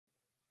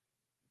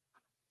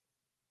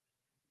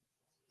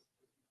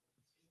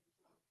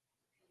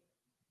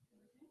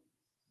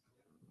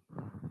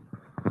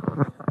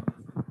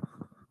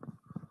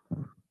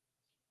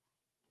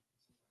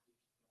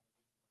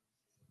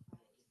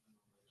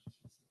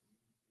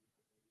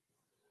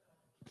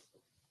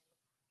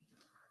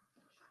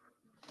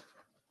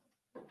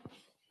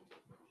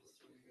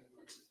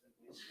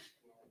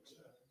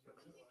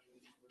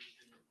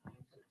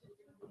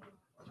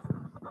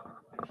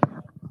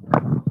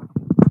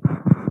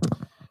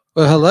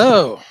Well,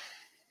 hello.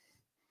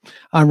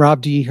 I'm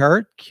Rob D.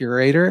 Hart,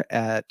 curator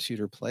at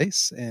Tudor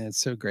Place, and it's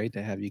so great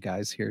to have you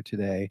guys here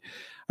today.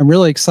 I'm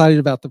really excited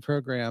about the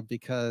program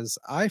because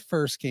I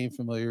first came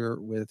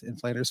familiar with In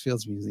Flanders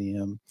Fields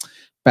Museum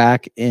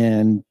back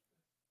in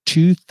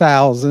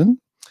 2000.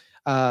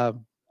 Uh,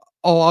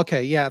 oh,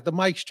 okay, yeah, the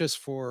mic's just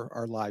for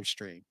our live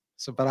stream.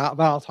 So, but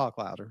I'll talk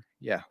louder.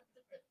 Yeah,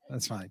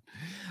 that's fine.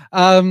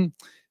 Um,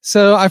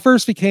 so I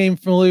first became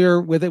familiar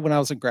with it when I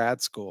was in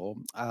grad school.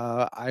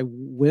 I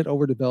went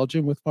over to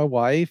Belgium with my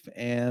wife,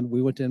 and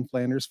we went to In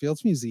Flanders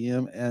Fields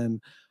Museum,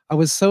 and I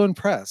was so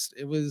impressed.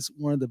 It was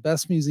one of the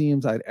best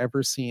museums I'd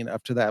ever seen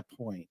up to that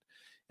point.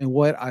 And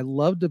what I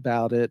loved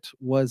about it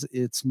was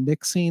its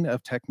mixing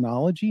of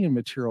technology and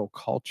material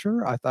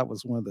culture. I thought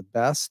was one of the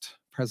best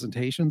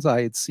presentations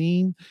I had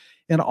seen.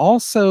 And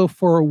also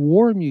for a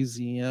war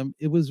museum,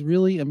 it was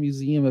really a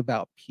museum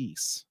about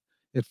peace.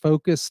 It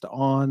focused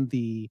on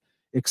the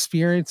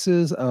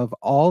experiences of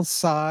all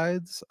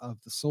sides of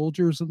the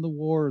soldiers in the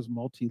war. It was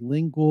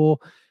multilingual.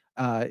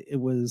 It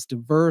was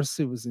diverse.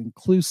 It was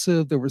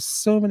inclusive. There were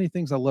so many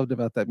things I loved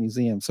about that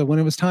museum. So when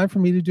it was time for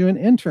me to do an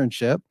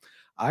internship,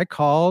 I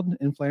called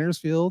In Flanders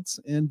Fields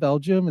in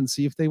Belgium and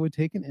see if they would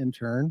take an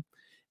intern.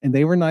 And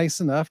they were nice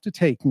enough to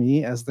take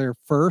me as their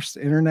first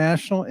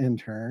international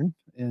intern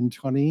in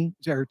 2000,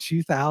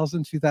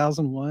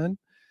 2001.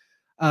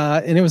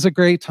 And it was a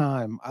great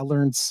time. I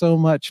learned so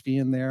much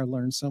being there,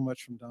 learned so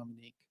much from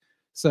Dominique.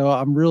 So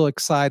I'm real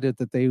excited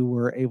that they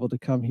were able to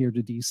come here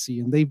to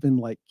DC, and they've been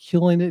like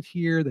killing it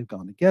here. They've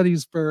gone to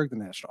Gettysburg, the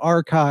National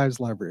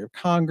Archives, Library of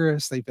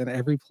Congress. They've been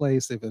every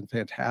place. They've been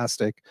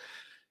fantastic.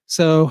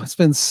 So it's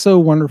been so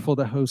wonderful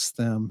to host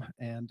them,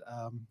 and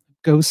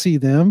go see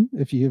them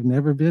if you've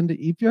never been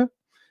to Ypres.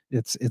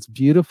 It's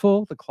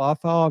beautiful. The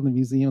cloth hall and the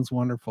museum's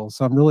wonderful.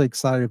 So I'm really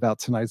excited about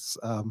tonight's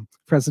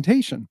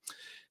presentation.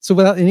 So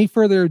without any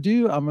further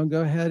ado, I'm going to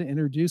go ahead and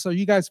introduce. Are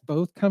you guys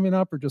both coming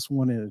up or just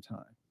one at a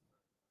time?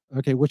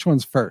 Okay, which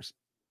one's first?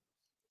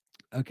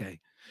 Okay.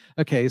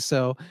 Okay,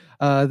 so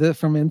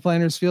from In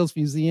Flanders Fields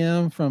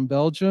Museum from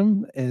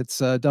Belgium,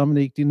 it's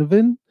Dominiek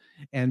Dendooven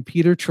and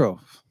Pieter Trogh.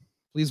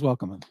 Please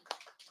welcome them.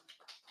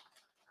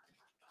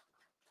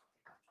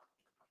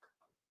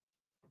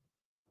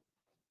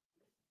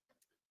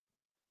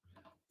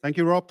 Thank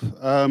you, Rob.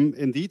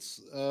 Indeed,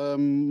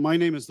 my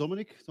name is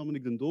Dominiek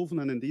Dendooven,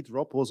 and indeed,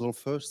 Rob was our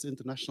first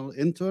international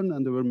intern,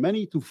 and there were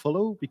many to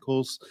follow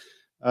because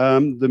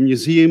the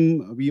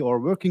museum we are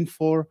working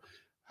for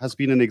has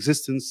been in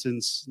existence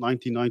since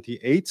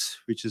 1998,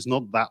 which is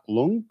not that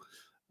long.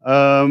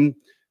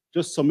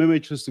 Just some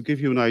images to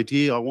give you an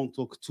idea. I won't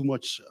talk too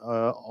much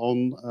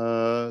on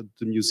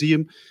the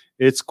museum.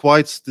 This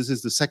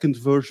is the second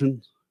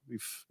version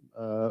we've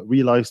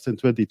realized in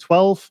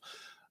 2012.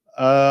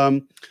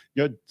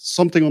 Yeah,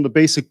 something on the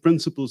basic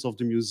principles of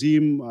the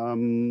museum.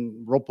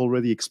 Rob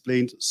already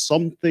explained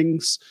some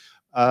things,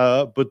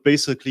 but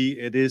basically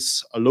it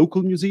is a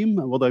local museum.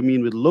 And what I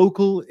mean with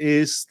local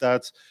is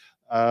that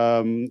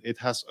it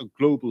has a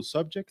global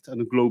subject and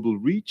a global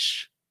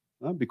reach,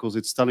 because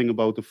it's telling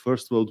about the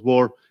First World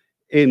War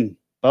in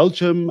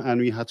Belgium,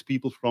 and we had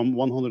people from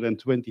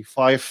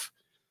 125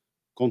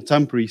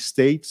 contemporary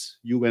states,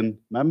 UN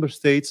member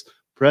states,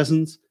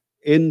 present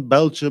in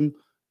Belgium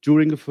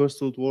during the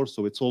First World War.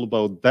 So it's all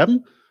about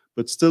them,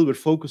 but still we're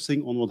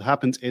focusing on what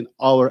happened in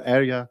our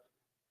area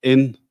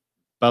in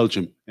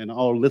Belgium, in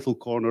our little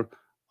corner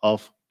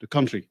of the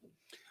country.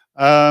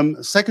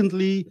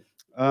 Secondly,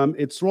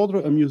 it's rather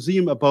a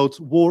museum about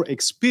war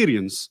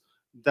experience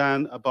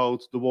than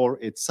about the war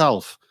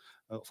itself.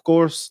 Of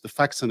course, the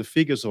facts and the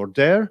figures are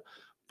there,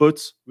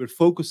 but we're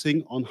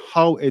focusing on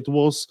how it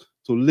was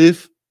to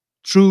live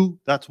through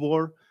that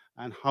war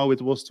and how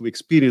it was to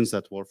experience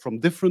that war from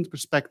different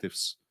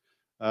perspectives.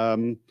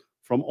 From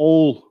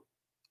all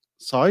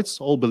sides,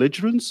 all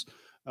belligerents,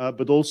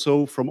 but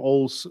also from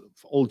all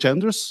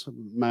genders,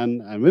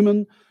 men and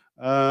women,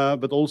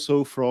 but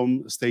also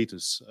from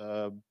status,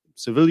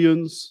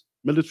 civilians,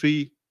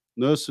 military,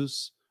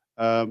 nurses,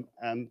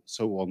 and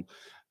so on.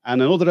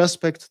 And another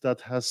aspect that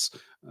has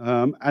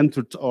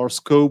entered our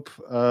scope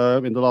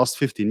in the last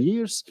 15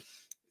 years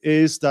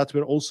is that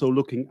we're also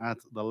looking at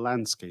the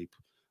landscape,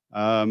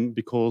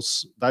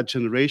 because that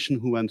generation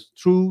who went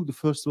through the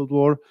First World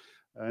War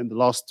in the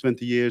last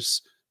 20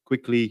 years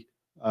quickly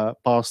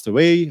passed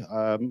away.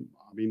 I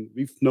mean,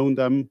 we've known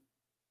them,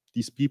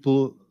 these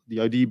people. The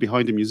idea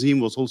behind the museum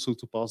was also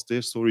to pass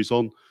their stories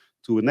on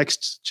to a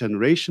next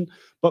generation.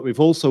 But we've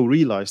also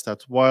realized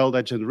that while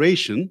that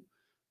generation,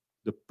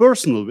 the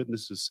personal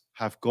witnesses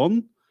have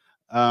gone,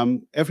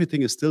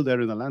 everything is still there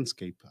in the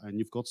landscape. And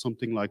you've got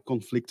something like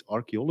conflict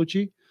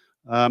archaeology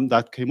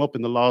that came up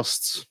in the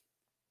last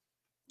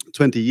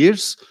 20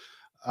 years.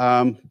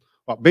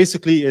 Well,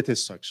 basically, it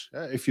is such.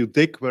 If you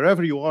dig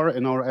wherever you are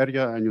in our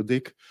area and you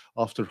dig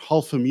after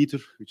half a meter,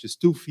 which is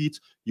 2 feet,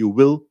 you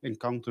will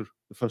encounter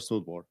the First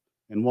World War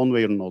in one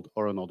way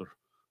or another.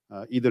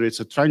 Either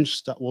it's a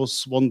trench that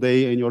was one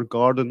day in your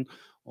garden,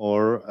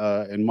 or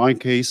in my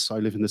case, I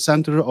live in the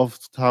center of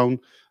the town,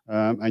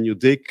 and you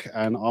dig,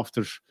 and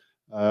after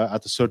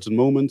At a certain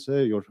moment,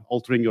 you're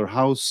altering your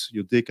house,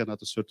 you dig, and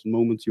at a certain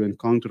moment you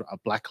encounter a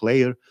black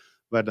layer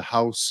where the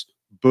house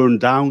burned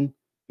down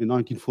in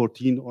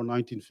 1914 or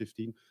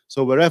 1915.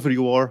 So wherever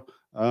you are,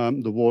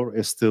 the war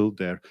is still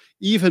there.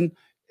 Even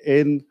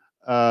in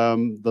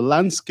the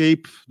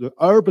landscape, the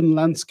urban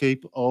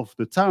landscape of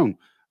the town.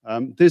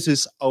 This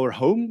is our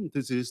home.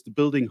 This is the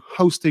building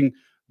hosting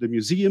the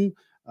museum,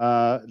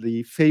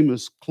 the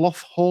famous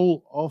Cloth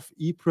Hall of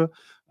Ypres.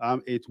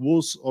 It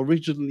was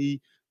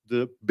originally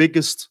the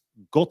biggest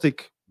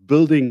Gothic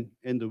building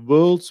in the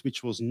world,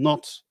 which was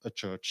not a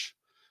church.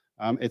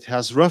 It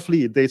has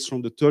roughly, it dates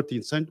from the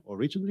 13th century,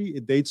 originally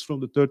it dates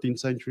from the 13th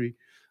century.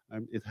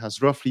 It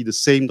has roughly the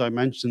same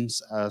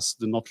dimensions as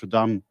the Notre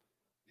Dame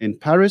in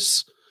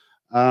Paris.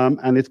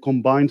 And it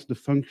combined the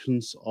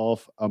functions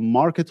of a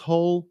market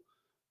hall,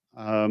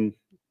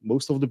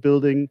 most of the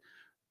building,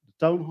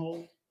 the town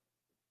hall,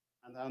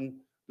 and then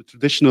the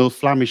traditional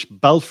Flemish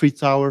belfry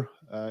tower,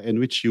 in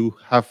which you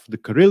have the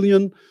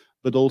carillon,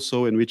 but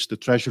also in which the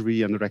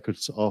treasury and the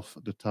records of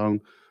the town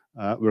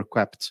were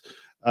kept.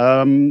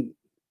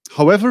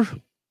 However,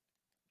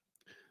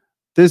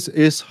 this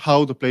is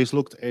how the place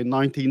looked in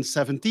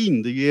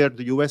 1917, the year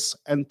the US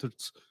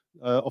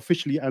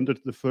officially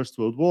entered the First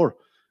World War.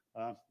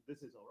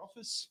 This is our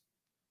office.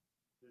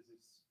 This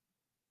is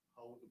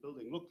how the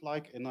building looked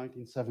like in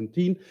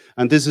 1917.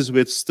 And this is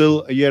with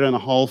still a year and a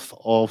half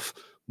of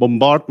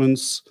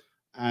bombardments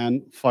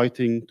and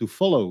fighting to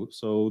follow.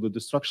 So the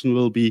destruction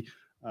will be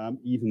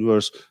even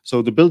worse.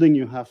 So the building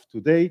you have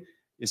today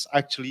is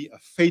actually a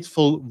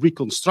faithful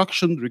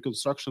reconstruction. The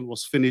reconstruction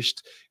was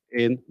finished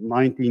in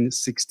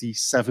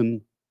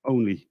 1967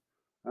 only.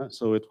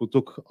 So it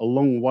took a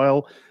long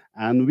while.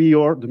 And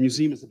the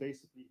museum is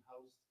basically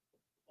housed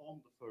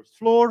on the first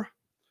floor.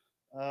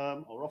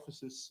 Our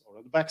offices are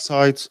on the back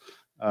side.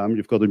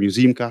 You've got a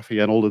museum cafe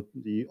and all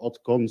the odd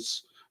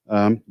cons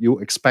you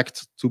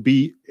expect to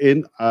be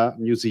in a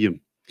museum.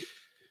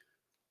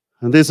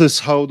 And this is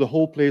how the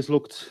whole place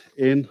looked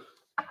in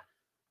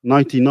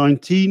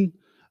 1919.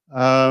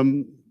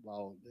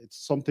 Well,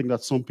 it's something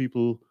that some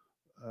people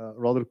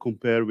rather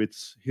compare with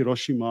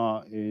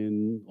Hiroshima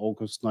in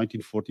August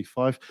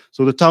 1945.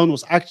 So the town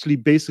was actually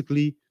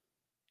basically,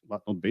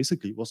 but not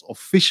basically, was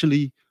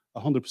officially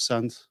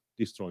 100%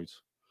 destroyed.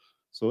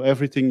 So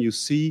everything you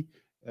see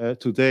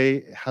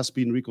today has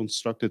been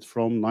reconstructed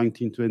from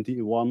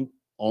 1921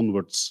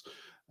 onwards.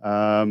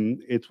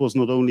 It was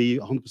not only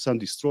 100%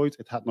 destroyed,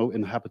 it had no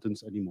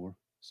inhabitants anymore.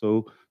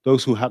 So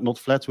those who had not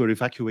fled were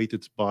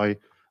evacuated by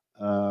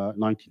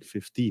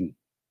 1915.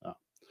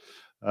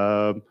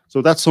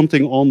 So that's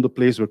something on the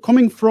place we're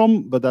coming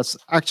from, but that's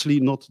actually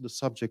not the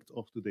subject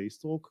of today's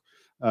talk.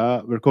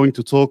 We're going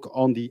to talk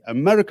on the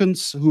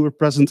Americans who were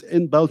present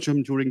in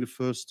Belgium during the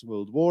First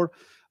World War.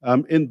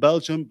 In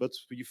Belgium, but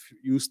we've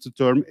used the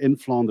term In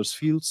Flanders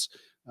Fields.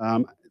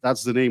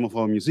 That's the name of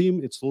our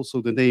museum. It's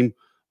also the name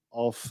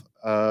of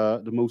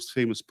the most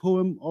famous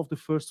poem of the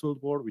First World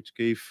War, which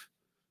gave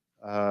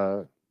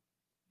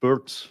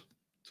birth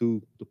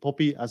to the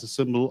poppy as a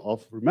symbol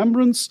of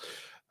remembrance.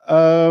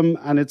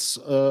 And it's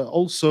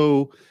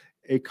also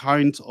a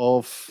kind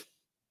of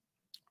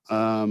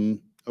a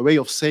way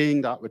of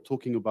saying that we're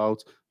talking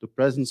about the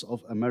presence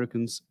of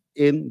Americans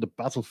in the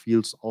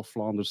battlefields of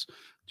Flanders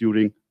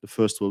during the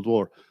First World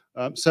War.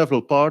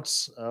 Several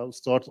parts. I'll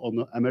start on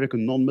the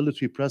American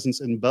non-military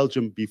presence in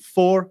Belgium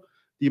before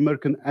the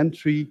American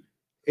entry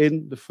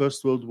in the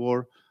First World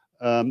War.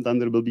 Then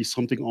there will be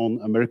something on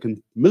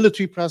American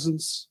military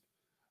presence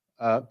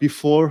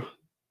before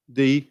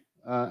the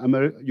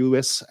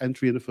US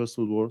entry in the First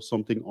World War,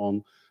 something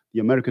on the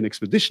American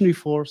Expeditionary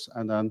Force,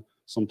 and then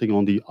something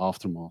on the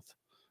aftermath.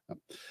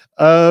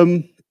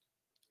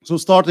 So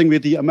starting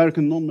with the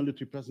American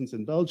non-military presence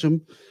in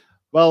Belgium,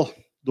 well,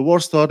 the war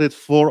started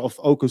 4th of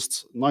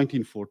August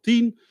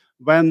 1914,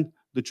 when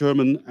the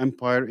German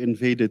Empire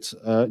invaded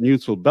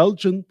neutral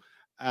Belgium.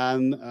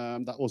 And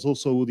that was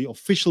also the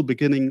official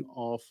beginning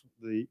of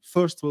the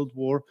First World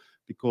War,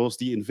 because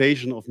the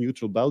invasion of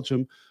neutral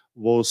Belgium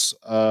was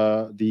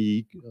what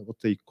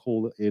they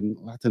call in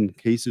Latin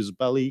casus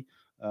belli,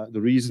 the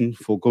reason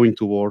for going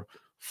to war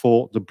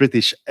for the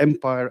British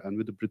Empire, and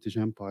with the British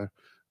Empire,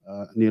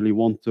 nearly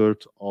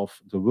 1/3 of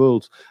the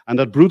world. And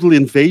that brutal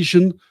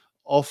invasion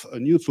of a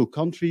neutral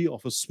country,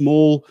 of a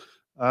small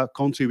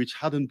country which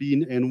hadn't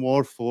been in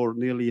war for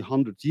nearly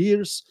 100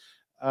 years,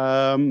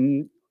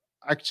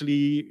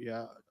 actually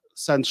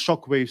sent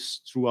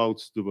shockwaves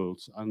throughout the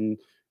world. And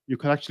you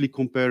can actually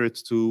compare it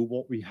to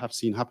what we have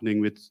seen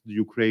happening with the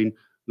Ukraine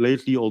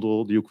lately,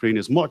 although the Ukraine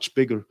is much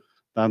bigger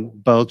than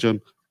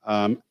Belgium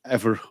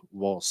ever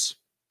was.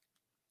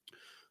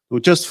 So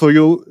just for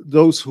you,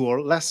 those who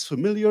are less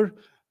familiar,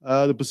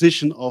 the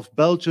position of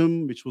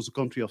Belgium, which was a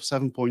country of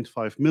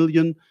 7.5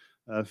 million,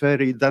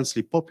 very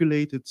densely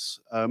populated.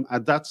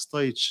 At that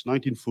stage,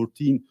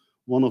 1914,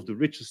 one of the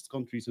richest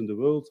countries in the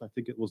world. I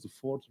think it was the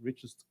 4th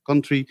richest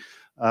country,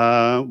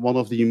 one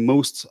of the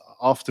most,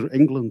 after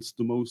England,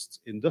 the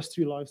most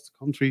industrialized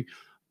country.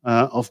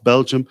 of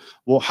Belgium.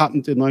 What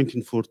happened in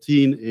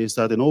 1914 is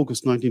that in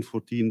August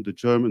 1914, the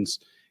Germans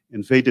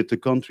invaded the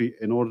country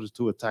in order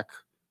to attack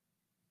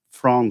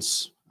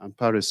France and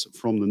Paris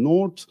from the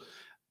north.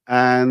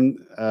 And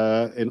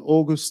in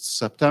August,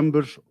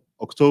 September,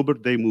 October,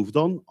 they moved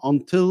on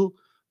until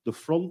the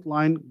front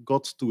line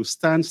got to a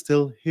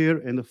standstill here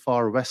in the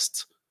far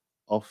west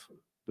of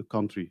the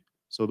country.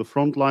 So the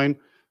front line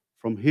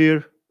from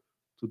here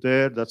to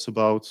there, that's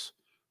about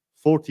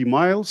 40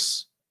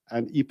 miles,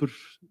 and Ypres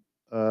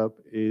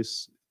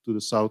is to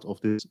the south of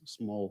this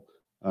small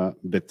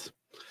bit.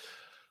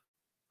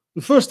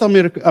 The first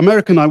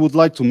American I would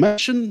like to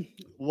mention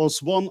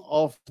was one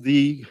of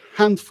the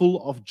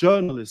handful of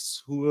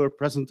journalists who were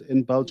present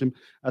in Belgium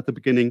at the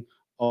beginning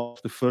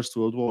of the First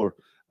World War.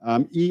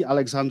 E.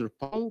 Alexander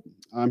Powell.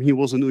 He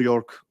was a New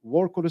York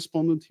war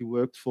correspondent. He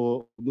worked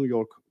for New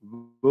York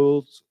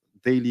World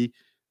Daily,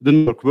 the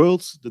New York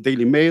World, the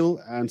Daily Mail,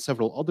 and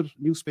several other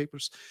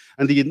newspapers.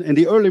 And in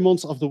the early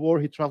months of the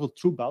war, he traveled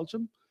through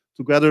Belgium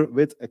together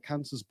with a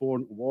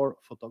Kansas-born war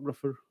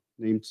photographer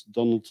named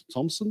Donald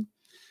Thompson.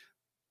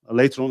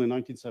 Later on in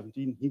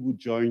 1917, he would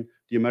join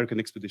the American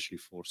Expeditionary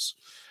Force.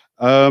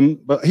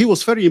 But he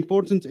was very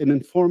important in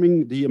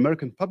informing the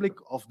American public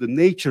of the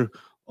nature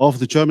of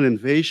the German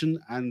invasion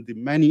and the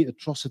many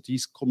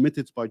atrocities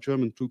committed by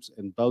German troops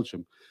in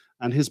Belgium.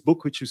 And his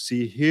book, which you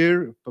see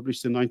here,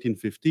 published in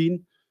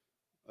 1915,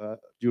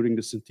 during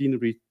the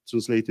centenary,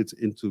 translated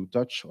into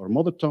Dutch or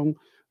mother tongue,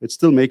 it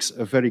still makes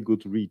a very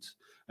good read.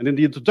 And in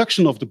the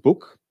introduction of the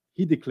book,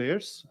 he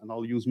declares, and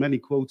I'll use many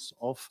quotes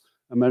of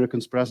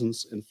Americans'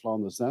 presence in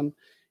Flanders then,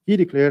 he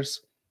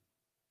declares,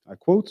 I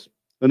quote,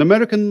 "An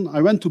American,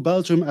 I went to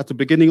Belgium at the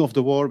beginning of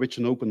the war with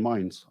an open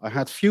mind. I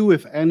had few,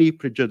 if any,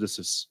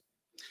 prejudices.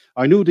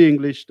 I knew the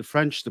English, the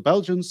French, the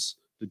Belgians,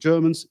 the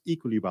Germans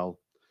equally well.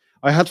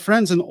 I had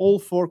friends in all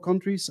four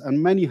countries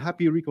and many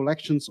happy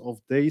recollections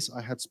of days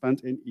I had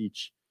spent in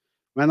each.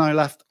 When I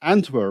left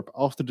Antwerp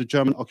after the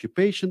German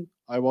occupation,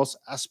 I was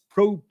as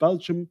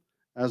pro-Belgium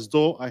as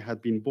though I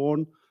had been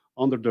born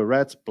under the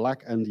red,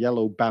 black, and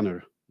yellow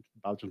banner,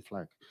 Belgian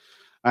flag.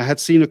 I had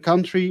seen a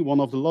country, one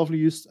of the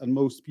loveliest and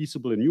most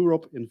peaceable in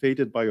Europe,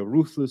 invaded by a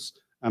ruthless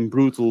and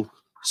brutal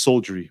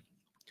soldiery."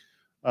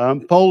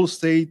 Paul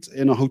stayed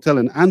in a hotel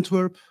in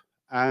Antwerp,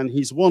 and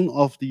he's one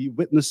of the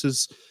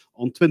witnesses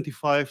on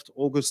 25th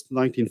August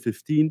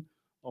 1915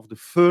 of the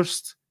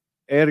first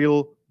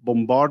aerial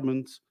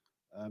bombardment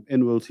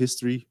in world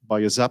history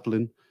by a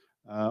Zeppelin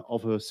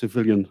of a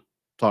civilian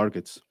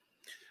target.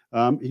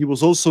 He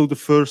was also the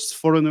first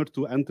foreigner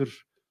to enter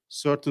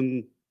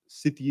certain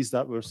cities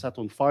that were set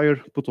on fire,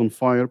 put on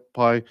fire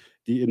by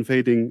the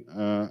invading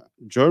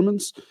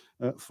Germans.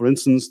 For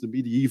instance, the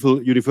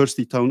medieval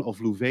university town of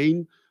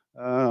Louvain,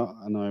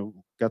 and I'll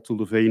get to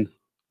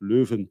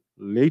Leuven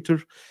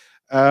later.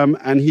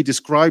 And he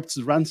described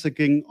the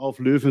ransacking of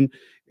Leuven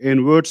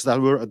in words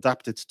that were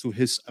adapted to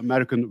his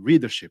American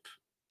readership.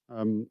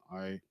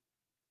 I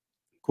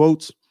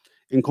quote,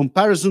 "In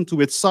comparison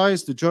to its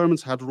size, the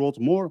Germans had wrought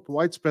more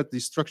widespread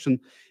destruction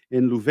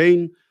in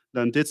Louvain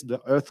than did the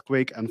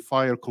earthquake and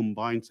fire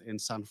combined in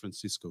San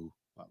Francisco."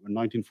 In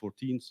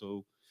 1914,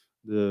 so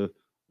the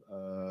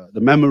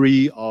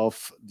memory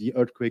of the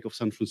earthquake of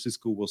San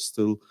Francisco was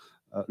still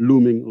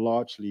looming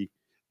largely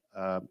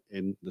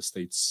in the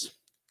States.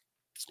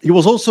 He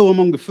was also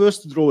among the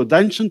first to draw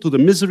attention to the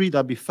misery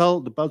that befell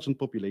the Belgian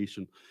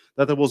population,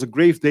 that there was a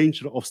grave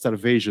danger of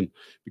starvation,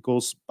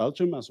 because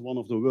Belgium, as one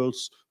of the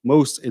world's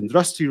most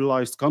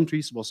industrialized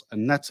countries, was a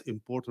net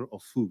importer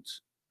of food.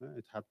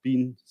 It had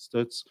been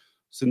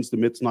since the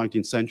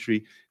mid-19th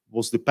century,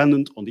 was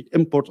dependent on the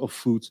import of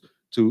food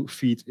to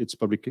feed its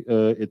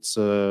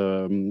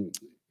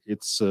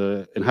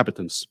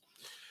inhabitants.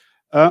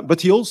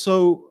 But he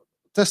also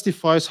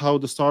testifies how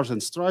the Stars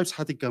and Stripes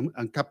had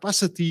a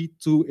capacity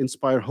to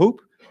inspire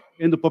hope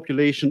in the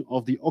population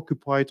of the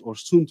occupied or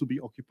soon-to-be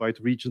occupied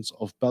regions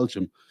of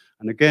Belgium.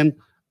 And again,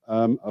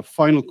 a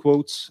final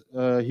quote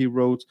he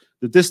wrote,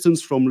 "The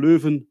distance from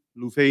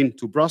Louvain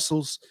to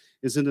Brussels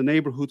is in the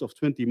neighborhood of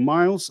 20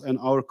 miles, and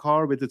our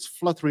car with its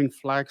fluttering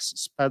flags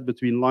sped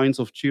between lines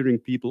of cheering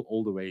people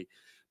all the way.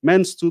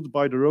 Men stood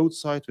by the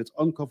roadside with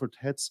uncovered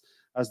heads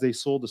as they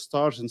saw the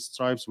Stars and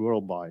Stripes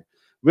whirl by.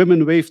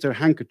 Women waved their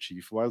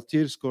handkerchief while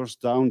tears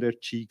coursed down their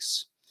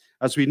cheeks.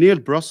 As we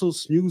neared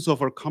Brussels, news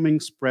of our coming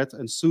spread,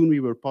 and soon we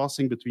were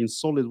passing between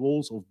solid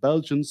walls of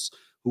Belgians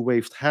who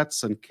waved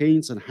hats and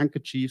canes and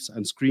handkerchiefs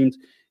and screamed,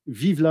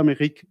 'Vive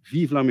l'Amérique,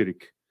 vive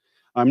l'Amérique.'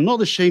 I'm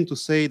not ashamed to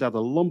say that a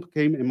lump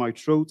came in my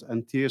throat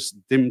and tears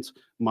dimmed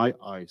my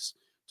eyes.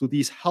 To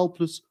these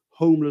helpless,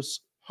 homeless,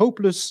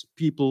 hopeless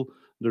people,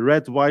 the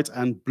red, white,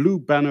 and blue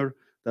banner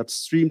that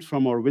streamed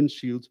from our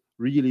windshield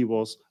really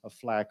was a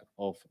flag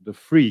of the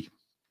free."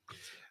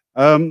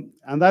 And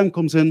then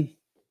comes in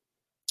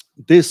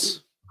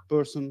this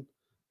person,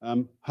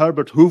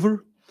 Herbert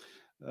Hoover.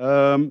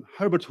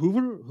 Herbert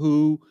Hoover,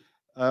 who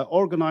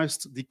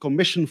organized the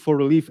Commission for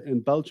Relief in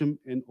Belgium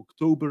in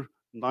October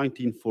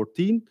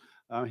 1914.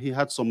 He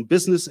had some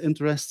business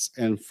interests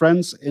and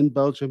friends in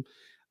Belgium.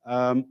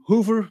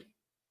 Hoover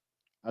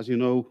as you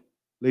know,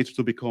 later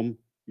to become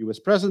US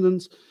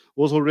president,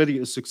 was already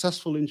a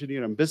successful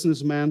engineer and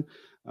businessman.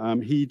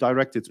 He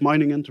directed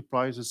mining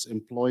enterprises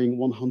employing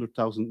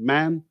 100,000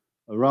 men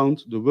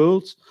around the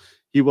world.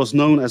 He was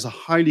known as a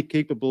highly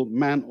capable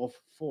man of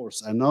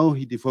force, and now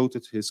he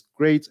devoted his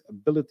great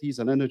abilities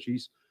and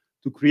energies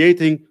to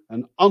creating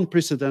an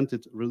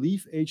unprecedented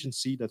relief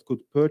agency that could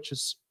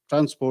purchase,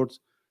 transport,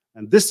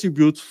 and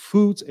distribute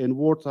food in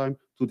wartime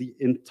to the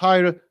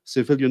entire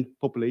civilian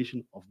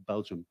population of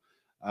Belgium.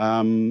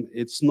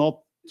 It's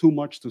not too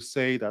much to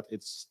say that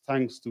it's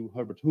thanks to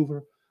Herbert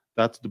Hoover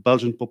that the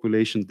Belgian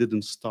population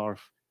didn't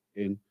starve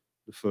in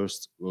the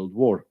First World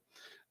War.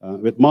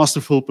 With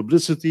masterful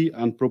publicity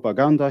and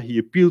propaganda, he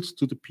appealed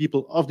to the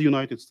people of the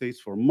United States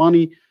for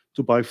money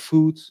to buy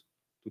food,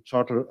 to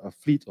charter a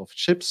fleet of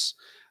ships.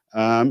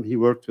 He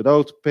worked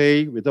without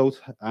pay,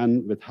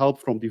 and with help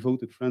from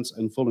devoted friends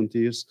and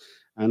volunteers,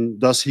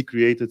 and thus he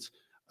created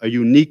a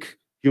unique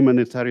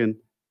humanitarian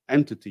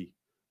entity,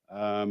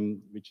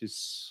 which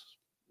is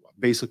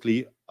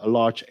basically a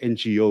large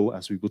NGO,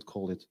 as we would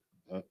call it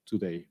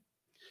today.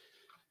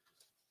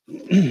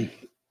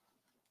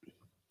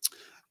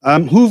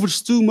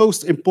 Hoover's two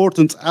most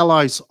important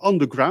allies on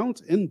the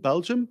ground in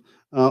Belgium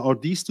are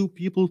these two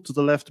people. To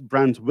the left,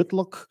 Brand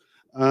Whitlock,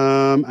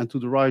 and to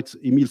the right,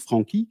 Emile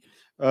Franqui.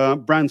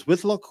 Brand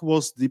Whitlock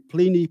was the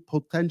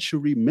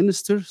plenipotentiary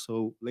minister,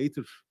 so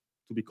later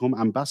to become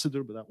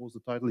ambassador, but that was the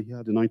title he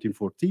had in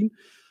 1914,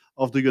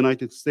 of the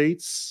United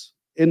States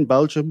in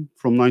Belgium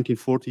from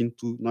 1914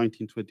 to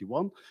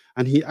 1921.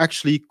 And he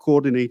actually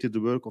coordinated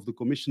the work of the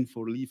Commission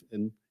for Relief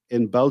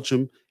in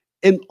Belgium,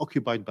 in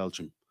occupied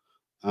Belgium,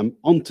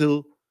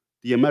 until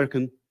the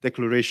American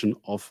declaration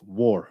of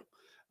war.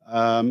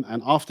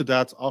 And after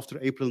that, after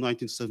April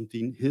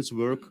 1917, his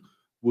work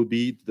would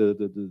be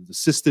the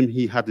system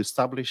he had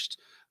established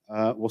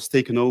was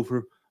taken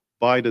over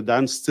by the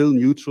then still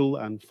neutral,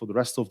 and for the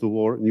rest of the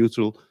war,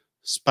 neutral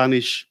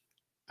Spanish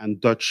and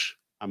Dutch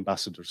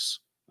ambassadors.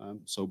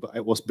 So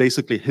it was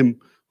basically him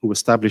who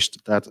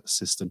established that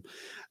system.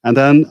 And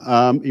then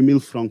Emile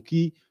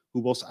Franqui, who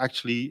was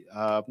actually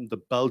the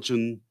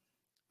Belgian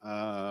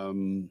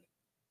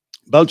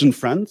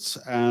friend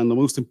and the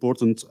most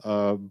important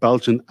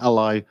Belgian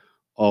ally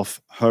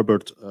of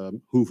Herbert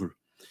Hoover.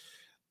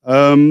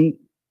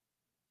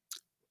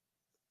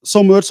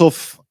 Some words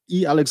of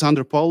E.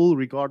 Alexander Powell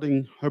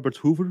regarding Herbert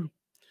Hoover,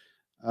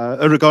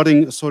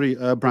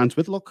 Brand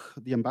Whitlock,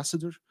 the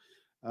ambassador,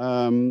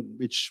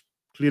 which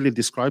clearly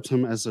describes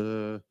him as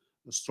a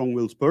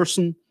strong-willed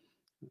person.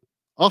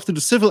 After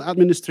the civil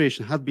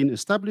administration had been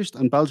established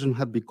and Belgium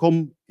had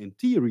become, in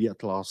theory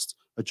at last,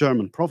 a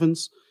German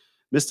province,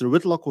 Mr.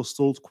 Whitlock was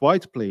told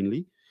quite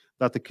plainly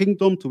that the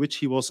kingdom to which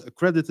he was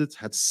accredited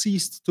had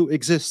ceased to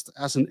exist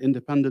as an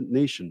independent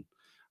nation,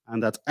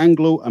 and that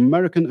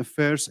Anglo-American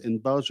affairs in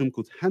Belgium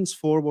could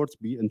henceforward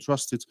be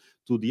entrusted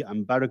to the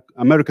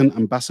American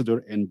ambassador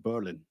in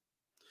Berlin.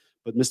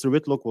 But Mr.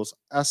 Whitlock was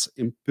as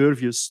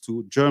impervious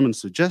to German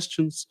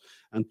suggestions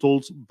and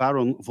told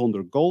Baron von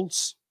der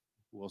Goltz,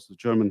 who was the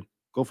German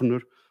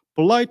governor,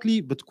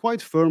 politely but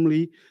quite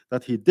firmly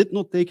that he did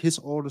not take his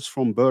orders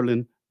from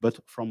Berlin, but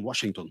from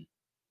Washington.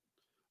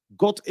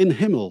 "God in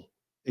Himmel,"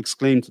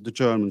 exclaimed the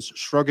Germans,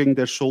 shrugging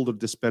their shoulders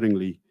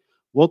despairingly.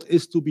 "What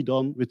is to be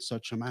done with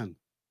such a man?"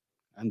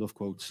 End of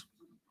quote.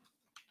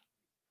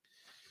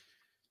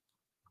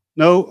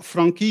 Now,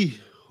 Franqui,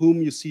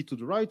 whom you see to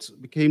the right,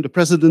 became the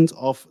president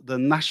of the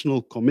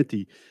National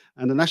Committee.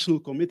 And the National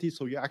Committee,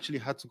 so you actually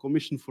had the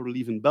Commission for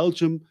Relief in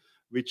Belgium,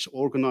 which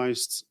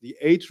organized the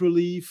aid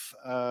relief,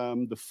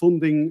 the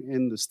funding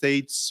in the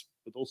States,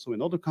 but also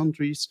in other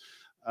countries,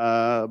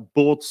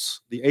 bought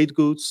the aid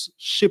goods,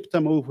 shipped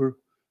them over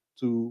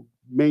to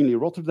mainly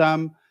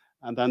Rotterdam,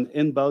 and then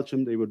in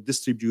Belgium they were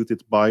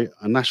distributed by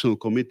a national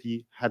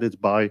committee headed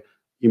by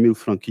Emile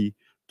Franqui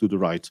to the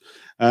right.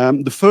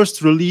 The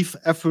first relief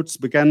efforts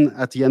began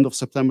at the end of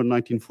September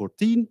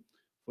 1914.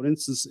 For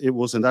instance, it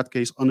was in that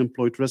case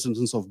unemployed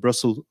residents of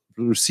Brussels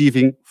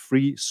receiving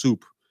free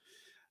soup.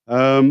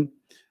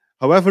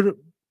 However,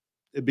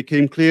 it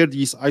became clear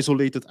these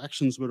isolated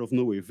actions were of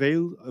no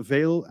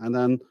avail, and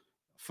then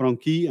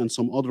Franqui and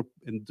some other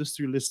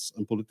industrialists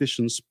and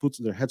politicians put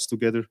their heads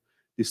together,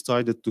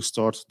 decided to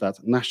start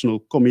that National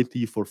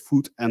Committee for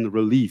Food and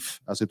Relief,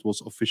 as it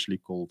was officially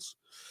called.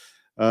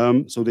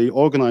 So they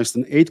organized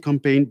an aid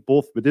campaign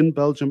both within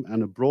Belgium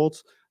and abroad,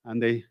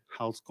 and they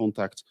held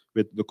contact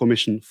with the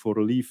Commission for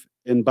Relief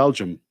in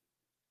Belgium.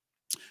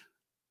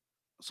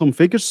 Some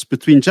figures: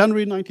 between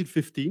January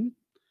 1915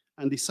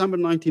 and December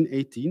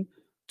 1918,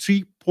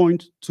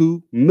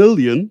 3.2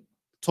 million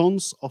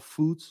tons of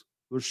food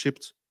were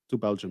shipped to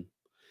Belgium.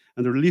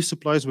 And the relief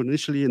supplies were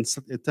initially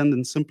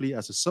intended simply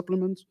as a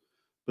supplement,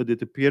 but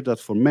it appeared that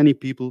for many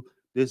people,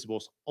 this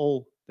was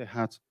all they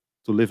had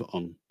to live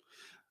on.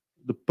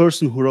 The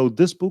person who wrote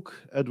this book,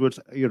 Edward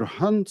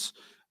Hunt,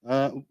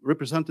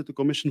 represented the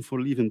Commission for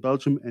Relief in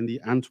Belgium in the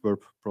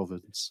Antwerp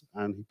province,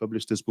 and he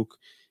published this book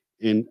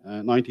in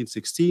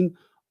 1916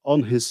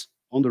 on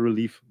the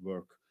relief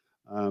work.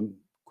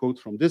 Quote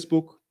from this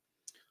book: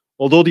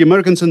 Although the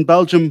Americans in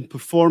Belgium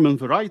perform a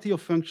variety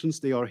of functions,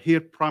 they are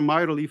here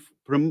primarily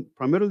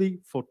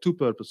for two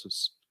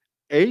purposes.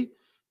 A,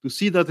 to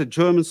see that the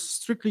Germans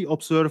strictly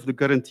observe the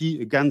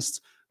guarantee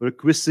against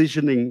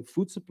requisitioning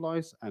food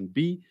supplies, and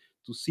B,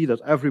 to see that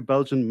every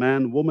Belgian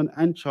man, woman,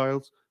 and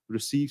child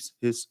receives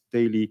his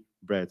daily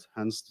bread,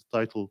 hence the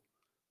title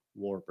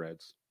War Bread.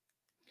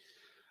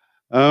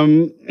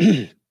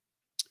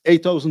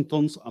 8,000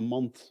 tons a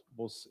month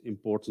was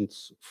important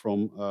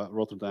from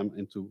Rotterdam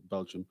into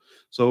Belgium.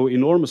 So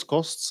enormous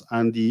costs,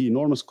 and the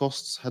enormous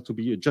costs had to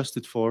be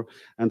adjusted for,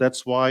 and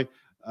that's why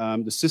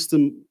the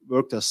system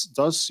worked as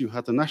does. You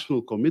had a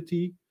national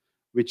committee,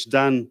 which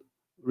then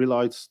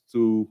relied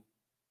to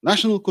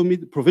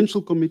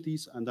provincial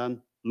committees, and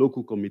then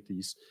local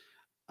committees.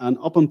 And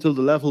up until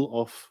the level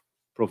of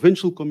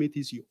provincial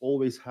committees, you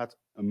always had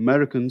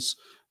Americans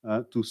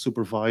to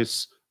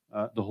supervise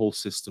the whole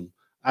system.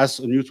 As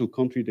a neutral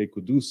country, they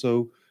could do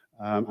so,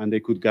 and they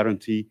could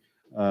guarantee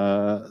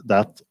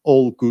that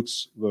all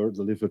goods were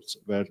delivered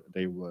where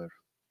they were.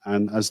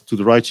 And as to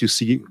the right, you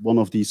see one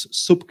of these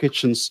soup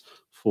kitchens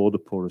for the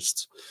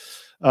poorest.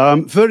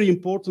 Very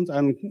important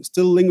and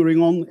still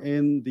lingering on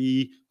in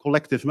the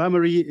collective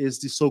memory is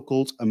the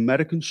so-called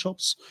American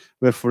shops,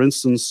 where, for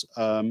instance,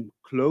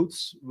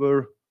 clothes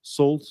were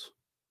sold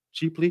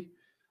cheaply,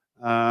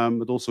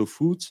 but also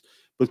food.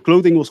 But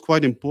clothing was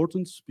quite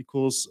important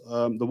because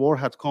the war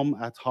had come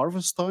at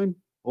harvest time,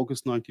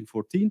 August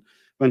 1914,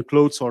 when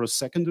clothes are a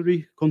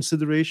secondary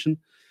consideration,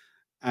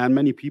 and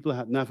many people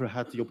had never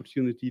had the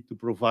opportunity to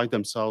provide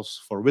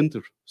themselves for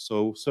winter.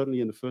 So certainly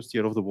in the first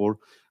year of the war,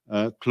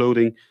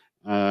 clothing,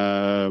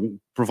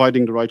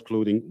 providing the right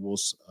clothing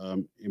was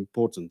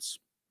important.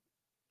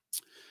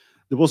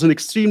 There was an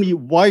extremely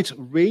wide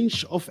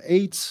range of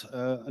aid.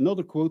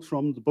 Another quote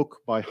from the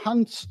book by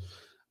Hunt,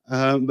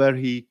 where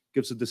he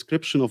gives a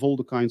description of all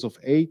the kinds of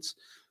aid.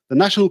 The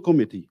National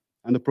Committee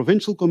and the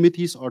provincial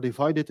committees are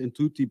divided in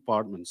two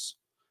departments.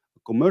 A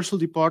commercial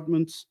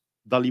department,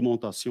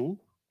 d'alimentation,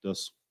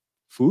 thus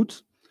food,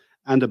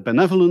 and a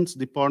benevolent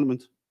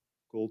department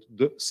called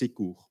de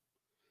secours.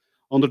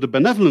 Under the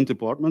benevolent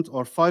department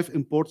are 5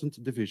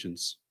 important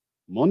divisions: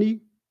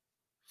 money,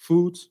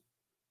 food,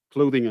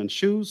 clothing and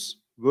shoes,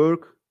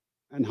 work,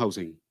 and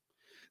housing.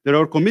 There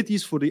are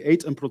committees for the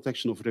aid and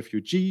protection of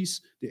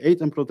refugees, the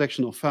aid and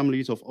protection of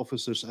families of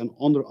officers and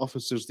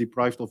under-officers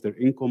deprived of their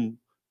income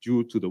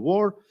due to the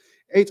war,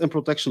 aid and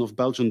protection of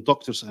Belgian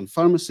doctors and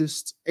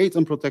pharmacists, aid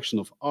and protection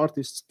of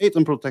artists, aid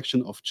and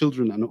protection of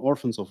children and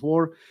orphans of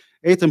war,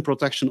 aid and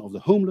protection of the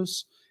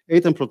homeless,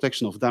 aid and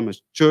protection of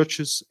damaged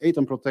churches, aid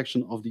and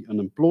protection of the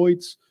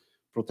unemployed,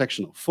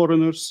 protection of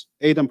foreigners,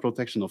 aid and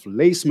protection of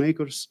lace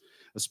makers,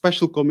 a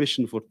special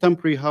commission for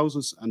temporary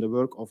houses and the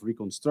work of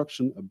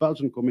reconstruction, a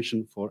Belgian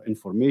commission for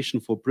information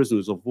for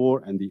prisoners of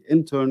war and the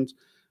interned,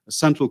 a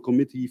central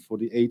committee for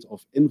the aid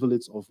of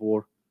invalids of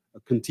war, a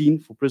canteen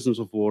for prisoners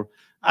of war,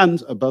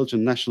 and a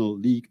Belgian National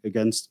League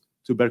against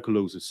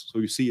tuberculosis. So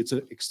you see it's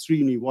an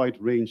extremely wide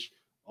range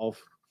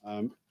of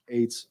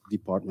aid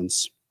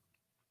departments.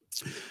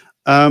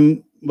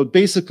 But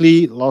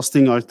basically, last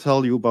thing I'll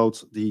tell you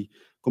about the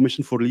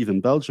Commission for Relief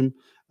in Belgium,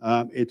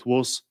 it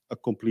was a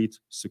complete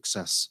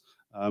success.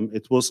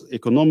 It was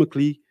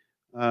economical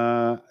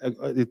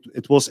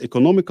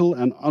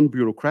and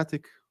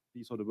unbureaucratic.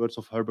 These are the words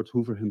of Herbert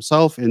Hoover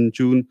himself. In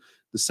June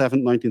the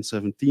 7th,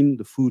 1917,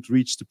 the food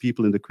reached the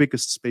people in the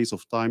quickest space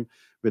of time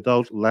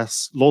without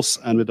loss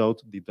and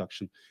without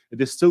deduction. It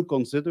is still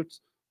considered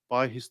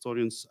by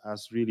historians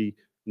as really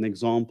an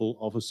example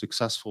of a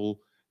successful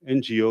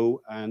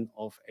NGO and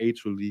of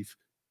aid relief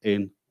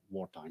in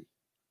wartime.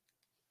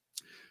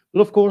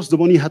 But of course, the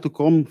money had to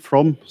come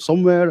from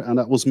somewhere, and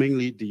that was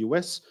mainly the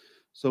US.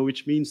 So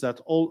which means that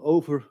all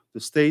over the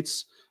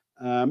States,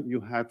 you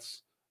had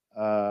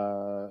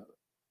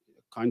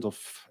kind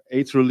of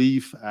aid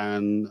relief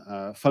and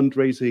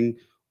fundraising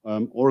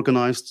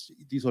organized.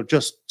 These are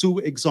just 2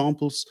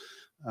 examples.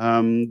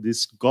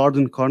 This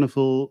garden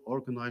carnival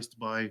organized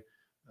by,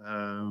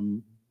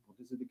 what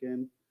is it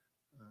again?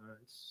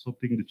 It's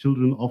something, the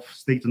children of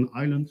Staten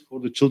Island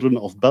for the children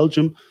of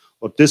Belgium,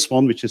 or this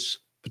one, which is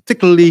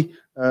particularly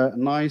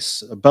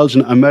nice, a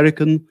Belgian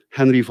American,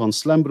 Henry van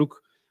Slembroek,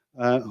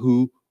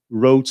 who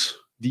wrote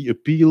the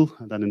appeal,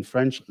 and then in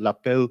French,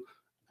 l'appel,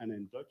 and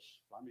in Dutch,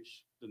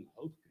 Flemish, den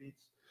hulpkreet.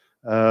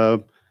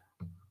 And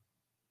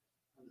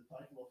the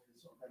title of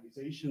this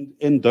organization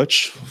in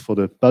Dutch for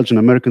the Belgian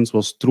Americans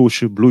was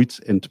Troosje bloeit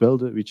in het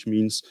wilde, which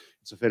means,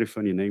 it's a very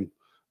funny name,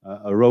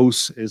 a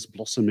rose is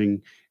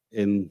blossoming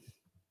in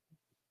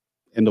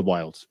the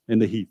wild, in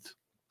the heat.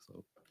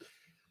 So.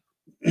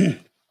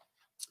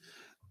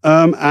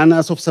 And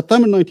as of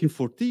September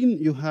 1914,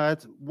 you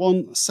had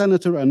one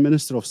senator and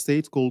minister of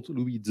state called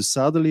Louis de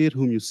Sadeleer,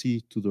 whom you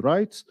see to the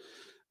right.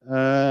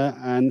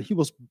 And he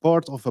was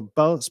part of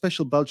a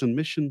special Belgian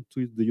mission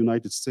to the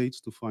United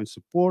States to find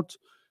support,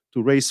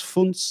 to raise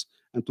funds,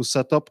 and to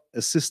set up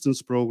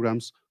assistance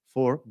programs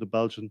for the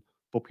Belgian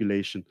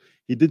population.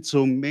 He did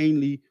so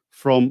mainly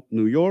from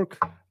New York,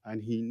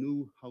 and he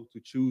knew how to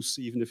choose,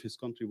 even if his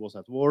country was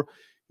at war,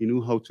 he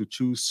knew how to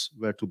choose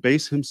where to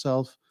base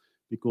himself,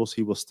 because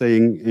he was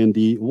staying in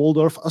the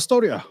Waldorf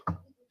Astoria.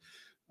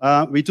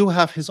 We do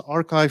have his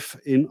archive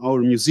in our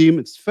museum.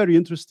 It's very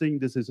interesting.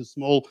 This is a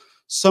small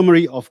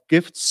summary of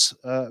gifts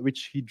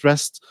which he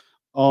dressed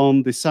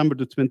on December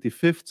the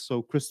 25th,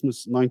 so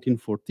Christmas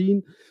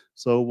 1914.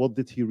 So what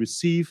did he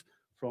receive?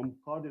 From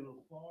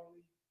Cardinal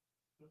Farley,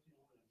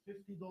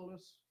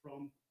 $1,350.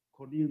 From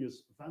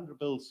Cornelius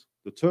Vanderbilt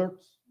III,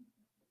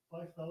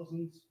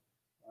 5,000.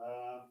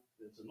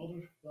 There's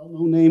another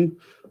well-known name,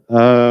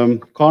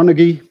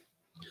 Carnegie.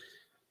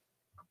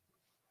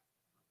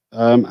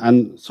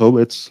 And so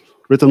it's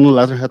written on the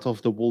letterhead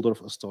of the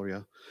Waldorf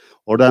Astoria.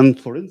 Or then,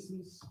 for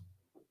instance,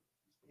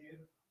 here,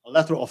 a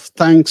letter of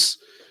thanks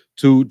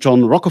to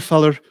John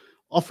Rockefeller,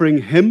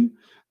 offering him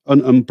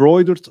an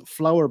embroidered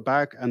flower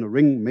bag and a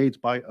ring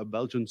made by a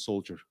Belgian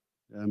soldier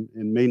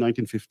in May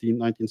 1915,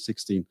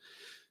 1916.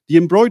 The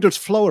embroidered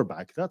flower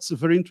bag, that's a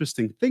very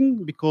interesting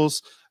thing,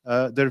 because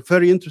they're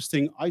very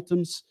interesting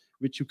items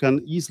which you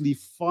can easily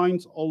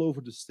find all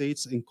over the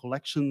States in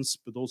collections,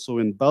 but also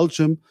in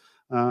Belgium.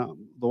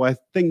 Though I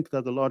think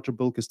that the larger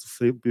bulk is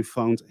to be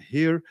found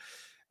here.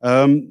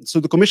 So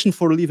the Commission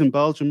for Relief in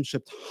Belgium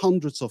shipped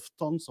hundreds of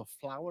tons of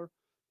flour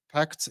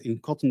packed in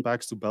cotton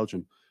bags to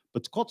Belgium.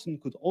 But cotton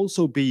could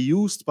also be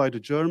used by the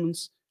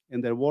Germans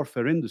in their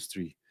warfare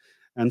industry.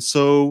 And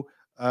so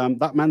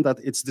that meant that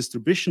its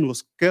distribution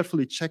was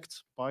carefully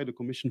checked by the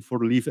Commission for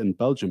Relief in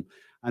Belgium.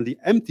 And the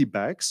empty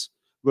bags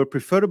were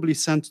preferably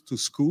sent to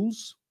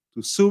schools,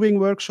 to sewing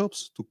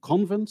workshops, to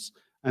convents,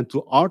 and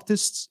to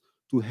artists,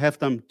 to have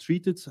them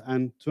treated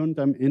and turn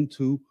them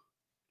into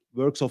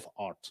works of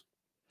art.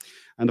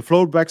 And the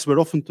flower bags were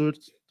often turned,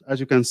 as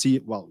you can see,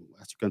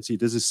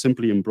 this is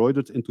simply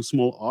embroidered into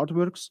small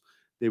artworks.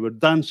 They were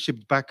then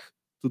shipped back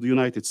to the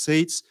United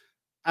States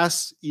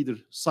as either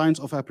signs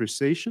of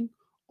appreciation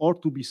or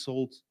to be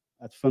sold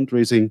at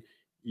fundraising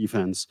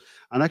events.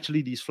 And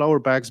actually, these flower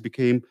bags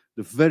became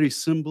the very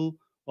symbol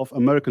of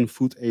American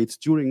food aid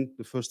during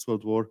the First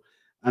World War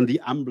and the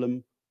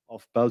emblem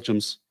of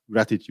Belgium's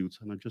gratitude.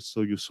 And I'll just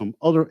show you some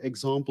other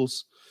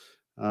examples.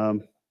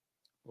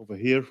 Over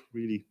here,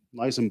 really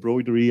nice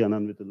embroidery, and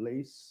then with the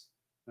lace,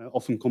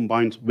 often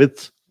combined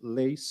with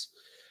lace.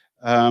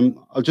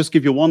 I'll just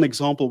give you one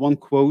example, one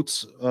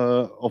quote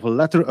of a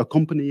letter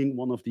accompanying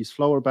one of these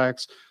flower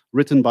bags,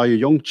 written by a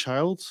young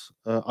child,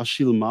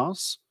 Achille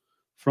Maas,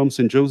 from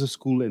St. Joseph's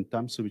School in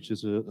Temse, which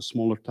is a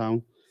smaller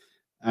town.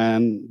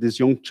 And this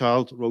young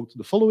child wrote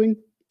the following: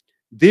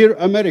 "Dear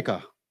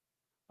America,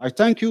 I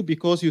thank you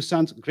because you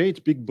sent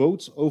great big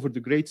boats over the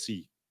Great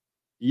Sea.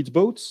 Eat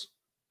boats,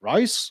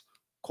 rice,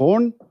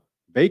 corn,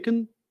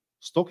 bacon,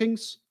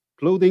 stockings,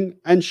 clothing,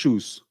 and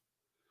shoes.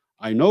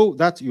 I know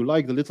that you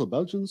like the little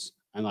Belgians,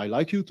 and I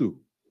like you too."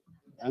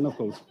 End of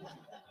quote.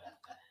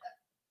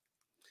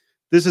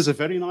 This is a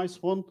very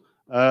nice one.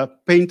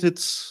 Painted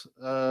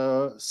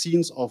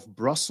scenes of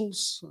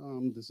Brussels.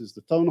 This is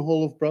the town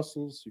hall of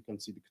Brussels. You can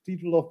see the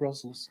cathedral of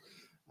Brussels.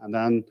 And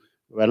then,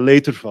 well,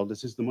 later, well,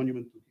 this is the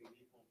monument to King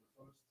Leopold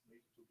I,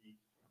 later to be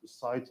the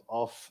site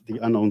of the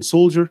unknown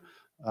soldier.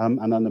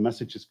 And then the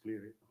message is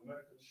clear.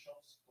 American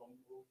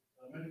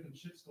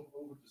ships come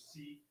over the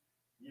sea,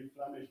 the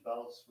Flemish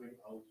bells ring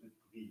out with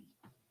glee.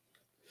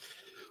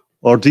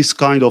 Or this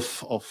kind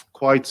of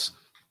quite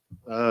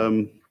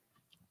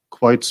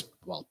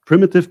well,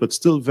 primitive, but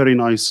still very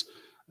nice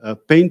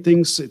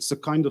paintings. It's the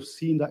kind of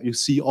scene that you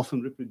see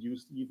often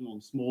reproduced even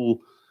on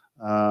small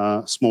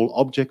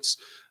objects.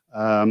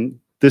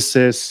 This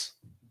is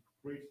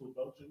Grateful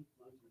Belgium,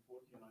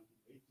 1914,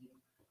 1918,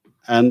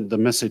 and the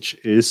message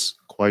is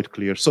quite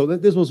clear. So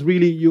this was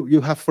really,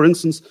 you have, for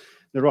instance,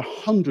 there are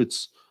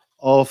hundreds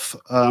of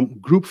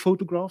group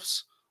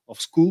photographs of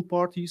school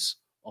parties,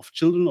 of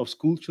children, of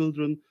school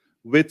children,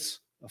 with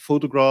a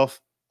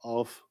photograph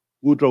of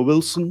Woodrow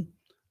Wilson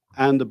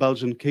and the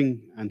Belgian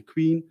king and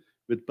queen,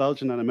 with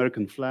Belgian and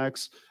American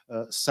flags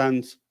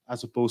sent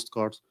as a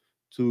postcard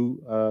to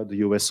the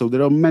US. So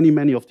there are many,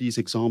 many of these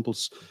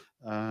examples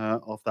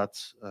of that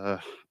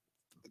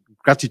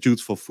gratitude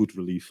for food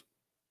relief.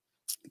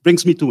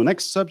 Brings me to the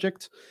next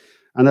subject,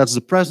 and that's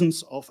the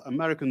presence of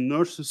American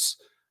nurses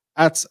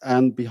at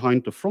and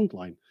behind the front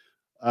line.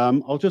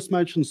 I'll just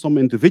mention some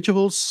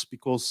individuals,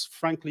 because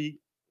frankly,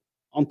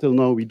 until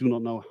now, we do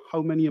not know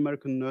how many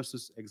American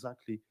nurses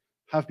exactly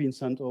have been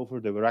sent over.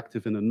 They were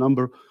active in a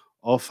number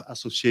of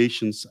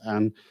associations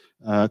and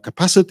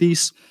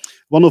capacities.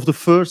 One of the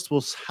first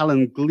was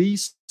Helen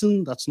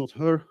Gleason. That's not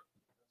her.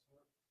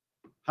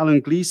 Helen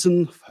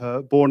Gleason,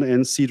 born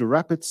in Cedar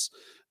Rapids.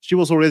 She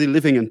was already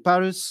living in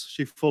Paris.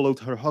 She followed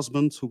her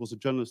husband, who was a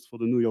journalist for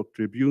the New York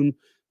Tribune,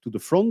 to the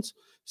front.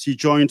 She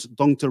joined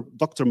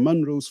Dr.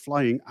 Munro's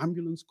Flying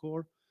Ambulance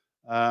Corps,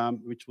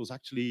 which was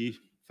actually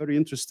very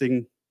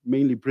interesting,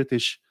 mainly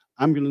British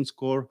ambulance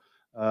corps,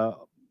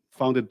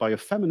 founded by a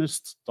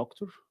feminist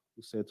doctor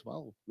who said,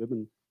 well,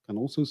 women can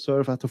also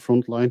serve at the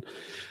front line.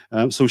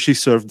 So she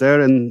served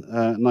there in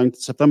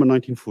September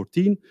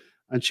 1914,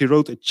 and she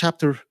wrote a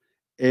chapter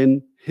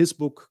in his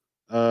book,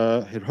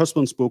 her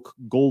husband's book,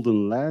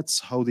 Golden Lads,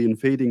 How the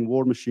Invading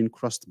War Machine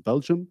Crushed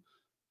Belgium.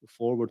 The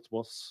foreword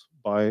was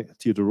by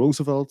Theodore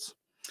Roosevelt.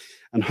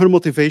 And her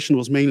motivation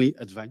was mainly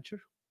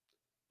adventure.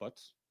 But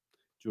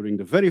during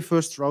the very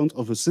first round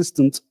of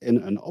assistance in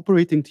an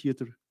operating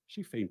theater,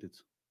 she fainted.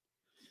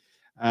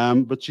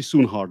 But she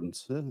soon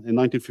hardened. In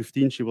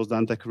 1915, she was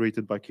then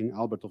decorated by King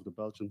Albert of the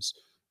Belgians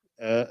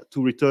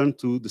to return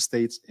to the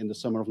States in the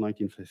summer of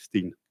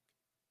 1915.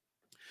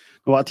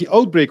 Now, at the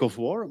outbreak of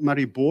war,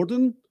 Mary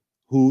Borden,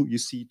 who you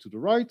see to the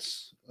right,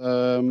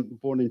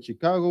 born in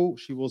Chicago,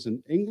 she was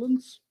in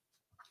England.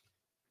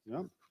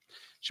 Yeah.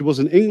 She was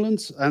in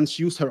England and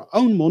she used her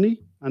own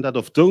money and that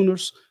of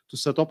donors to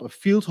set up a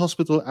field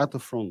hospital at the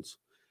front.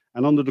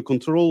 And under the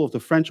control of the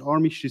French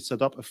army, she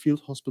set up a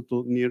field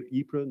hospital near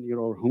Ypres, near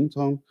our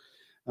hometown.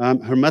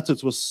 Her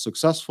method was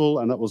successful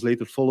and that was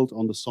later followed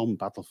on the Somme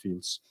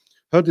battlefields.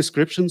 Her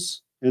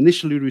descriptions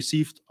initially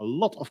received a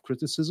lot of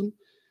criticism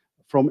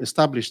from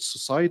established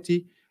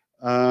society,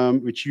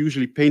 which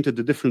usually painted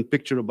a different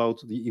picture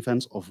about the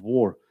events of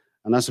war.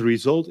 And as a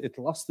result, it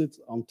lasted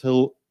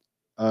until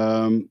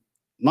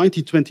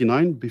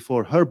 1929,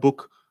 before her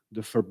book,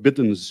 The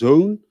Forbidden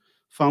Zone,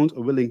 found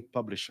a willing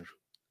publisher.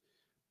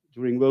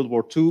 During World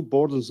War II,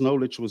 Borden's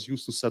knowledge was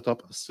used to set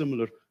up a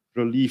similar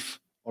relief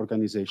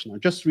organization. I'll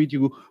just read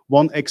you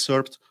one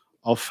excerpt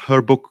of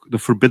her book, The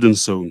Forbidden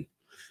Zone.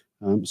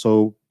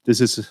 So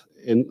this is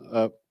in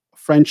a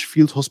French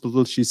field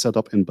hospital she set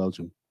up in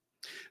Belgium.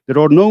 There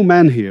are no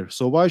men here,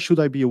 so why should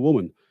I be a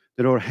woman?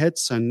 There are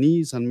heads and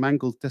knees and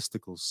mangled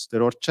testicles.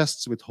 There are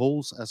chests with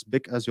holes as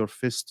big as your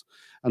fist,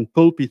 and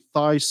pulpy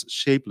thighs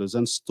shapeless,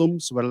 and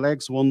stumps where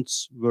legs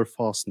once were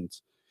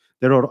fastened.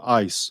 There are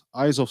eyes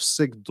of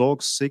sick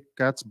dogs, sick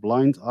cats,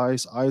 blind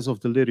eyes, eyes of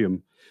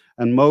delirium,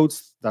 and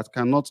mouths that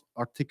cannot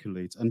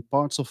articulate, and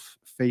parts of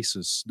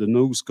faces, the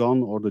nose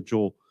gone or the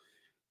jaw.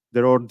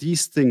 There are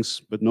these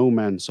things, but no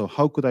man, so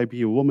how could I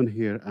be a woman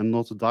here and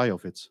not die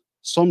of it?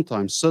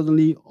 Sometimes,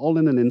 suddenly, all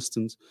in an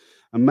instant,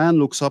 a man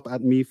looks up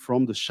at me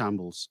from the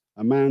shambles.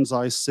 A man's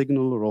eyes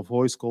signal or a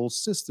voice calls,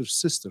 "Sister,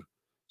 sister."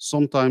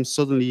 Sometimes,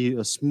 suddenly,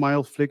 a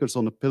smile flickers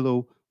on a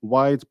pillow,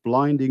 wide,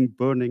 blinding,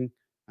 burning,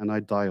 and I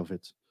die of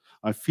it.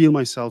 I feel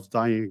myself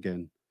dying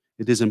again.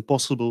 It is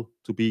impossible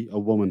to be a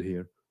woman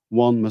here.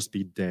 One must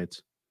be dead.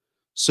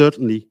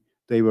 Certainly,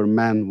 they were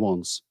men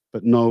once,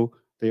 but no,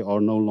 they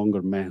are no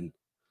longer men.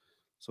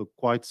 So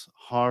quite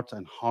hard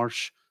and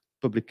harsh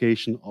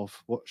publication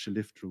of what she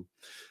lived through.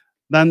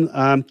 Then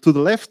to the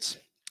left,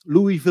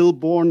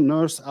 Louisville-born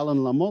nurse Ellen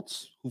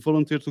Lamotte, who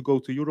volunteered to go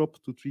to Europe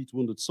to treat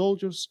wounded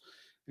soldiers,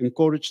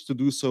 encouraged to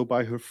do so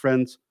by her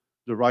friend,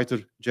 the writer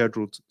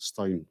Gertrude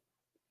Stein,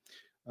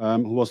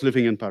 who was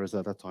living in Paris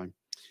at that time.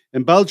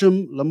 In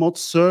Belgium, Lamotte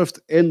served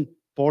in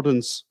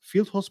Borden's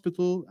field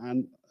hospital,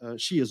 and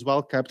she as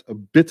well kept a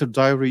bitter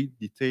diary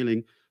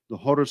detailing the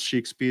horrors she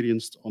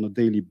experienced on a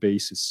daily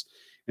basis.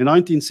 In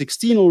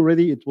 1916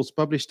 already, it was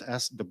published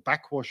as The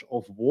Backwash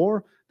of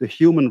War, the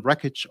human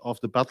wreckage of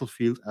the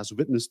battlefield as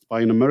witnessed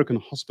by an American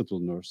hospital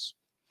nurse.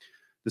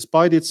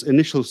 Despite its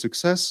initial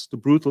success, the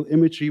brutal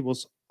imagery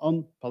was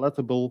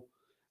unpalatable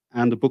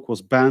and the book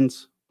was banned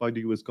by the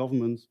US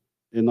government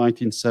in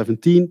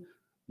 1917,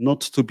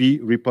 not to be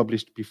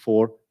republished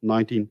before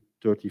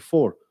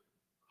 1934.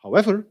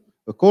 However,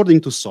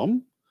 according to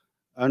some,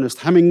 Ernest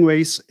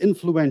Hemingway's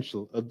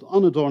influential,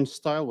 unadorned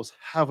style was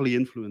heavily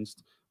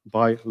influenced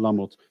by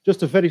Lamotte.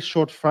 Just a very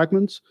short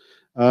fragment.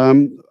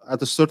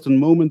 At a certain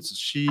moment,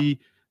 she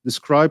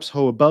describes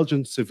how a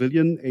Belgian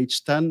civilian,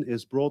 age 10,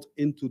 is brought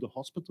into the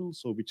hospital,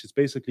 so which is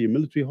basically a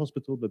military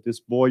hospital, but this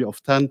boy of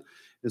 10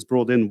 is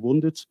brought in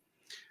wounded.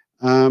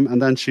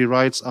 And then she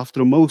writes,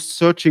 after a most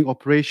searching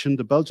operation,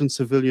 the Belgian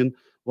civilian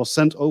was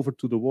sent over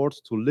to the ward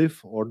to live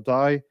or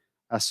die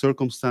as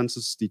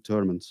circumstances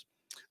determined.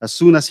 As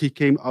soon as he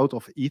came out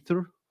of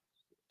ether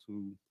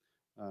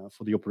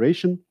for the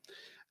operation,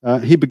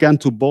 he began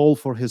to bawl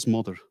for his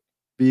mother.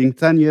 Being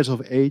 10 years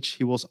of age,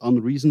 he was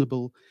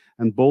unreasonable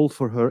and bawled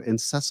for her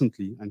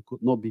incessantly and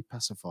could not be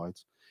pacified.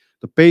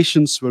 The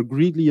patients were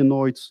greatly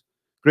annoyed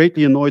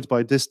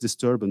by this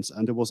disturbance,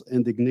 and there was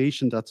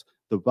indignation that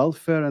the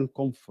welfare and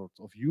comfort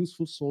of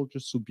useful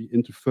soldiers should be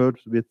interfered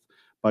with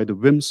by the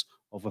whims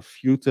of a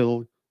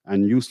futile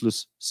and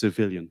useless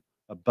civilian,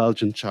 a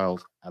Belgian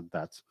child at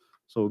that.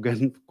 So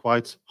again,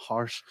 quite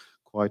harsh,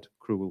 quite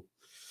cruel.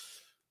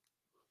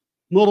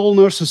 Not all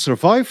nurses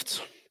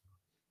survived.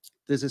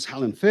 This is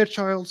Helen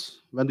Fairchild.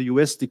 When the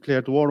US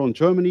declared war on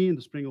Germany in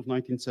the spring of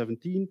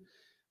 1917,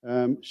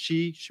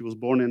 she was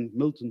born in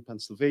Milton,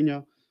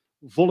 Pennsylvania,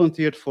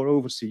 volunteered for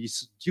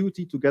overseas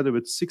duty together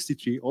with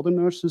 63 other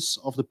nurses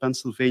of the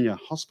Pennsylvania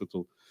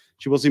hospital.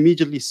 She was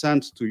immediately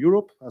sent to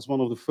Europe as one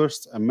of the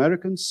first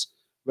Americans,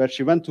 where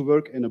she went to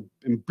work in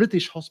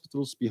British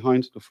hospitals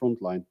behind the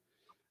front line.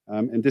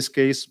 In this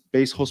case,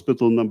 base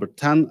hospital number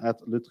 10 at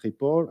Le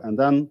Tréport, and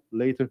then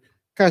later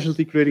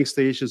casualty clearing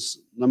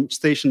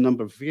station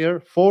number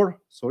 4,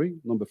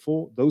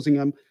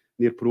 Dozingham,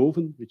 near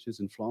Proven, which is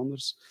in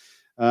Flanders.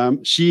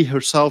 She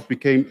herself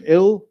became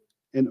ill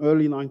in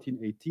early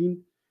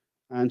 1918,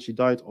 and she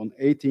died on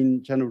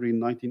 18 January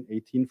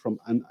 1918 from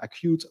an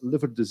acute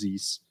liver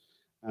disease.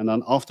 And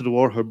then after the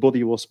war, her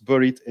body was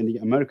buried in the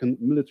American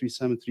military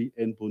cemetery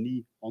in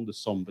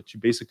Bonny-on-the-Somme, but she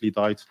basically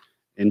died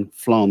in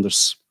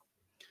Flanders.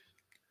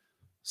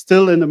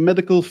 Still in the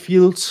medical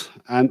field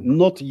and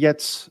not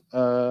yet,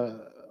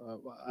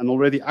 and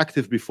already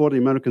active before the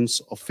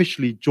Americans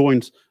officially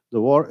joined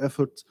the war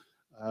effort,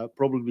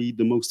 probably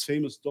the most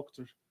famous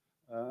doctor,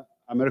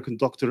 American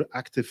doctor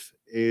active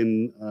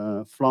in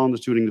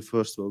Flanders during the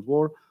First World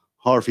War,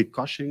 Harvey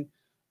Cushing.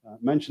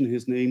 Mention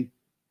his name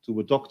to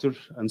a doctor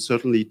and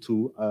certainly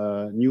to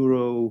a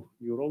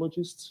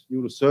neurologist,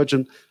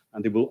 neurosurgeon,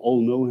 and they will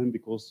all know him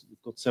because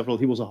we've got several.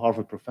 He was a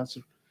Harvard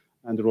professor,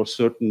 and there are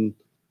certain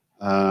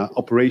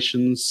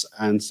operations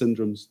and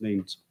syndromes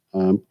named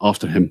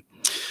after him.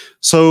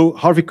 So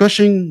Harvey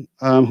Cushing,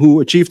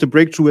 who achieved a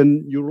breakthrough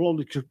in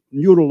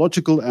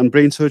neurological and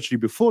brain surgery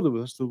before the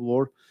First World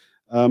War,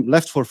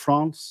 left for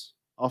France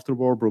after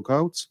war broke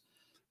out,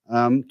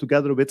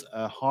 together with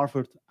a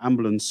Harvard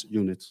ambulance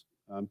unit.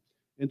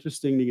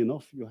 Interestingly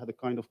enough, you had a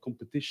kind of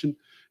competition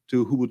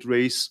to who would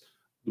raise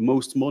the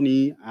most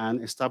money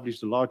and establish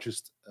the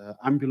largest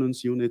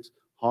ambulance unit,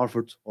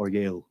 Harvard or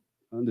Yale.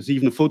 And there's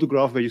even a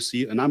photograph where you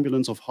see an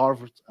ambulance of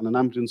Harvard and an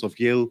ambulance of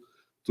Yale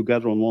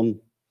together on one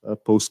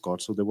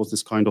postcard. So there was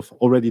this kind of,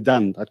 already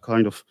then, that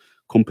kind of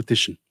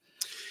competition.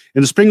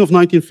 In the spring of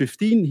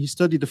 1915, he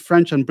studied the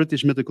French and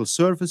British medical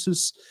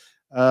services,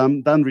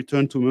 then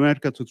returned to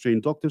America to train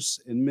doctors.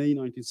 In May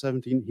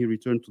 1917, he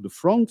returned to the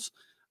front,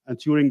 and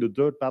during the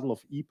Third Battle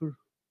of Ypres,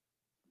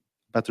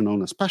 better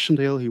known as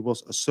Passchendaele, he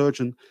was a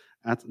surgeon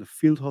at the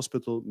field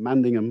hospital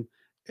Mendingham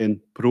in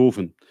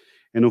Proven.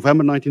 In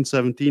November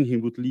 1917, he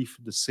would leave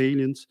the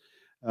salient.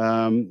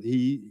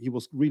 He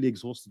was really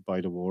exhausted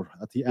by the war.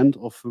 At the end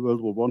of World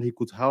War I, he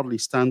could hardly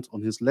stand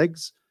on his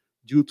legs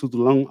due to the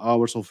long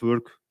hours of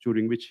work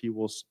during which he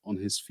was on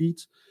his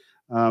feet.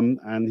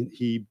 And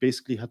he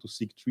basically had to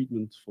seek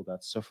treatment for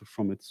that, suffered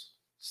from it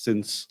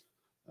since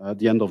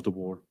the end of the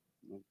war.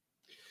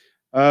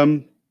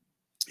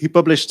 He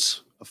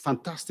published a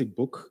fantastic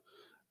book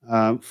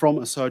from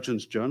a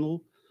surgeon's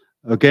journal.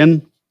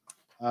 Again,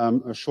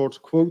 a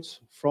short quote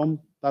from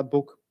that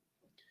book.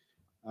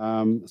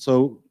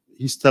 So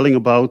he's telling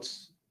about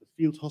the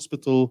field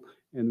hospital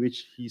in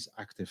which he's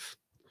active.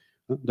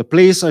 The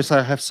place, as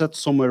I have said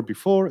somewhere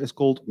before, is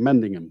called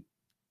Mendingham.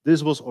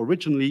 This was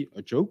originally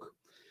a joke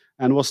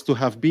and was to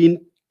have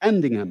been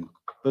Endingham,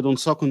 but on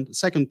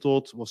second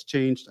thought was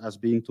changed as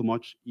being too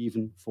much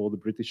even for the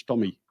British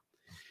Tommy.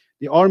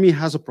 The army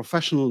has a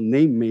professional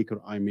name maker,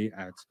 I may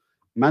add.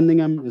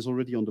 Mendingham is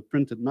already on the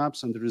printed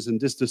maps, and there is in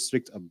this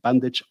district a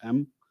bandage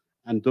M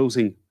and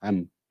dosing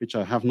M, which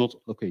I have not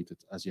located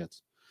as yet.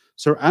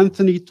 Sir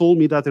Anthony told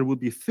me that there would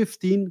be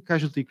 15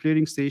 casualty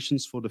clearing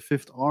stations for the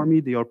 5th Army.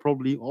 They are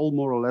probably all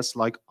more or less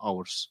like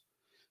ours.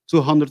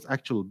 200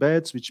 actual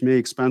beds, which may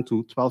expand to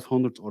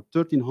 1,200 or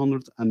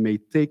 1,300 and may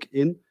take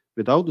in,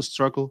 without a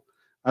struggle,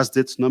 as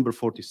did number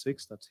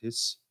 46, that's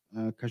his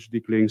casualty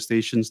clearing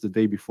stations the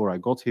day before I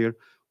got here,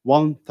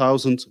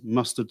 1,000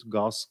 mustard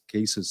gas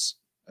cases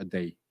a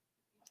day.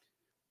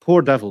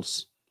 Poor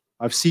devils.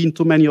 I've seen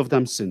too many of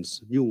them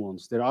since, new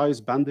ones, their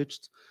eyes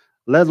bandaged,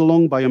 led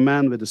along by a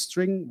man with a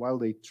string while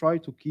they try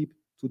to keep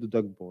to the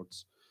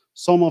duckboards.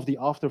 Some of the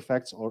after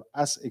effects are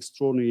as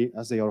extraordinary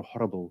as they are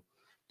horrible.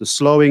 The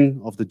slowing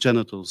of the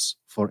genitals,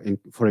 for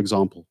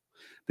example.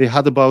 They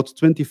had about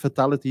 20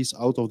 fatalities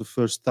out of the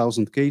first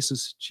 1,000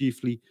 cases,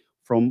 chiefly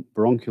from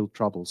bronchial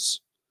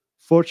troubles.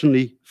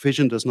 Fortunately,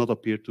 vision does not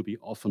appear to be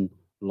often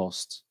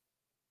lost.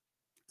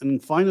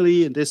 And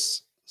finally, in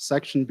this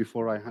section,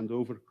 before I hand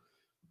over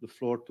the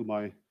floor to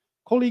my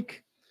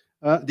colleague,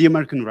 the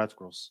American Red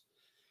Cross.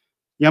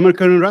 The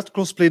American Red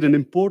Cross played an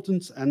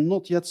important and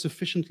not yet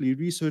sufficiently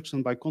researched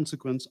and by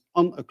consequence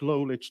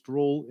unacknowledged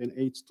role in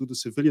aid to the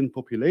civilian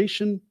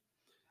population,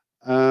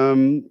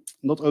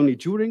 not only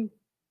during,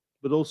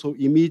 but also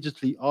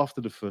immediately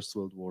after the First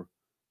World War.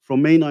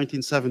 From May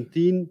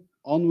 1917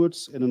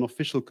 onwards in an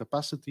official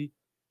capacity,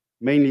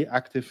 mainly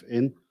active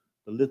in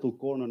The Little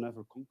Corner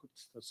Never Conquered.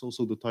 That's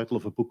also the title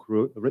of a book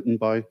written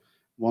by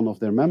one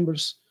of their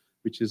members,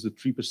 which is the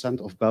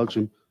 3% of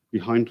Belgium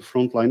behind the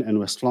front line in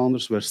West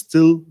Flanders, where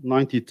still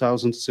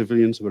 90,000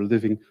 civilians were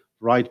living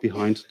right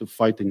behind the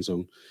fighting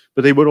zone.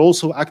 But they were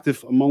also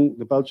active among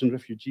the Belgian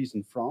refugees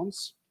in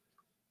France.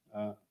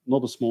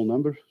 Not a small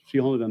number,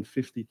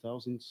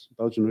 350,000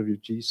 Belgian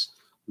refugees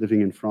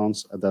living in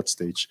France at that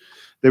stage.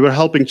 They were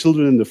helping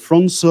children in the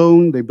front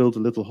zone. They built a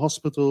little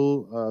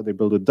hospital. They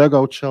built a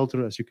dugout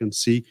shelter, as you can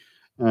see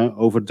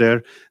over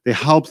there. They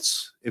helped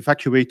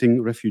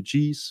evacuating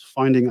refugees,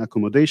 finding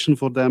accommodation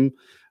for them.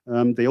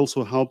 They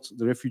also helped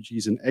the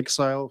refugees in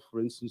exile, for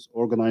instance,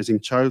 organizing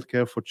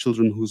childcare for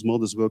children whose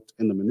mothers worked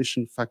in the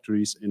munition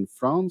factories in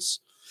France.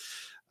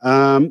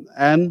 And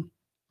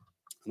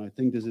I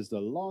think this is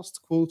the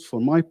last quote for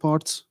my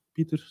part,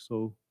 Pieter,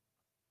 so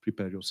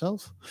prepare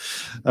yourself.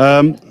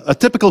 A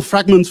typical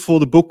fragment for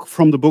the book,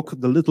 from the book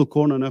The Little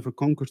Corner Never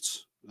Conquered,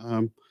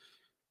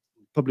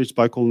 published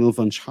by Colonel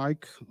van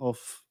Schaik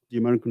of the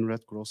American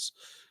Red Cross.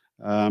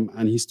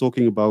 And he's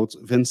talking about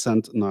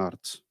Vincent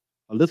Naert,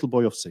 a little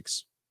boy of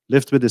 6,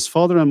 lived with his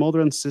father and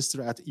mother and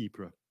sister at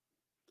Ypres.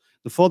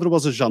 The father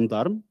was a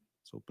gendarme,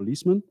 so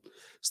policeman.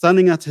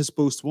 Standing at his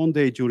post one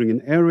day during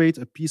an air raid,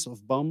 a piece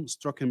of bomb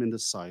struck him in the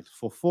side.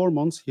 For 4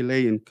 months, he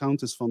lay in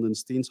Countess van den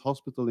Steen's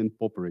hospital in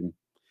Poppering,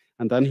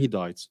 and then he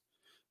died.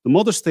 The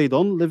mother stayed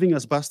on, living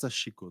as best as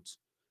she could,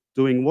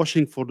 doing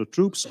washing for the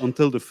troops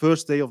until the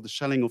first day of the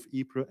shelling of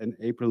Ypres in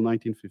April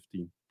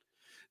 1915.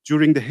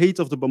 During the height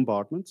of the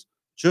bombardment,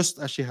 just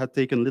as she had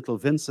taken little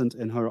Vincent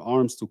in her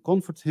arms to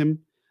comfort him,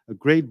 a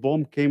great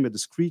bomb came with a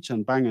screech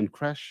and bang and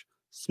crash,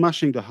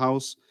 smashing the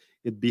house.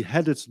 It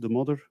beheaded the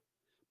mother,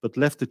 but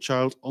left the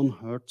child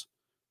unhurt,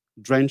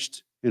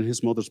 drenched in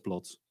his mother's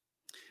blood.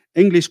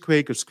 English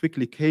Quakers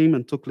quickly came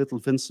and took little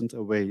Vincent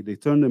away. They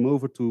turned him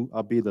over to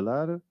Abbé de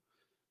Lare,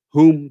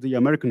 whom the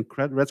American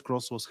Red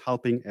Cross was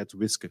helping at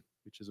Wiske,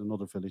 which is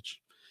another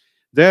village.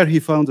 There he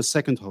found a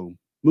second home.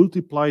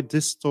 Multiplied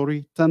this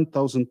story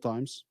 10,000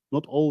 times,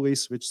 not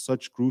always with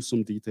such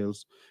gruesome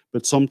details,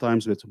 but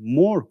sometimes with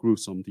more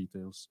gruesome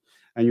details.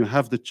 And you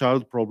have the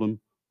child problem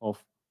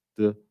of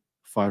the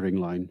firing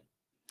line.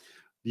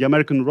 The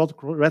American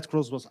Red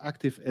Cross was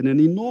active in an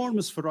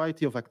enormous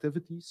variety of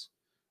activities,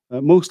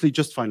 mostly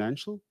just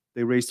financial.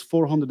 They raised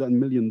 $400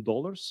 million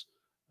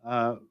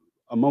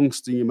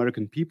amongst the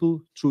American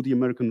people through the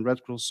American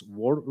Red Cross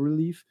War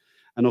Relief.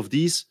 And of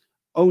these,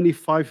 only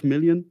 5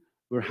 million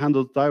were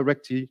handled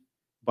directly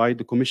by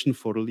the Commission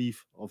for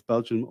Relief of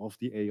Belgium of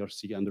the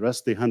ARC. And the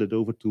rest they handed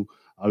over to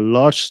a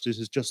large, this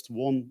is just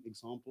one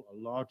example, a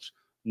large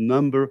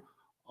number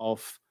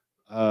of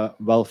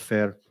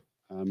welfare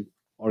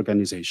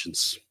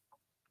organizations.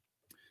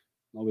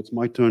 Now it's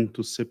my turn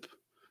to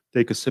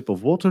take a sip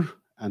of water,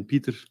 and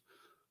Pieter,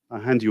 I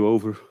hand you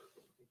over.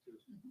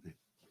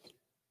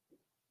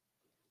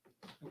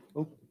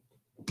 Oh.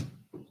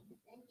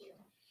 Thank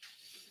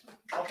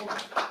you.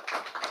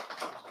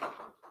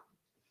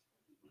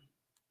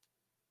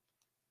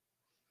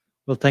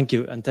 Well, thank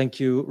you. And thank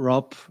you,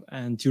 Rob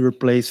and Your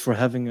Place for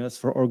having us,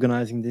 for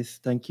organizing this.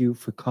 Thank you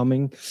for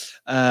coming.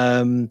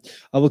 I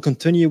will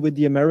continue with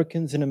the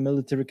Americans in a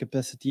military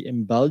capacity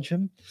in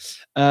Belgium.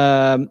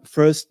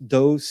 First,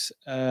 those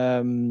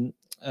who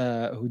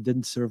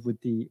didn't serve with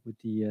the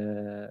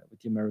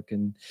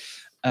American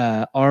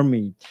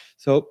army.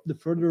 So the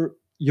further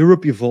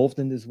Europe evolved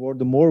in this war,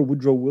 the more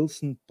Woodrow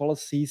Wilson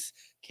policies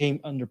came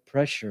under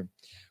pressure.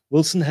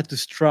 Wilson had to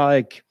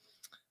strike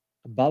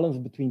a balance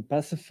between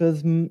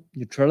pacifism,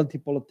 neutrality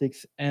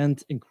politics,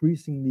 and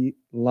increasingly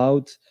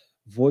loud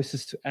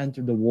voices to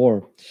enter the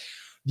war.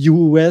 The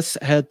US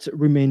had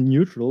remained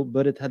neutral,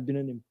 but it had been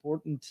an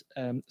important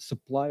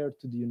supplier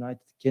to the United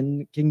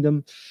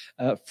Kingdom,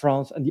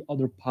 France, and the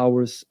other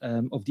powers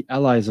of the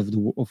allies of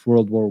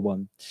World War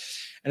I.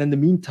 And in the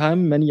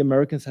meantime, many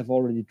Americans have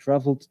already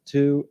traveled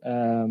to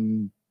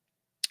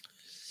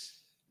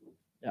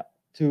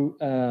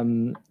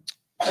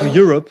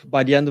Europe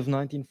by the end of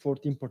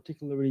 1914,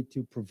 particularly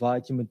to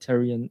provide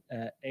humanitarian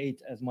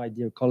aid, as my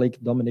dear colleague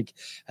Dominic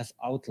has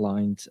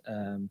outlined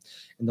in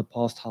the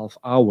past half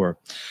hour.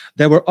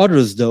 There were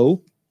others,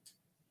 though,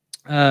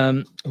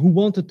 who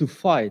wanted to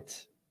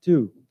fight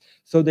too.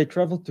 So they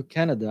traveled to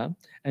Canada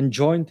and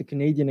joined the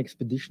Canadian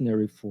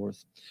Expeditionary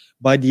Force.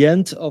 By the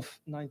end of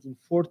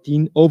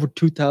 1914, over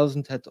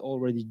 2,000 had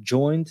already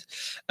joined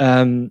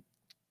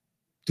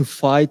to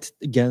fight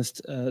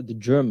against the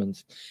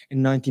Germans.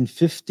 In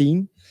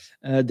 1915,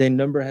 their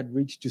number had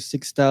reached to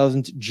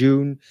 6,000,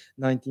 June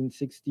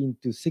 1916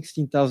 to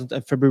 16,000,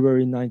 and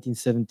February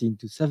 1917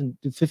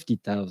 to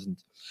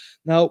 50,000.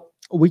 Now,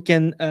 we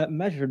can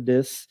measure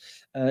this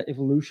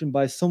evolution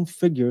by some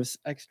figures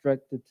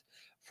extracted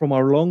from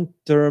our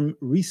long-term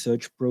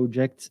research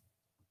project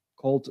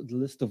called the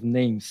List of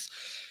Names,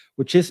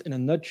 which is, in a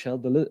nutshell,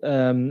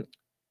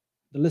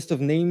 the list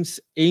of names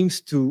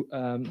aims to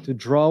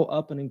draw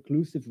up an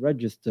inclusive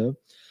register,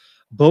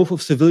 both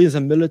of civilians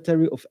and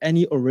military of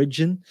any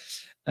origin,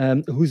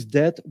 whose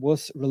death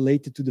was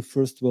related to the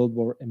First World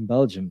War in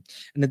Belgium.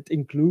 And it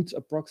includes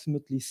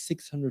approximately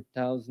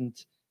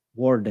 600,000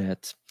 war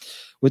dead,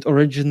 with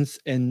origins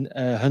in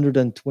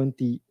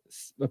 120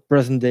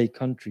 present-day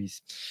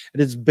countries. It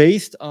is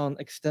based on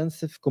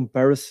extensive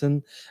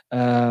comparison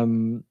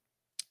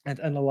and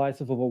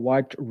analysis of a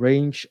wide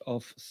range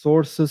of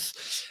sources.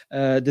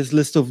 This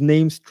list of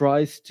names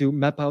tries to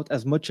map out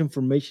as much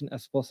information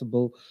as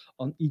possible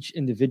on each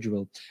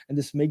individual. And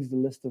this makes the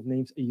list of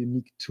names a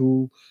unique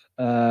tool,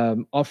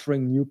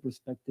 offering new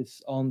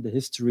perspectives on the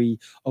history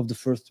of the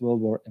First World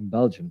War in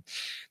Belgium.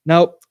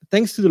 Now,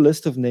 thanks to the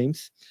list of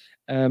names,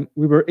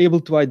 we were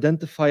able to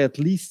identify at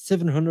least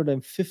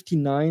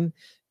 759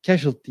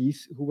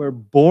 casualties who were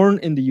born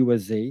in the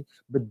USA,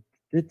 but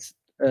did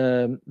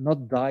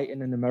not die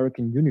in an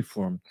American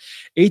uniform.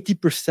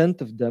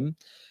 80% of them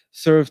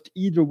served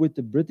either with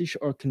the British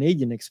or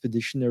Canadian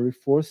expeditionary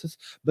forces,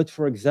 but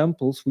for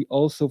examples, we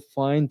also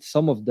find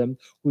some of them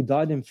who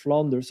died in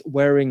Flanders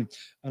wearing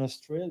an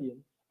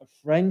Australian, a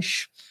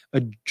French,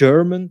 a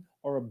German,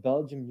 or a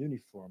Belgium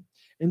uniform.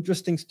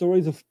 Interesting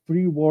stories of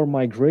pre-war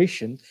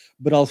migration,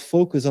 but I'll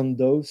focus on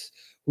those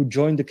who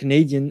joined the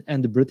Canadian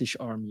and the British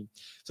Army.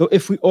 So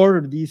if we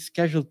order these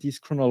casualties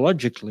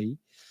chronologically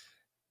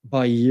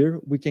by year,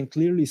 we can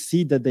clearly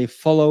see that they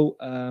follow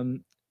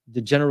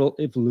the general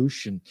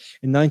evolution.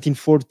 In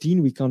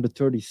 1914, we counted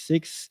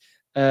 36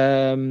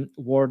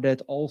 war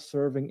dead, all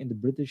serving in the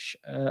British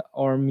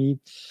Army.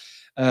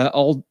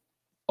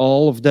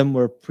 All of them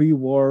were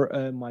pre-war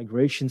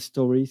migration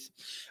stories.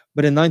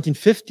 But in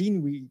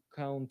 1915, we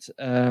count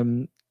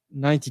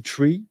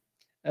 93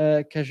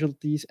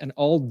 casualties, and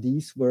all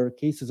these were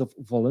cases of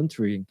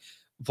volunteering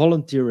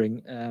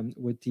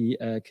with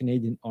the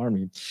Canadian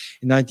Army.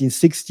 In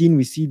 1916,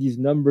 we see these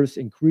numbers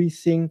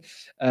increasing,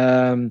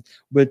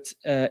 but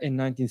in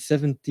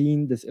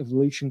 1917, this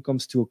evolution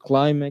comes to a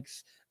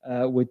climax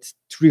with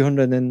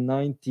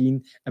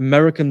 319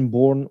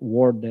 American-born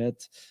war dead.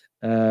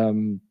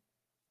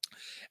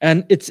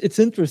 And it's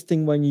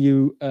interesting when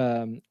you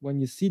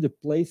see the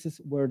places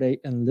where they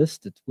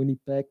enlisted,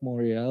 Winnipeg,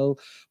 Montreal,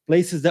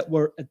 places that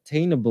were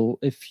attainable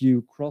if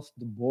you crossed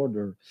the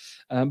border.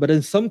 But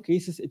in some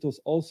cases, it was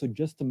also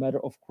just a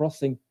matter of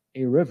crossing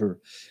a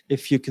river.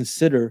 If you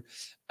consider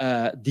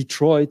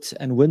Detroit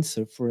and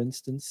Windsor, for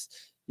instance,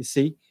 you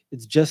see,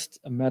 it's just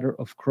a matter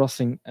of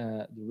crossing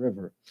the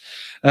river.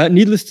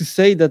 Needless to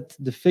say that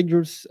the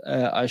figures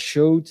I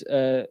showed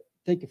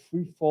take a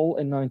free fall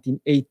in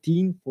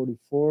 1918,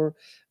 44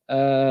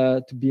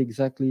 to be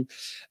exactly,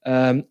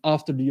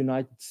 after the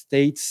United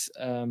States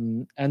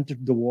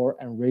entered the war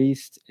and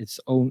raised its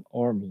own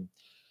army.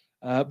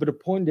 But the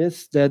point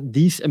is that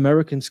these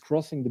Americans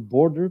crossing the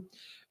border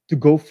to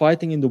go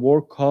fighting in the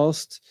war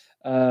caused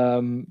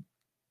a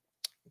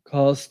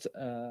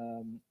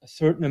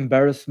certain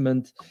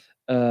embarrassment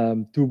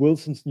to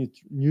Wilson's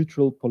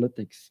neutral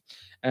politics.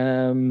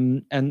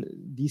 And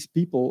these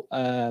people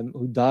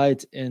who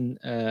died in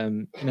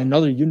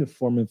another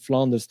uniform in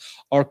Flanders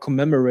are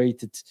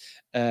commemorated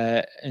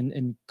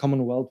in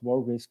Commonwealth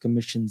War Graves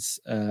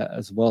Commissions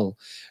as well.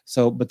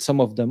 So, but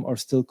some of them are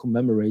still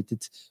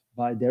commemorated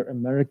by their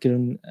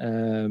American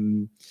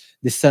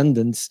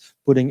descendants,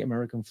 putting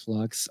American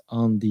flags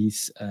on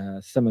these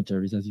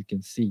cemeteries, as you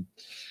can see.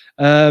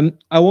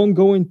 I won't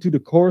go into the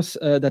course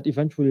that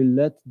eventually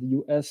led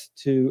the US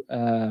to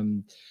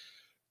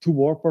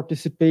war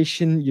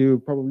participation. You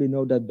probably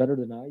know that better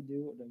than I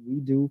do, than we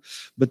do.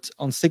 But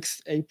on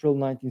 6th April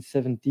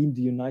 1917,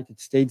 the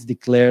United States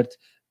declared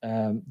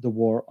the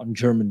war on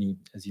Germany,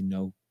 as you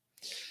know.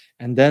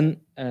 And then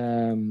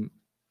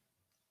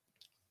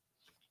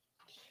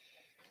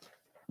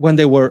when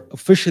they were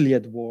officially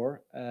at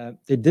war,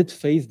 they did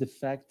face the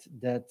fact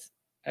that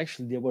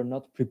actually they were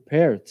not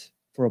prepared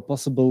for a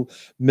possible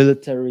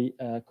military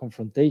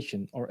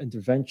confrontation or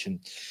intervention.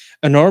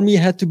 An army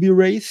had to be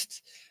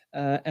raised,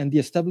 and the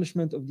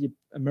establishment of the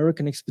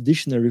American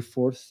Expeditionary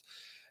Force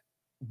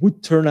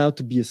would turn out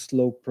to be a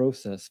slow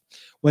process.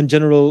 When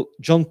General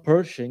John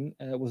Pershing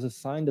was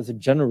assigned as a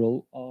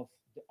general of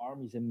the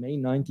armies in May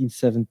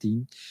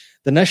 1917,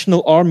 the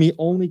National Army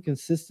only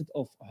consisted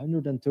of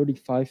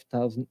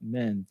 135,000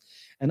 men.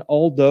 And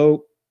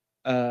although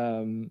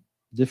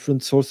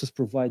different sources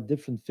provide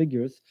different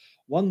figures,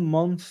 1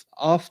 month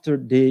after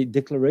the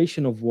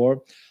declaration of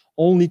war,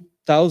 only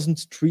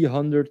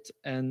 1,300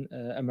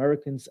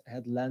 Americans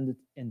had landed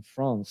in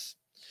France.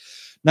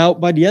 Now,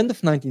 by the end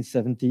of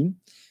 1917,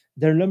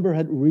 their number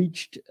had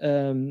reached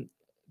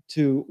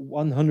to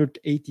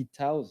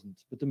 180,000,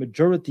 but the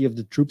majority of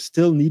the troops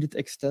still needed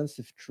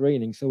extensive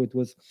training. So it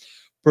was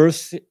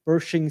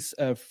Pershing's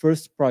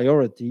first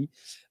priority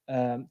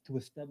to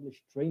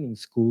establish training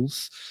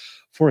schools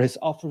for his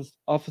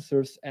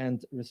officers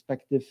and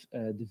respective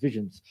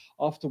divisions.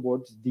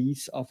 Afterwards,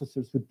 these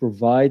officers would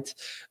provide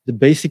the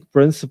basic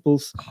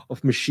principles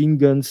of machine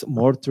guns,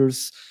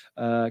 mortars,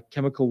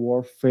 chemical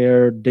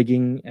warfare,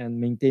 digging and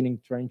maintaining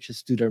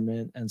trenches to their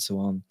men, and so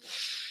on.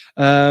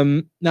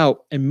 Now,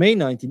 in May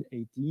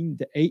 1918,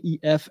 the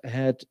AEF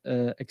had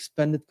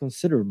expanded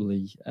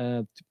considerably,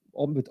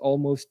 with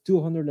almost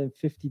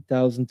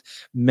 250,000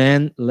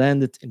 men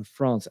landed in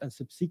France, and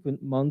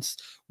subsequent months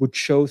would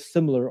show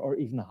similar or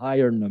even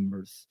higher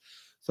numbers.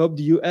 So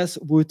the US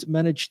would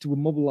manage to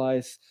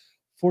mobilize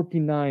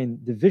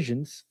 49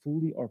 divisions,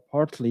 fully or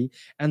partly,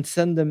 and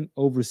send them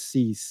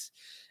overseas.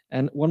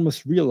 And one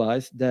must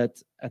realize that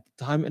at the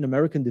time, an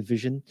American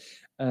division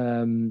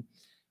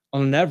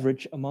on an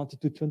average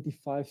amounted to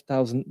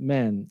 25,000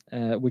 men,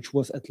 which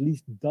was at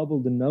least double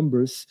the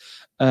numbers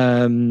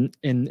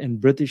in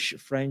British,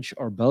 French,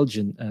 or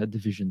Belgian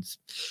divisions.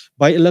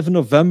 By 11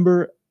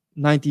 November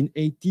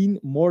 1918,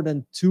 more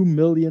than 2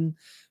 million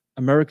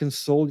American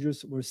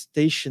soldiers were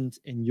stationed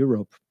in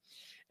Europe.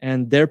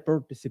 And their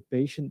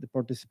participation, the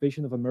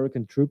participation of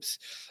American troops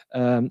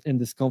in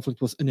this conflict,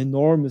 was an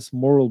enormous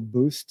moral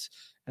boost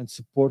and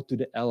support to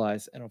the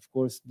Allies. And of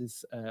course,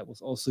 this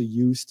was also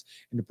used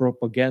in the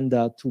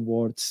propaganda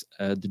towards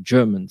the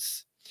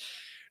Germans.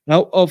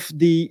 Now, of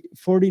the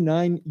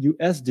 49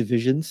 US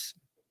divisions,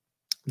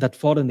 that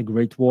fought in the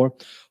Great War.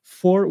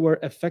 4 were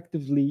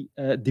effectively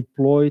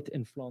deployed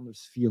in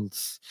Flanders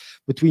Fields.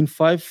 Between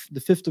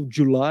the 5th of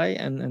July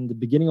and the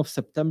beginning of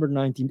September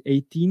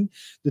 1918,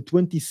 the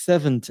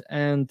 27th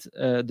and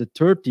the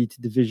 30th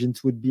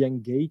divisions would be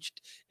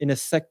engaged in a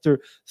sector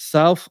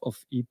south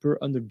of Ypres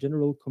under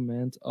general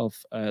command of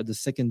the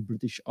 2nd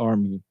British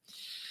Army.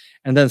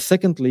 And then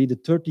secondly, the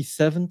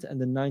 37th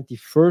and the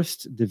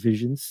 91st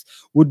divisions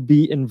would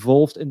be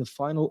involved in the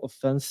final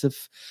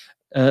offensive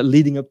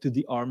leading up to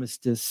the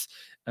armistice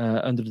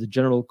under the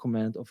general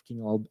command of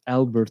King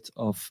Albert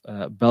of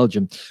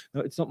Belgium.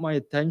 Now, it's not my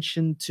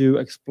intention to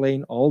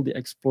explain all the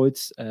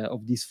exploits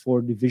of these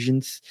 4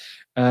 divisions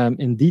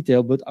in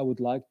detail, but I would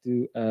like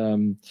to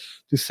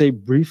say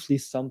briefly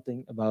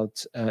something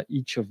about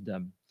each of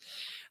them.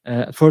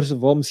 First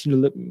of all,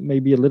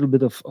 maybe a little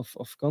bit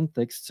of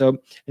context. So,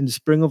 in the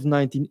spring of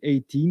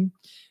 1918,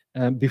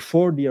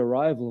 before the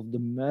arrival of the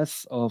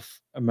mass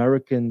of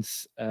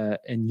Americans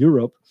in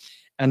Europe,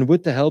 and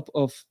with the help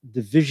of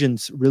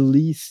divisions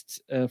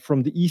released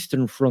from the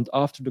Eastern Front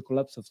after the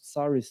collapse of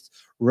Tsarist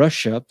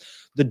Russia,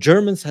 the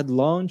Germans had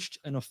launched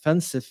an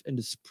offensive in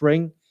the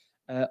spring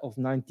of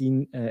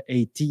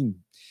 1918.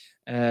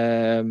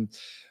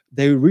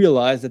 They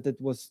realized that it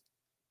was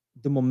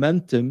the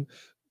momentum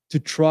to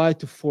try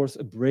to force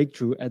a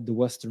breakthrough at the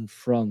Western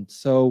Front.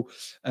 So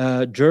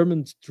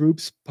German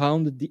troops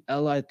pounded the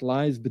Allied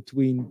lines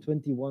between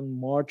 21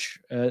 March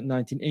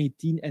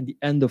 1918 and the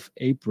end of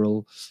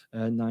April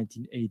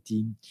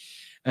 1918.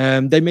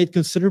 They made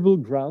considerable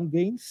ground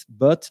gains,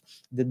 but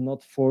did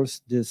not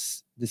force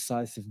this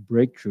decisive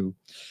breakthrough.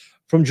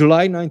 From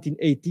July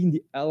 1918,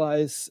 the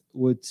Allies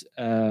would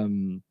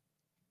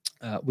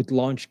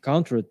launch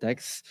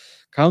counterattacks,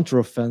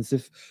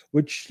 counteroffensive,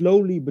 which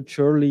slowly but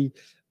surely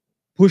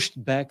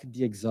pushed back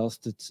the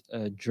exhausted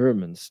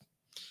Germans.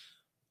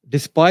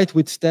 Despite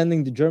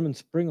withstanding the German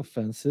spring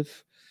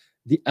offensive,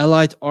 the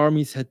Allied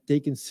armies had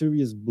taken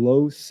serious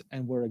blows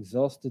and were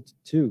exhausted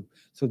too.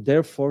 So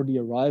therefore, the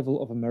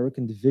arrival of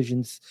American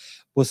divisions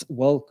was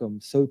welcome,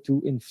 so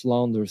too in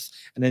Flanders.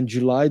 And in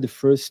July, the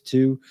first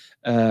 2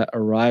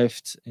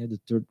 arrived, the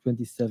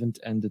 27th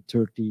and the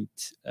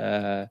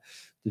 30th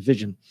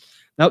Division.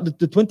 Now, the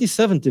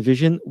 27th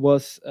Division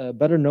was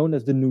better known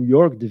as the New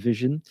York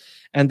Division,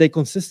 and they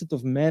consisted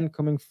of men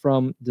coming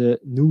from the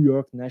New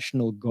York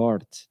National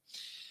Guard.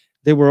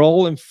 They were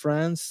all in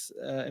France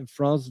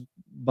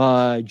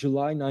by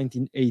July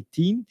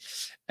 1918,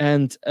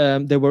 and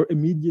they were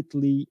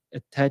immediately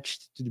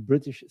attached to the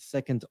British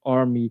Second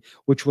Army,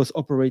 which was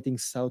operating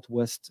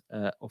southwest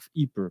of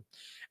Ypres.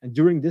 And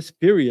during this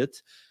period,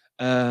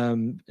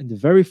 in the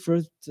very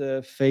first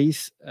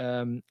phase,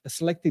 a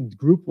selected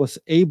group was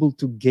able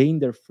to gain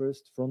their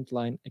first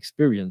frontline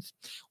experience.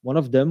 One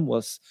of them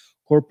was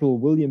Corporal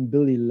William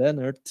Billy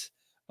Leonard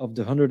of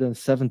the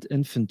 107th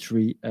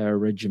Infantry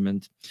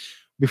Regiment.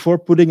 Before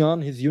putting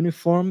on his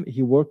uniform,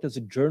 he worked as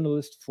a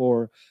journalist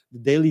for the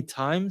Daily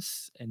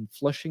Times in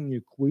Flushing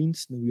near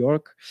Queens, New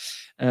York.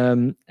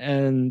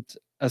 And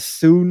as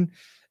soon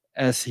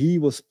as he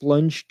was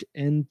plunged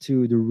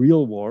into the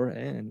real war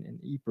in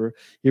Ypres,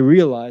 he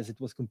realized it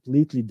was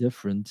completely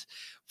different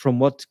from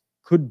what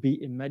could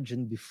be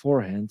imagined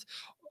beforehand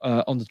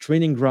on the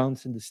training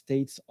grounds in the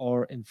States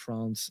or in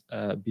France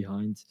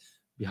behind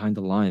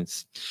the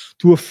lines.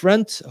 To a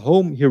friend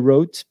home, he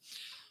wrote,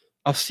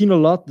 "I've seen a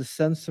lot the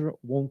censor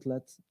won't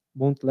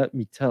let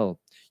me tell.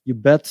 You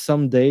bet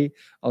someday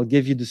I'll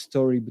give you the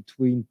story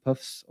between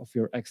puffs of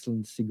your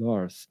excellent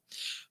cigars."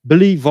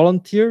 Billy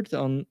volunteered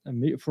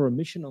for a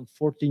mission on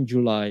 14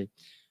 July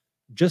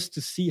just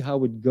to see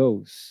how it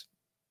goes.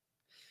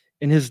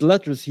 In his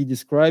letters, he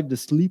described the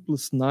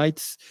sleepless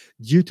nights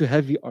due to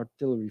heavy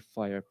artillery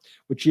fire,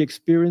 which he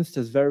experienced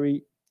as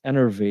very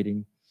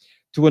enervating.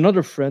 To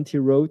another friend, he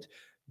wrote,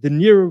 "The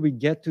nearer we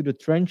get to the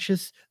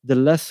trenches, the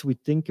less we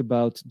think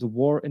about the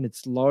war in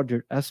its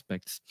larger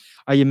aspects.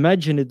 I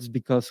imagine it's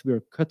because we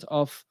are cut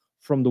off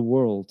from the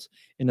world,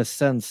 in a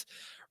sense,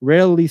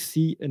 rarely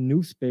see a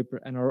newspaper,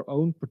 and our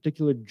own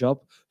particular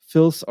job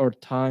fills our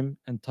time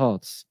and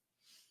thoughts."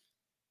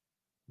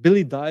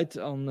 Billy died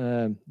on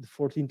the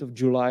 14th of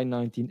July,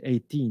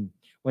 1918,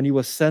 when he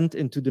was sent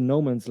into the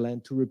no man's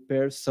land to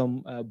repair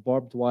some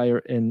barbed wire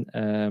in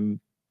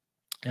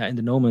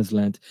the no man's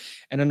land.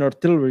 And an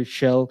artillery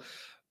shell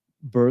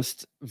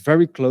burst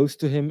very close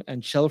to him,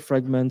 and shell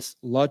fragments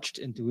lodged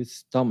into his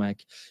stomach.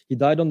 He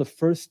died on the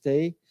first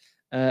day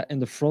in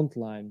the front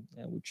line,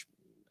 which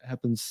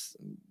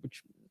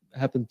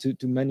happened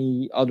to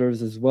many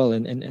others as well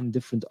in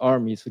different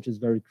armies, which is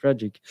very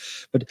tragic.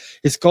 But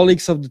his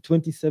colleagues of the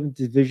 27th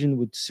Division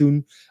would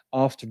soon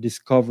after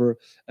discover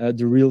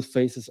the real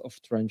phases of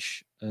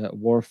trench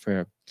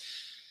warfare.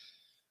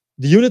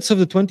 The units of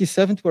the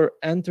 27th were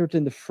entered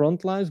in the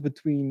front lines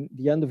between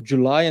the end of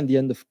July and the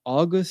end of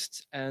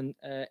August, and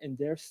in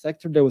their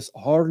sector there was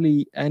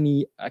hardly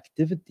any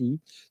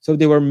activity, so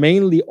they were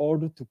mainly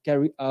ordered to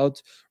carry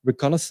out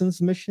reconnaissance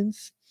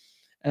missions,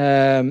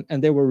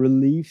 and they were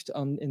relieved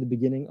in the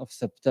beginning of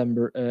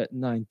September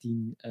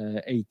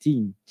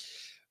 1918.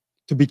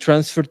 to be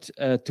transferred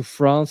to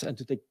France and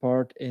to take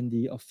part in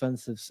the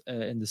offensives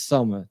in the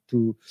summer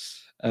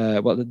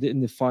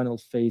in the final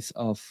phase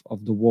of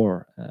the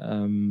war.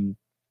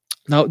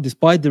 Now,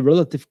 despite the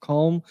relative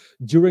calm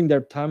during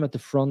their time at the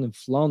front in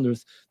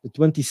Flanders, the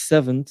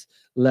 27th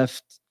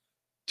left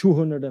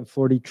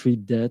 243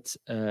 dead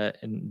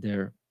in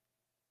there.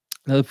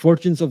 Now, the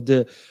fortunes of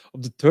the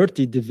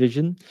 30th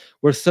Division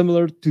were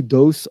similar to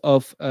those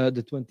of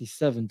the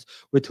 27th,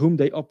 with whom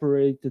they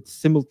operated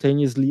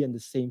simultaneously in the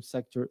same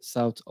sector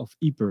south of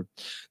Ypres.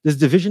 This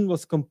division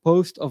was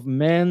composed of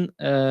men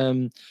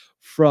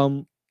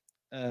from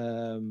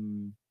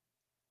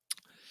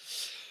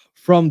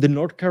the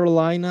North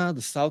Carolina,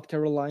 the South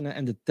Carolina,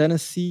 and the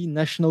Tennessee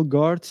National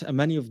Guard, and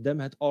many of them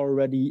had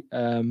already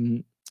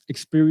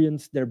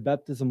experienced their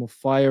baptism of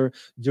fire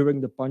during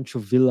the Pancho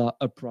Villa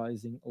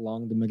uprising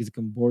along the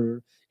Mexican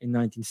border in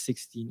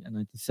 1916 and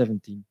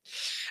 1917.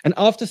 And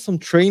after some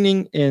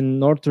training in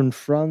northern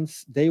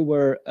France, they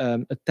were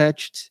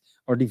attached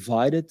or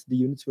divided. The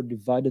units were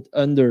divided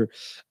under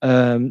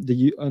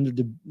the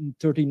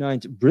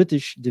 39th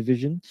British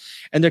Division,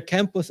 and their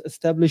camp was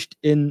established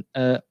in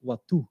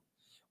Watou.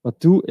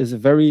 Watou is a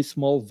very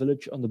small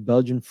village on the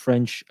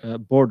Belgian-French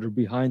border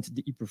behind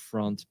the Ypres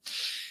front.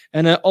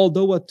 And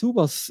although Watou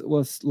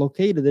was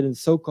located in a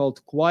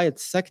so-called quiet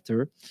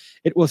sector,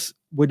 it was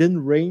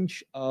within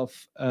range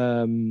of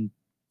the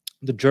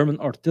German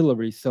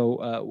artillery,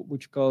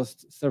 which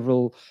caused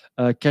several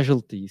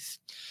casualties.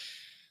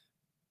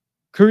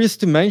 Curious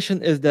to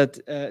mention is that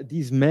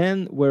these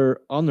men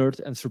were honored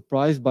and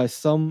surprised by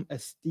some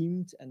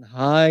esteemed and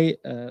high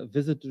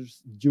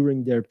visitors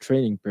during their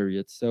training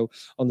period. So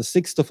on the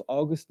 6th of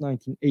August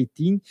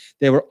 1918,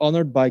 they were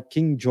honored by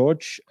King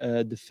George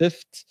V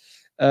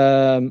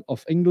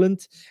of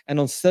England, and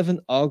on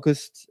 7th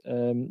August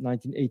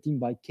 1918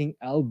 by King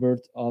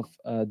Albert of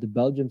the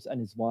Belgians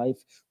and his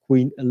wife,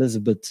 Queen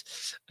Elizabeth.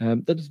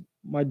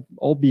 Might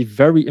all be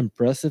very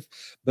impressive,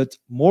 but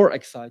more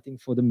exciting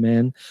for the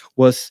men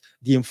was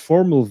the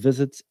informal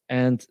visit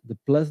and the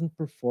pleasant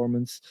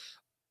performance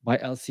by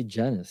Elsie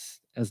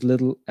Janis as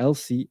little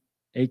Elsie,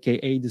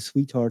 aka the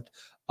sweetheart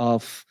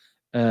of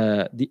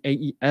the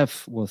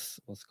AEF was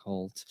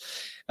called.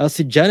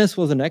 Elsie Janis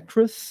was an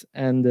actress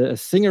and a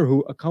singer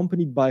who,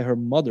 accompanied by her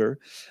mother,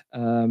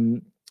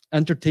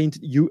 entertained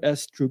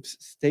U.S. troops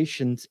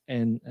stationed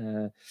in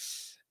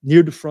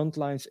near the front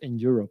lines in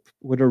Europe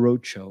with a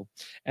roadshow.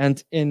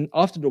 And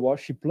after the war,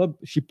 she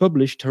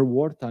published her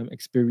wartime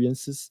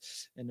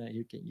experiences. And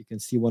you can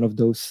see one of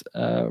those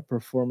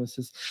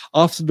performances.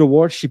 After the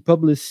war, she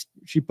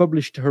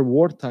published her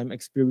wartime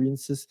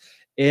experiences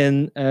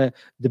in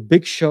the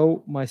big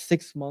show, My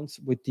 6 Months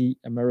with the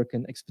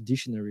American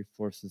Expeditionary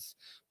Forces,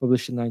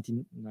 published in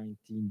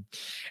 1919.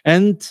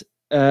 And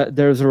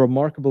there's a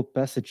remarkable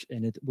passage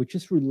in it, which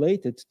is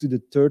related to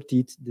the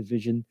 30th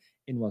Division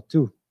in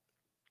Watou.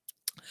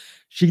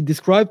 She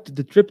described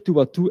the trip to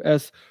Watou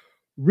as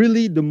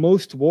really the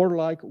most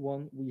warlike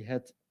one we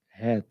had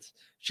had.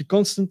 She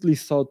constantly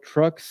saw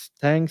trucks,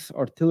 tanks,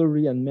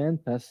 artillery, and men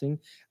passing,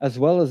 as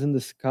well as in the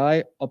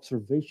sky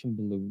observation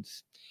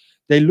balloons.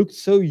 They looked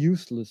so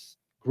useless,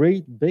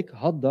 great big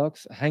hot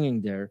dogs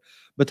hanging there,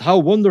 but how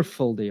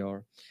wonderful they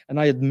are. And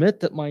I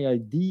admit that my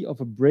idea of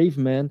a brave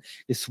man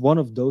is one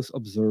of those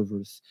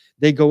observers.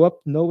 They go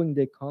up knowing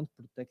they can't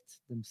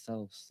protect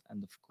themselves.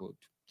 End of quote.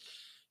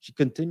 She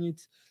continued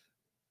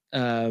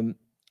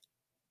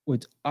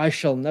with I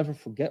shall never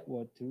forget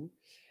Watou,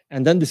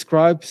 and then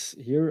describes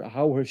here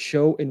how her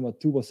show in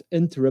Watou was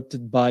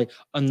interrupted by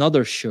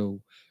another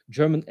show,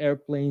 German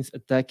airplanes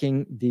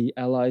attacking the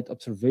Allied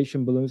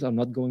observation balloons. I'm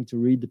not going to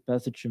read the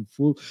passage in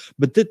full,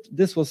 but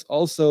this was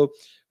also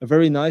a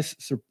very nice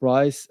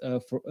surprise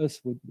for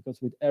us,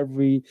 because with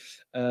every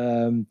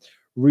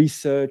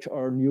research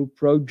or new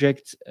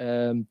project,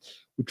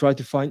 we try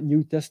to find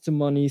new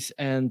testimonies,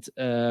 and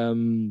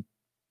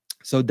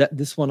so that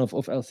this one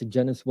of Elsie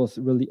Janis was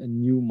really a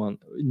new one,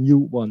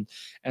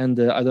 and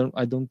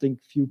I don't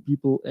think few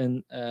people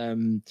in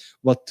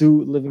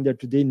Watou living there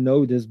today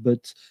know this,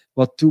 but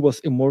Watou was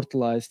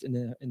immortalized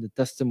in the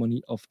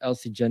testimony of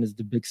Elsie Janis,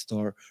 the big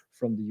star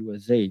from the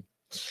USA.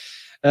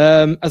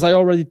 As I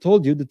already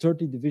told you, the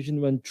 30th Division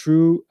went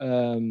through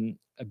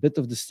a bit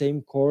of the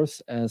same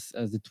course as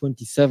the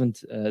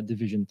 27th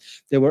Division.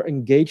 They were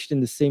engaged in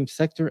the same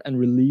sector and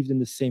relieved in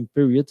the same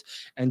period.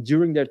 And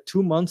during their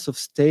 2 months of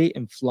stay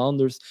in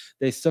Flanders,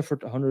 they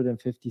suffered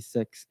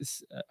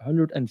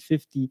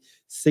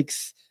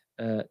 156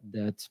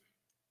 dead.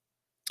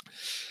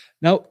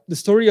 Now, the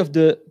story of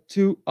the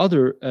two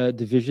other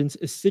divisions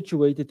is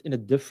situated in a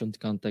different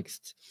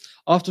context.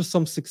 After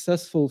some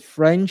successful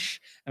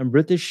French and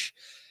British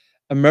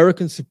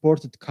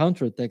American-supported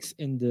counterattacks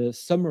in the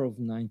summer of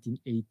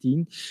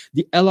 1918,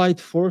 the Allied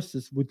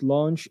forces would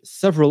launch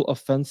several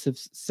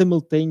offensives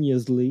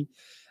simultaneously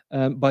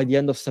by the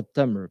end of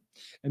September.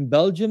 In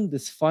Belgium,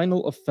 this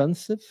final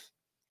offensive,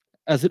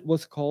 as it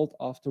was called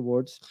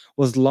afterwards,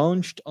 was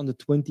launched on the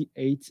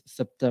 28th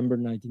September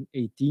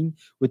 1918,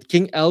 with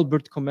King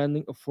Albert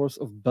commanding a force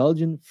of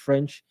Belgian,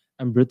 French,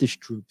 and British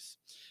troops.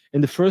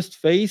 In the first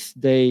phase,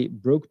 they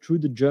broke through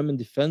the German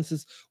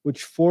defenses,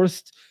 which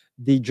forced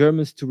the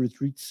Germans to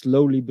retreat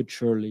slowly but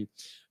surely.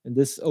 In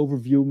this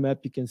overview map,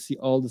 you can see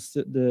all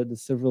the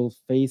several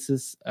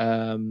phases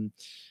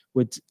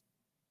with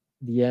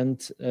the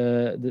end,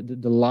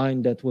 the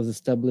line that was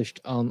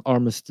established on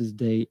Armistice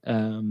Day,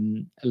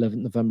 11th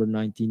November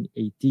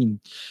 1918.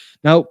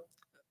 Now,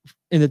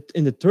 in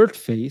the third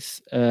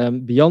phase,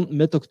 beyond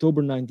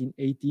mid-October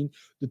 1918,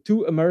 the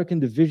two American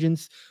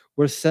divisions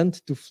were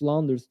sent to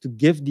Flanders to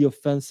give the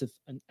offensive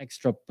an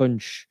extra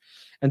punch.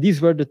 And these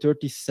were the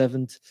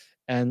 37th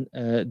and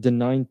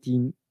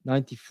the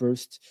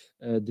 91st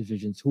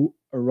divisions, who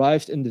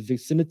arrived in the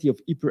vicinity of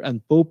Ypres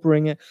and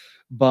Poperinge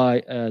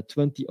by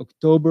 20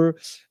 October.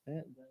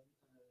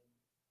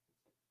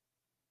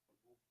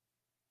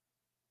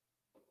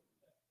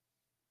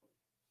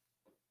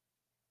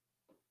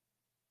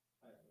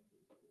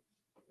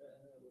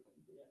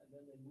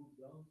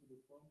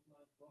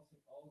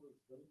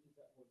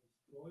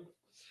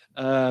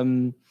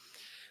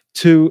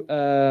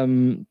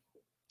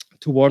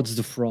 Towards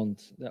the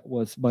front. That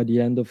was by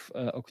the end of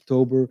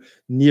October,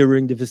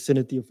 nearing the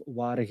vicinity of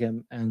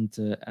Waregem and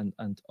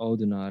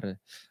Oudenaarde.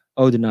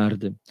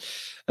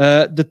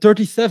 The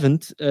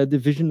 37th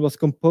Division was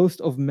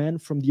composed of men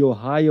from the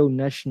Ohio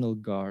National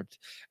Guard,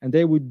 and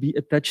they would be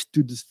attached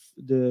to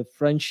the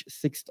French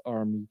 6th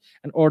Army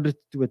and ordered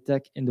to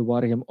attack in the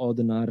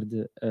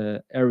Waregem-Oudenaarde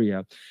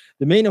area.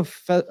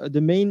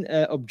 The main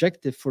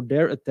objective for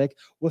their attack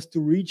was to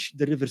reach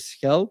the River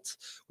Scheldt,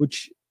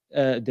 which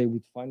they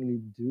would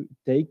finally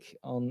take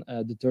on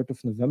the 3rd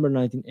of November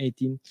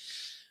 1918.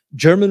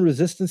 German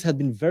resistance had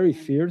been very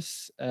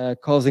fierce,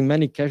 causing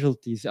many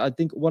casualties. I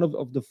think one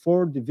of the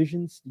four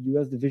divisions, the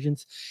US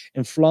divisions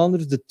in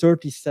Flanders, the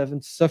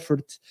 37th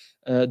suffered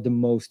the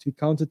most. We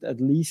counted at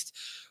least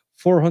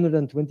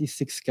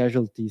 426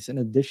 casualties. In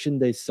addition,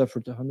 they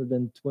suffered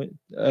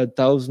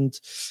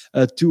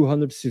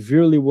 1,200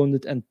 severely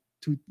wounded and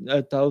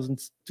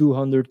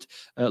 2,200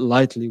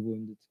 lightly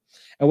wounded.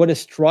 And what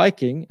is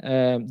striking,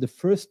 the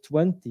first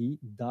 20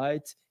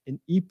 died in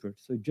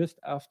Ypres, so just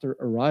after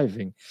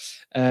arriving.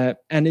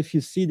 And if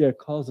you see their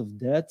cause of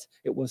death,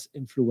 it was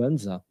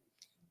influenza.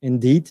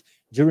 Indeed,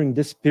 during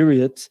this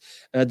period,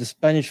 the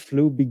Spanish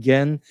flu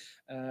began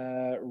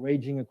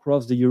raging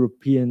across the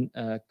European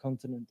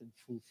continent in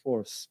full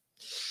force.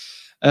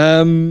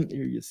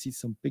 Here you see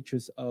some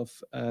pictures of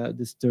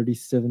this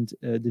 37th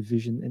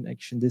Division in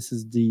action. This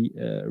is the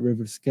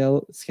River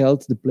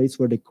Scheldt, the place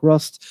where they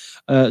crossed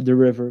the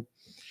river.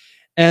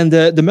 And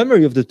the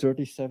memory of the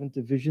 37th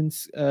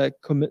Division's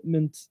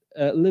commitment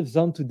lives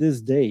on to this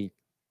day.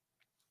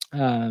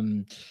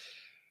 To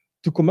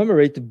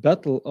commemorate the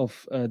Battle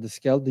of the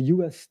Scheldt, the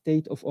US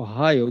state of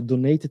Ohio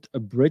donated a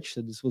bridge.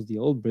 So this was the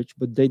old bridge,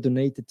 but they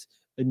donated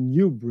a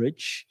new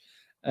bridge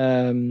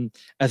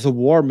as a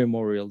war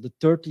memorial, the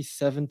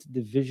 37th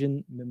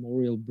Division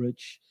Memorial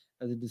Bridge,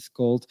 as it is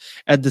called,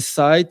 at the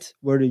site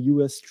where the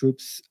US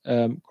troops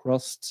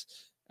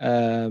crossed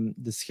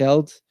the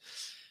Scheldt.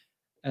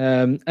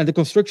 And the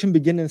construction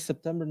began in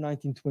September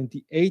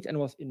 1928 and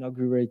was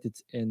inaugurated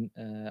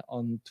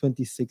on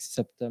 26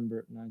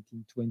 September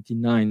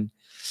 1929.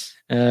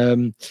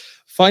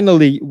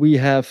 Finally, we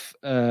have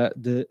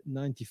the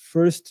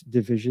 91st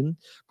Division,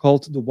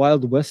 called the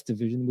Wild West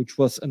Division, which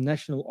was a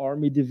National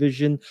Army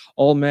division.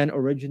 All men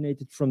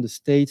originated from the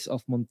states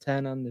of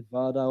Montana,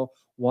 Nevada,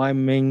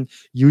 Wyoming,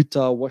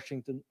 Utah,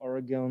 Washington,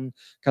 Oregon,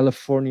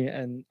 California,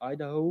 and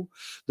Idaho.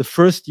 The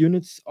first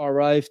units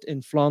arrived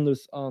in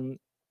Flanders on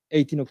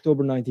 18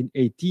 October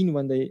 1918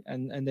 when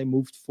they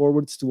moved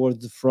forwards towards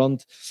the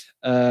front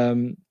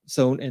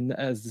zone and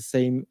as the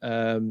same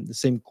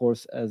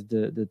course as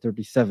the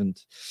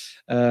 37th.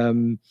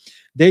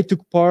 They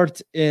took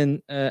part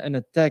in an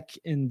attack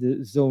in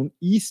the zone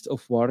east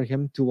of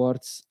Waregem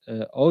towards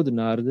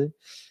Oudenaarde,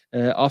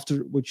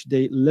 after which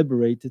they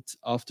liberated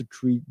after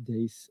 3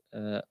 days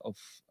of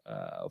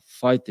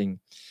fighting.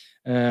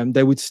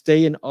 They would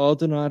stay in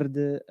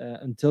Oudenaarde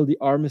until the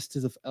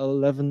armistice of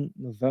 11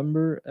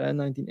 November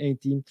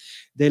 1918.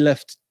 They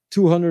left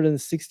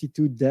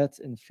 262 dead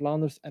in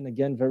Flanders, and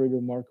again, very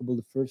remarkable,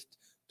 the first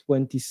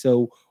 20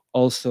 so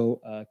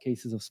also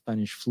cases of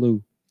Spanish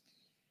flu.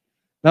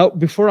 Now,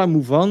 before I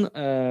move on,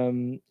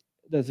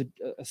 there's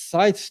a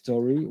side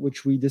story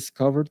which we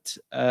discovered,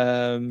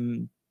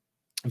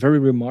 very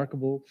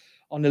remarkable.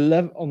 On the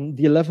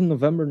 11th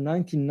November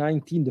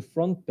 1919, the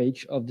front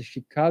page of the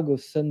Chicago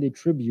Sunday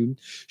Tribune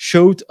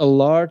showed a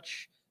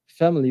large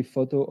family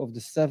photo of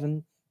the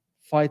 7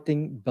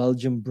 fighting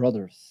Belgian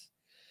brothers.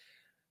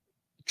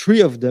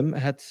 3 of them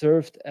had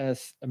served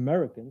as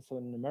Americans, so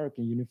in an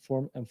American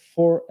uniform, and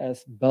 4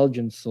 as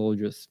Belgian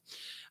soldiers.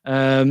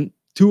 2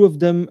 of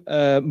them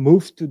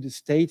moved to the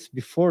States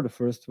before the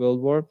First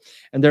World War,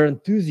 and their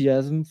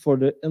enthusiasm for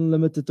the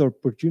unlimited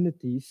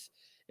opportunities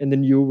in the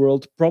New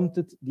World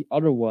prompted the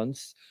other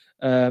ones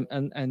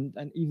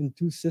and even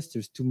 2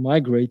 sisters to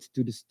migrate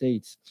to the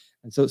States.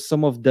 And so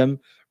some of them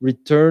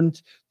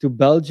returned to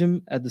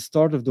Belgium at the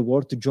start of the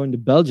war to join the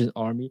Belgian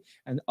army,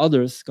 and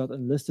others got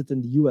enlisted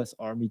in the US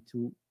army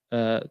to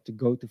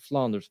go to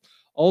Flanders.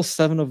 All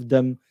 7 of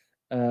them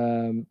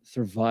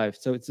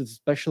survived. So it's a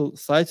special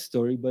side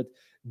story, but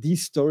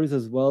these stories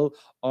as well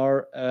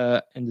are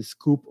in the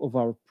scope of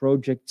our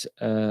project,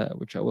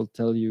 which I will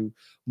tell you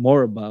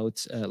more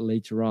about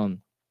later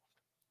on.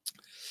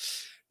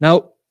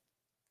 Now,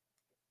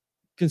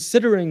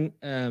 considering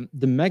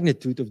the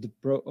magnitude of the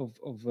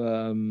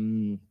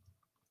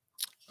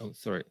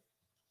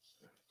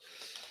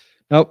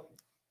Now,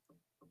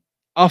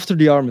 after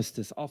the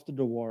armistice, after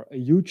the war, a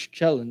huge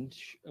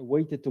challenge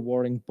awaited the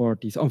warring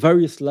parties on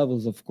various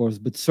levels, of course,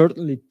 but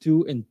certainly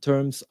 2 in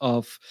terms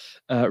of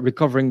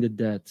recovering the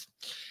dead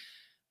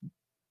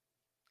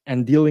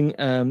and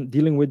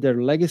dealing with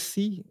their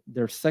legacy,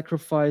 their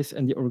sacrifice,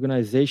 and the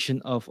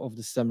organization of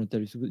the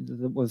cemeteries.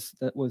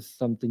 That was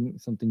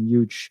something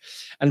huge.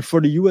 And for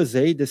the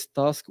USA, this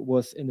task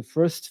was in the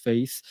first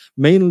phase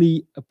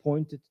mainly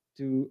appointed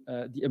to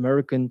the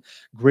American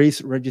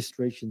Graves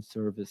Registration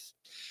Service.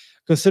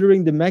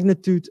 Considering the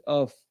magnitude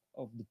of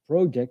the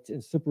project in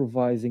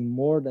supervising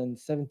more than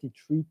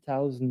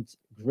 73,000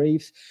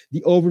 graves,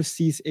 the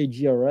Overseas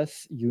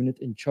AGRS unit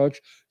in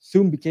charge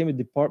soon became a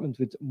department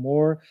with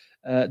more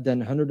than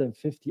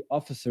 150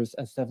 officers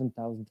and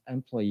 7,000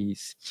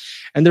 employees.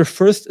 And their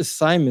first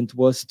assignment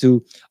was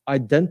to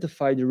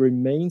identify the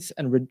remains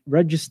and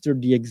register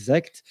the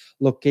exact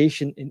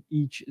location in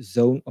each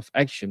zone of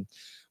action,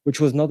 which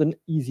was not an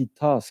easy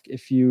task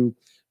if you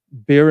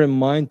bear in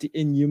mind the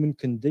inhuman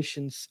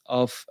conditions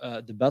of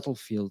the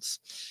battlefields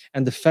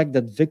and the fact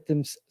that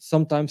victims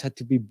sometimes had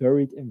to be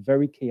buried in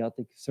very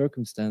chaotic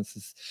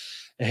circumstances.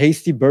 A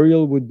hasty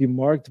burial would be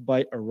marked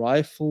by a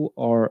rifle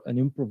or an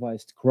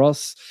improvised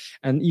cross,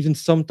 and even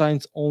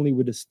sometimes only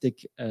with a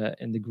stick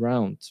in the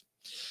ground.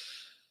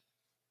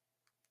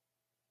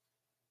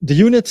 The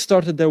unit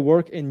started their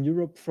work in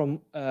Europe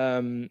from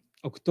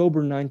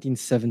October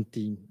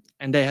 1917,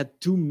 and they had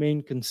 2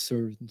 main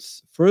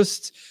concerns.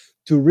 First,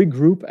 to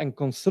regroup and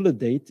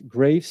consolidate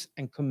graves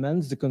and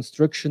commence the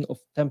construction of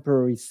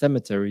temporary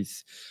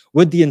cemeteries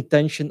with the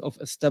intention of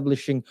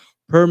establishing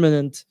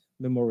permanent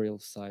memorial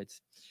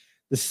sites.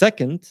 The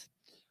second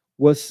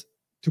was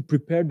to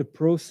prepare the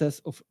process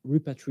of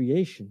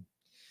repatriation,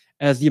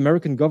 as the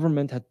American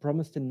government had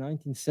promised in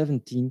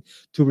 1917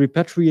 to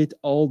repatriate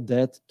all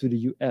dead to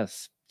the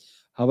US.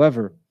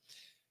 However,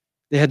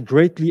 they had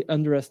greatly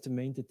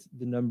underestimated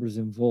the numbers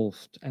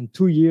involved, and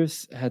 2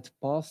 years had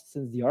passed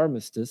since the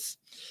armistice,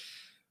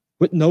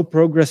 with no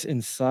progress in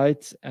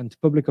sight, and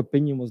public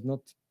opinion was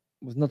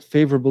not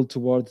favorable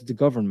towards the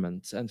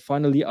government. And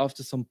finally,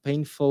 after some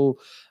painful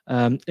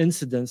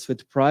incidents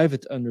with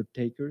private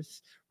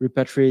undertakers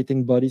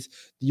repatriating bodies,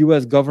 the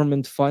US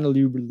government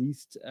finally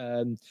released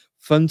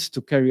funds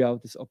to carry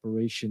out this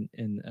operation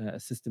in a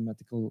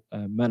systematical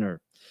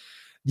manner.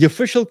 The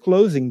official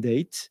closing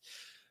date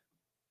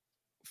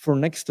for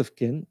next of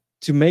kin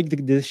to make the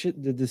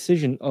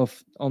decision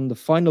on the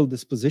final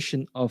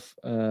disposition of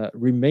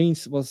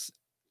remains was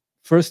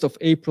 1st of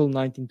April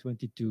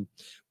 1922.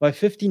 By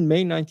 15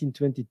 May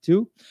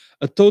 1922,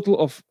 a total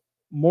of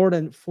more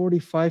than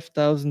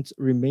 45,000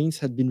 remains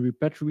had been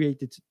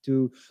repatriated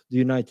to the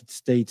United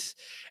States,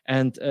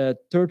 and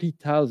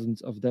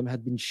 30,000 of them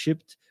had been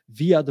shipped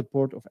via the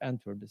port of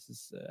Antwerp. This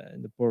is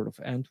in the port of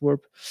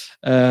Antwerp,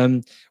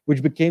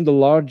 which became the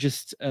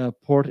largest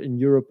port in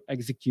Europe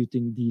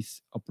executing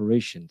these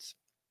operations.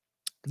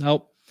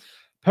 Now,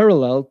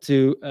 parallel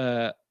to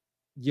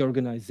the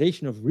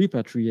organization of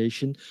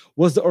repatriation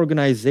was the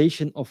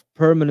organization of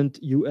permanent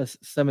US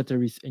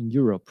cemeteries in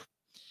Europe.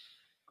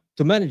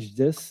 To manage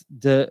this,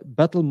 the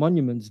Battle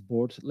Monuments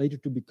Board, later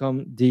to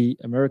become the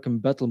American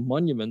Battle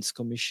Monuments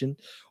Commission,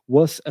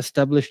 was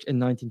established in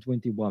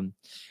 1921.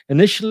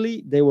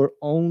 Initially, there were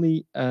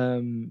only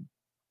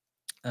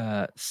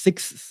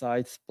 6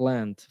 sites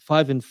planned,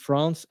 5 in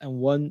France and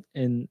 1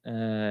 in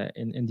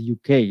the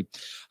UK.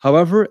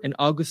 However, in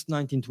August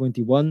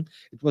 1921,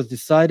 it was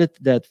decided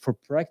that for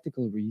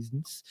practical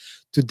reasons,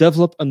 to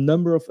develop a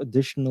number of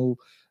additional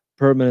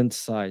permanent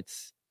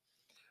sites.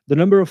 The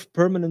number of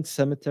permanent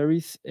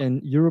cemeteries in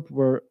Europe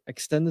were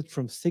extended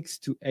from 6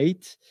 to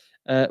 8,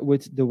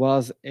 with the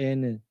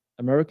Oise-Aine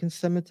American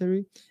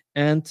Cemetery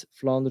and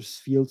Flanders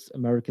Fields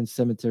American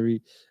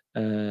Cemetery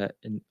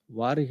in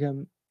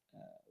Waregem.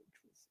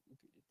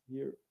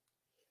 Here.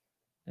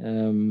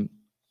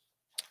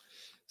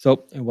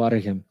 So in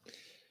Waregem.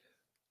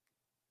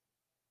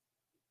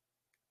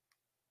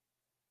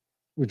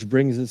 Which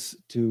brings us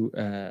to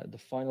the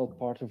final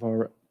part of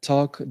our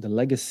talk, the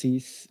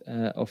legacies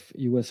of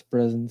US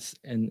presence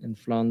in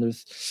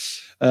Flanders.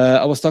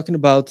 I was talking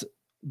about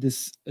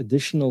this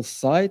additional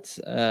site,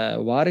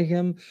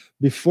 Waregem.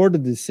 Before the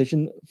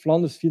decision,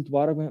 Flanders Field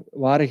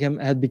Waregem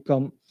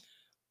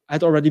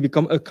had already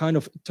become a kind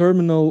of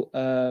terminal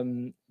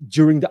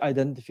during the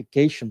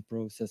identification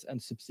process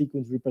and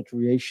subsequent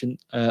repatriation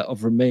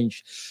of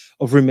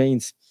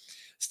remains.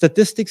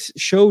 Statistics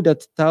show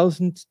that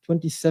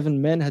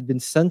 1,027 men had been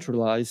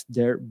centralized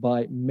there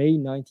by May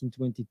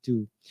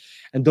 1922,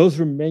 and those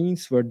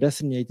remains were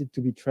designated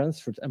to be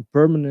transferred and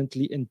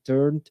permanently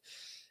interred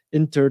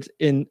in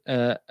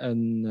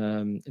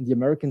the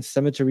American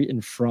cemetery in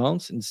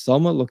France, in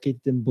Somme,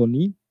 located in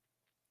Bonny.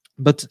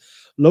 But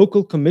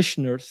local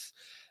commissioners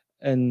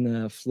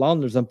in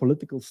Flanders and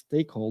political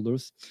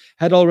stakeholders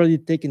had already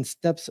taken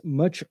steps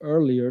much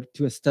earlier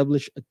to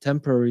establish a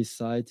temporary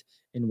site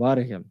in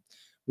Waregem.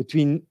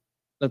 Between,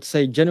 let's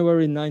say,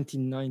 January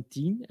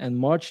 1919 and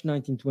March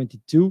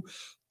 1922,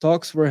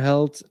 talks were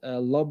held,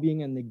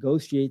 lobbying and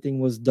negotiating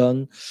was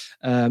done,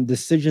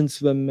 decisions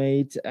were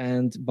made,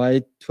 and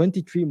by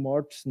 23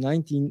 March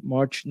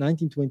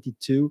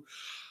 1922,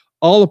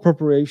 all the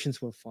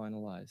preparations were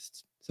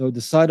finalized. So the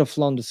site of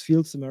Flanders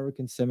Fields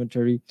American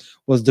Cemetery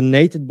was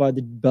donated by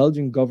the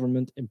Belgian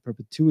government in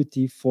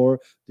perpetuity for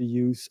the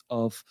use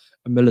of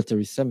a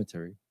military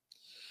cemetery.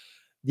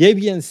 The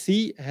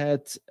ABNC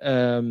had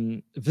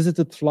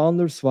visited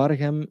Flanders,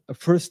 Waregem, a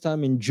first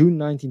time in June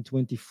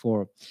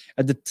 1924.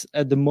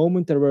 At the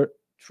moment, there were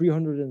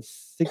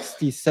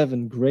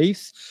 367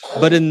 graves,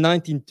 but in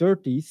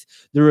 1930s,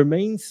 the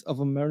remains of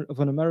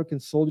an American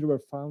soldier were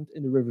found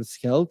in the River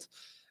Scheldt,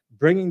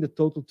 bringing the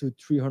total to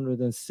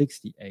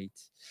 368.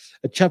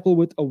 A chapel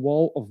with a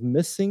wall of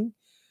missing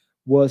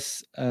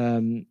was,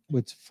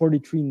 with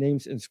 43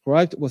 names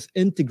inscribed, was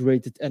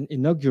integrated and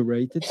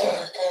inaugurated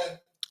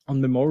on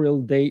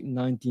Memorial Day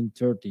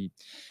 1930.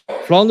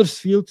 Flanders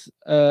Fields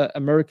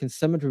American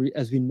Cemetery,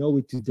 as we know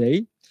it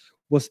today,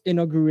 was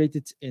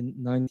inaugurated in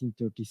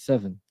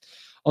 1937.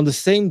 On the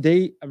same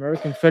day,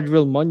 American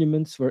federal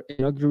monuments were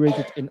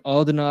inaugurated in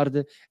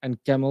Oudenaarde and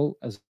Kemmel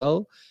as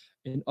well.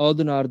 In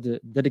Oudenaarde,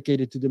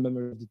 dedicated to the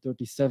memory of the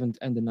 37th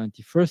and the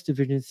 91st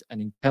Divisions,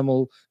 and in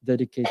Kemmel,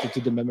 dedicated to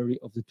the memory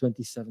of the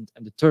 27th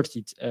and the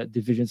 30th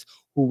Divisions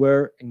who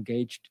were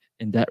engaged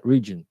in that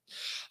region.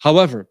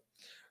 However,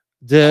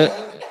 this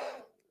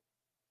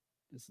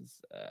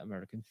is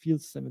American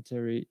Fields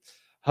Cemetery.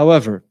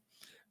 However,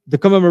 the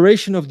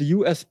commemoration of the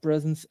US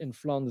presence in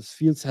Flanders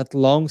Fields had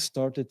long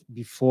started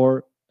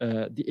before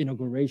the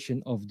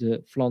inauguration of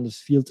the Flanders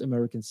Fields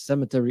American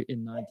Cemetery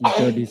in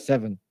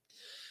 1937.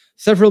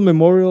 Several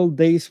memorial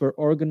days were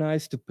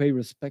organized to pay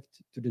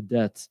respect to the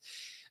dead.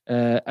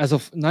 As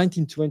of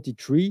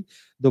 1923,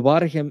 the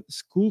Waregem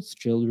school's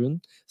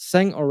children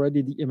sang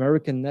already the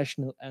American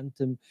national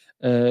anthem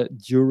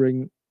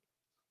during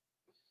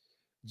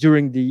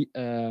the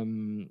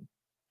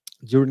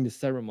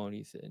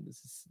ceremonies, and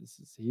this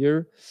is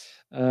here.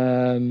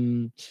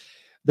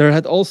 There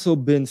had also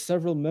been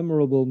several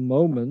memorable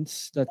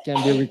moments that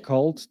can be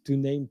recalled, to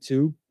name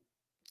two.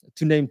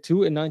 In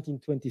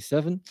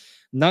 1927,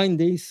 9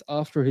 days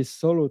after his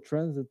solo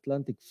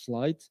transatlantic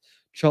flight,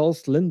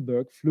 Charles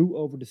Lindbergh flew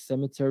over the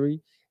cemetery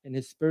in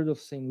his Spirit of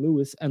St.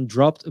 Louis and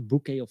dropped a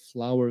bouquet of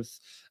flowers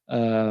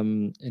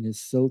in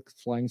his silk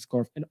flying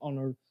scarf in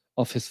honor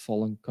of his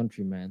fallen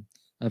countryman.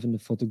 I haven't a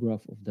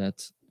photograph of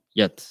that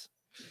yet.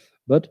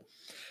 But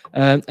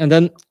and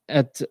then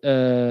on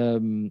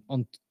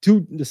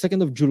the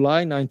 2nd of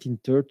July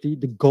 1930,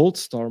 the Gold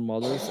Star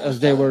Mothers, as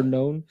they were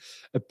known,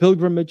 a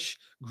pilgrimage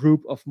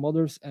group of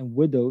mothers and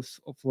widows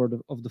of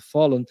the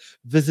fallen,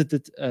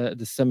 visited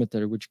the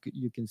cemetery, which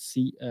you can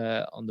see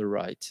on the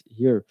right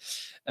here.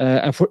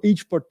 And for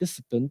each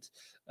participant,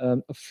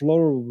 a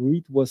floral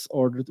wreath was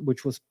ordered,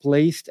 which was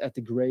placed at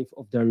the grave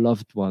of their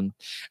loved one.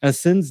 And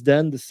since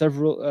then, the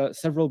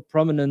several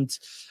prominent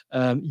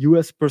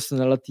U.S.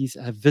 personalities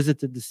have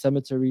visited the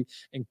cemetery,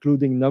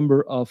 including a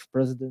number of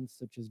presidents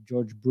such as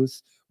George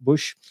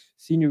Bush,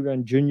 Sr.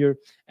 and Jr.,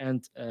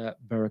 and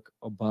Barack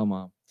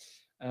Obama.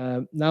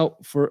 Now,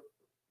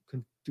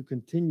 to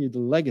continue the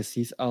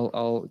legacies,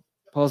 I'll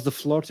pass the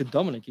floor to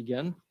Dominic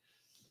again.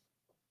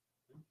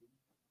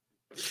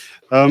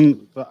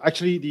 But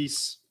actually,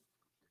 these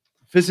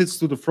visits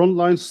to the front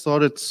lines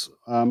started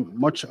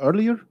much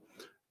earlier.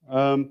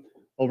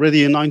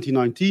 Already in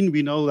 1919,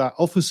 we know that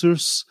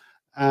officers,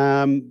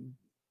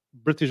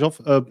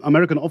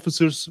 American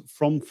officers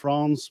from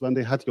France, when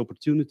they had the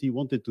opportunity,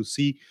 wanted to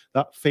see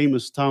that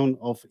famous town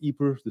of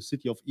Ypres, the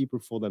city of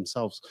Ypres, for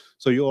themselves.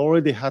 So you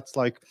already had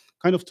like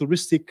kind of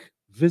touristic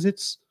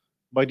visits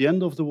by the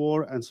end of the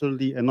war, and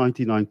certainly in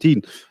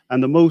 1919.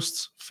 And the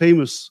most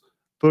famous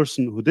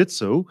person who did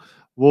so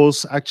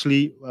was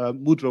actually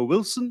Woodrow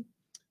Wilson,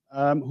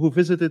 who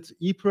visited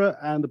Ypres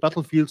and the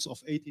battlefields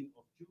of 18th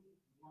of June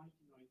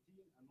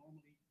 1919. And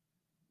normally,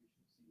 we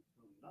should see it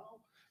now.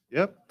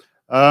 Yep.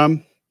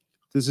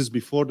 This is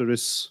before there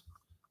is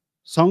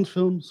sound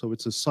film, so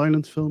it's a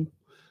silent film.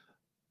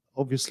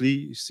 Obviously,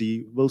 you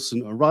see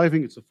Wilson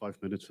arriving. It's a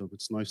 5-minute film.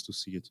 It's nice to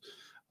see it.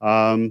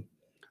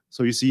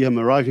 So you see him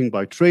arriving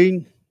by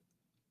train,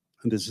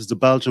 and this is the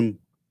Belgian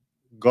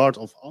Guard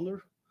of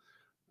Honor,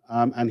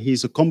 and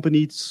he's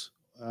accompanied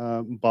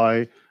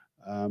by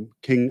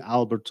King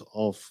Albert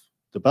of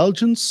the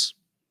Belgians.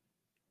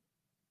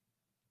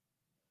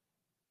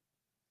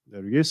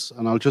 There he is,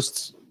 and I'll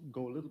just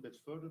go a little bit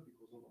further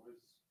because otherwise.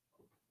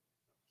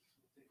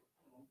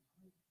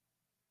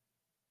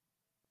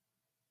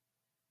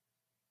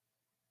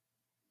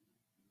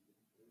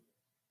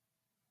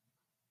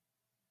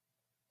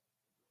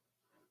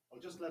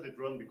 just let it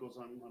run because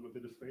I'm a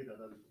bit afraid that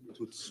it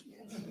would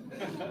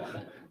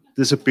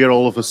disappear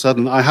all of a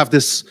sudden. I have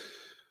this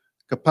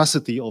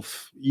capacity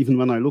of, even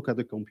when I look at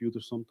the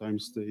computer,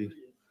 sometimes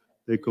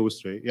they go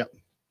astray. Yeah.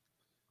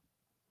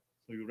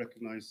 So you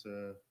recognize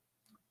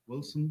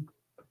Wilson.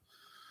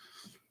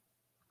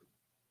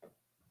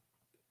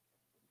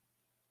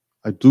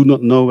 I do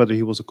not know whether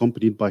he was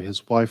accompanied by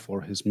his wife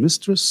or his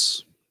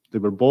mistress. They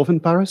were both in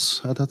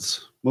Paris at that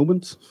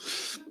moment.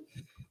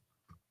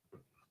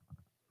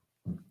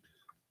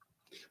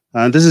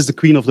 And this is the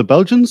Queen of the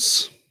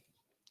Belgians,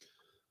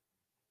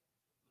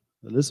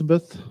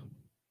 Elizabeth.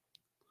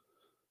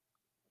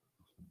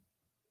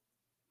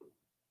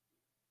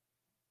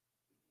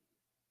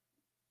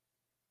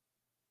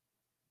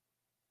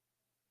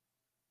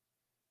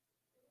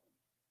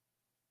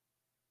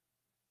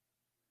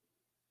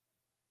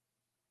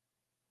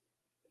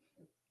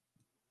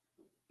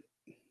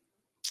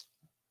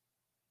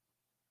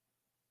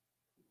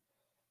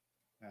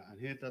 And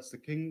here, that's the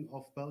King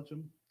of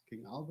Belgium,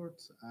 King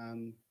Albert,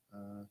 and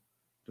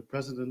the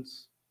President.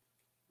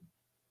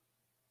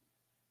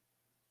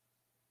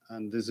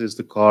 And this is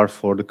the car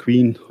for the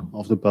Queen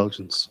of the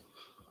Belgians.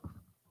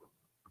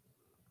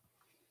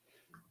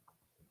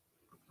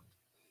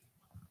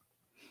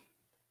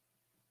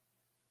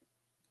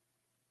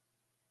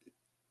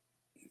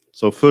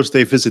 So first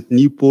they visit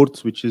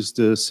Newport, which is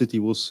the city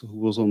who was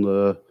on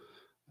the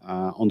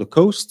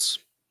coast,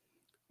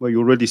 where you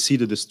already see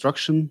the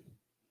destruction.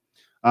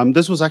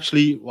 This was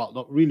actually, well,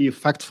 not really a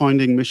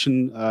fact-finding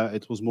mission.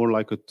 It was more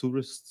like a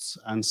tourist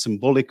and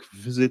symbolic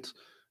visit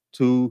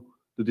to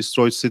the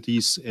destroyed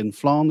cities in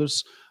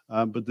Flanders.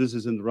 But this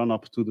is in the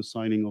run-up to the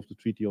signing of the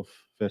Treaty of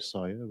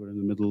Versailles. We're in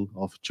the middle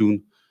of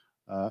June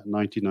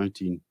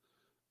 1919.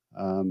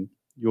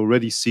 You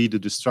already see the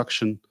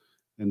destruction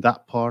in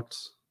that part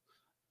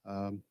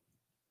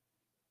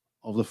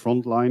of the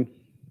front line.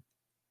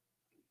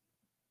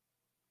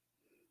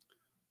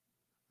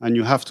 And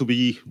you have to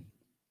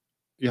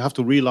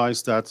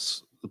realize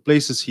that the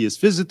places he is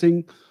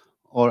visiting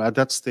are at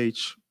that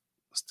stage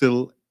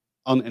still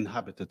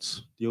uninhabited.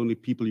 The only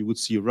people you would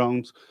see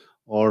around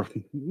are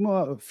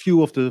a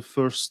few of the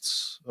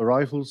first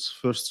arrivals,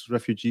 first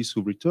refugees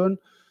who return,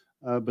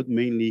 but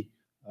mainly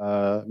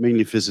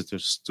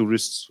visitors,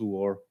 tourists who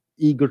are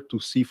eager to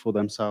see for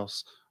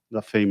themselves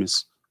the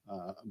famous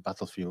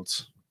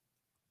battlefields.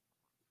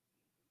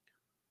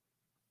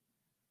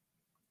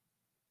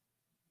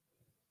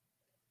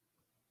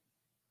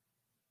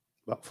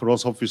 But for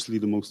us, obviously,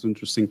 the most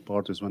interesting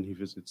part is when he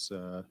visits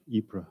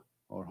Ypres,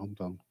 our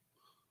hometown.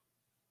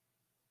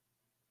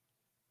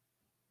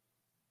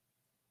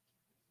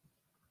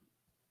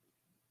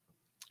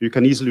 You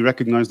can easily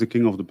recognize the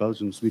King of the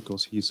Belgians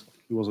because he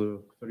was a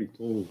very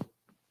tall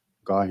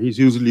guy. He's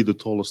usually the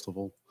tallest of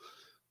all.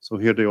 So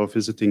here they are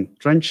visiting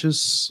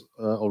trenches,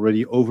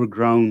 already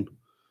overgrown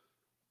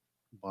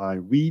by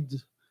weed.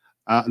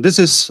 This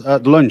is the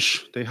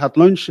lunch. They had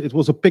lunch. It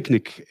was a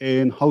picnic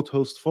in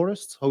Houthoust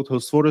Forest,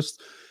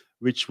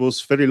 which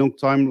was very long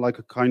time like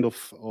a kind of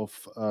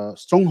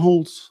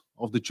stronghold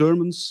of the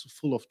Germans,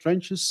 full of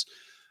trenches.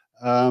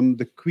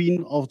 The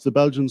Queen of the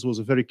Belgians was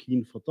a very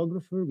keen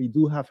photographer. We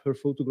do have her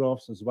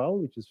photographs as well,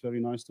 which is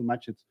very nice to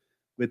match it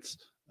with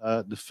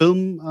the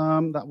film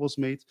that was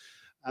made.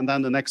 And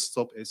then the next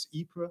stop is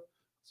Ypres.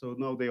 So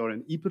now they are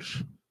in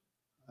Ypres,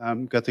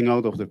 getting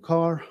out of their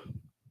car.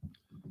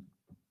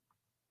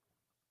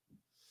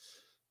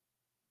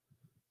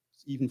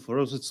 Even for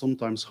us, it's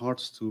sometimes hard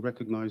to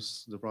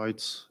recognize the right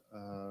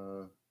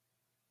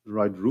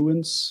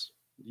ruins.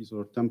 These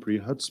are temporary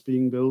huts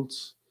being built.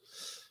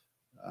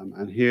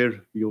 And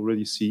here we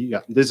already see,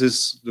 yeah, this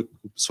is the,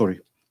 sorry.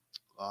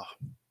 I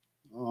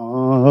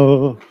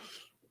told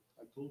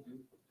you.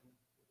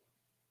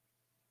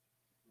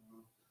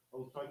 I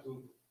will try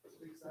to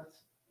fix that.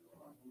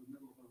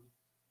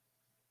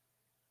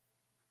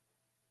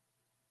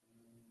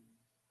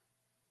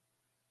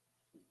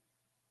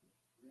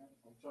 Yeah,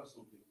 I'll try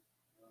something.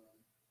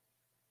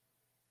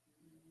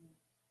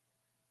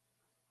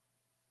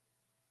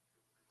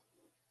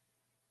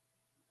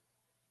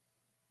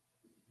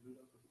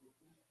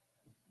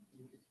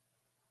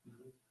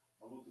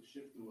 I want to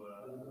shift to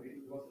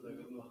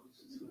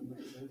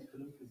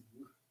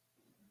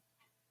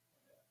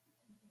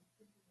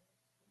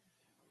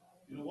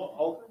you know what?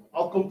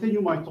 I'll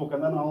continue my talk,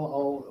 and then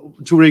I'll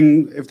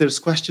during, if there's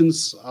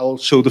questions, I'll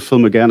show the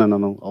film again, and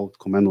then I'll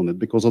comment on it,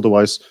 because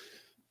otherwise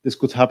this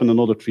could happen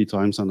another 3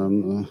 times, and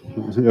then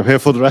you're here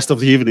for the rest of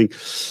the evening.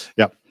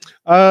 Yeah.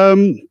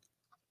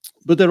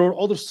 But there are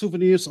other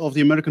souvenirs of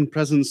the American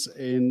presence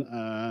in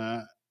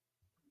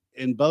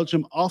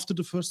Belgium after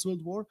the First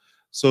World War.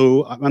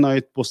 So when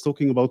I was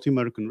talking about the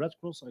American Red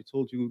Cross, I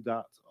told you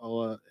that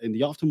in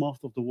the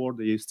aftermath of the war,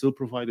 they still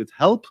provided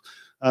help.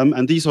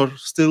 And these are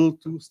still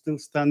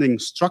standing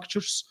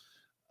structures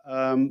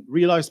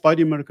realized by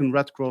the American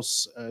Red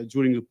Cross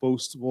during the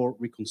post-war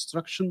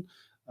reconstruction.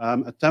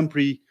 A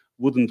temporary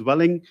wooden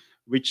dwelling,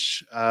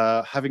 which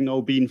having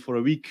now been for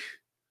a week,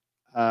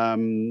 a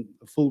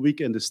full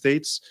week in the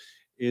States,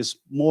 is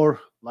more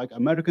like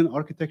American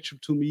architecture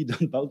to me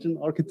than Belgian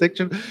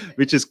architecture,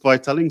 which is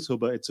quite telling. So,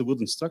 but it's a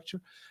wooden structure.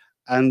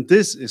 And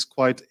this is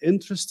quite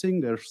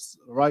interesting. They're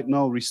right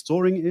now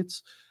restoring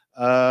it.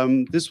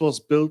 This was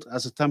built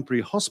as a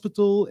temporary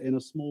hospital in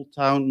a small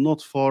town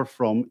not far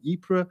from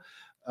Ypres.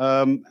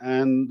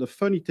 And the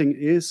funny thing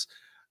is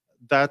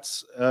that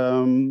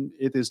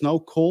it is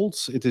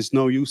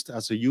now used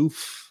as a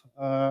youth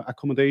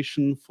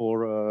accommodation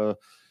for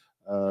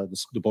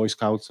the Boy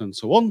Scouts and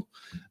so on.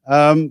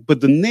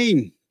 But the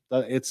name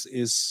that it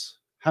is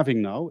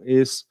having now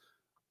is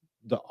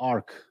the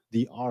Ark.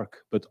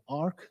 But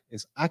Ark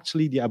is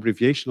actually the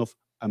abbreviation of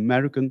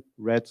American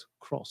Red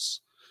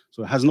Cross.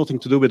 So it has nothing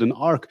to do with an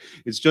ark.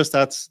 It's just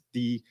that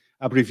the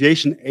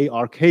abbreviation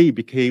ARK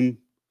became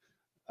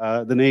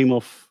the name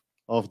of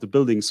the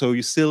building. So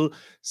you still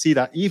see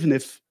that even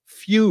if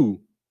few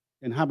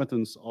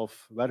inhabitants of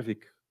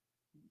Wervik,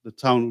 the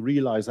town,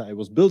 realize that it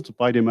was built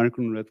by the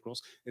American Red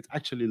Cross, it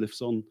actually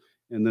lives on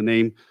in the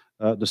name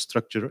the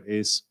structure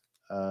is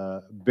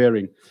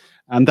bearing.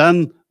 And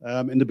then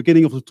in the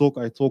beginning of the talk,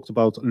 I talked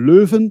about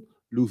Louvain,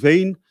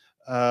 Leuven,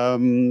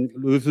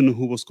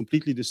 who was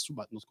completely destroyed,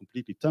 but not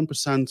completely,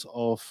 10%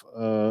 of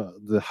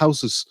the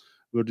houses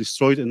were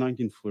destroyed in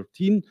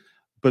 1914,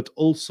 but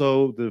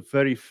also the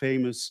very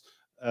famous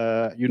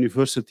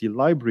university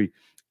library.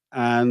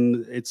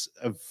 And it's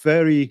a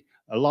very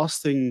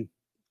lasting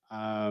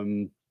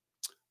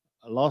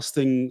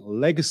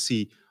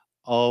legacy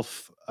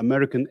of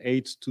American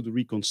aid to the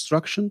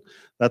reconstruction.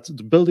 That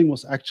the building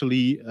was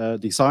actually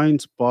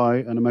designed by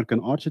an American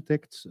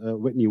architect,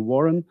 Whitney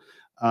Warren,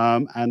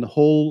 and the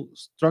whole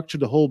structure,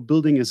 the whole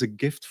building is a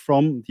gift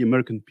from the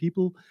American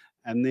people,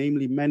 and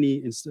namely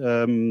many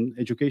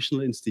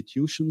educational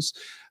institutions.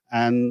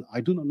 And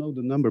I do not know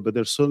the number, but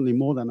there's certainly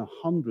more than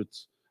 100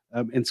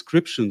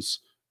 inscriptions.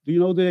 Do you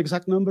know the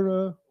exact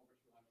number?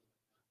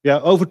 Yeah,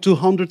 over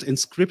 200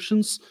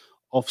 inscriptions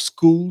of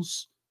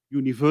schools,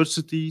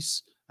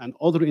 universities, and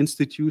other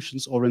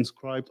institutions are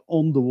inscribed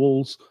on the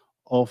walls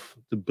of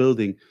the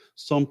building,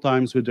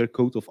 sometimes with their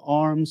coat of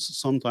arms,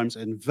 sometimes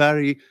in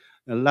very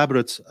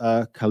elaborate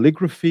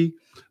calligraphy.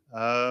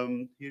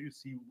 Here you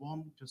see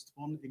just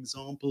one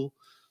example.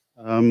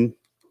 And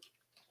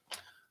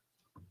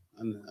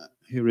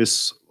here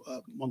is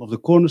one of the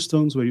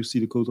cornerstones where you see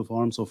the coat of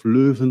arms of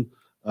Leuven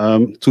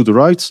to the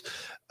right.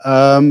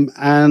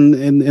 And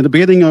in the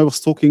beginning,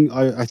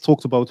 I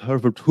talked about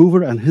Herbert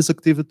Hoover and his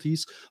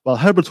activities. Well,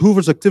 Herbert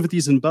Hoover's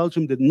activities in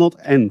Belgium did not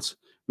end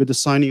with the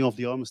signing of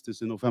the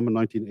armistice in November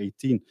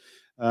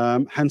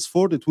 1918.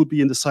 Henceforth, it would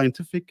be in the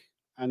scientific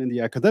and in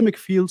the academic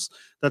fields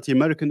that the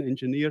American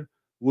engineer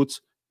would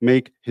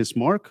make his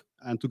mark.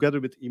 And together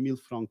with Emile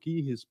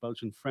Franqui, his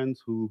Belgian friend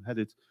who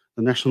headed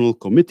the National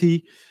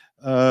Committee,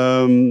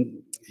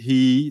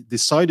 he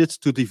decided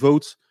to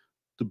devote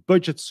the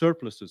budget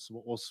surpluses,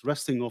 what was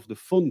resting of the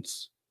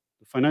funds,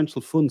 the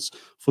financial funds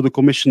for the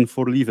Commission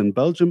for Leave in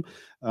Belgium.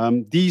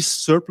 These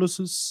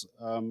surpluses,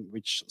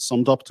 which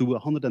summed up to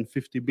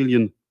 150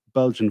 billion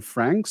Belgian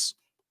francs,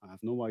 I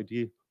have no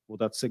idea what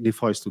that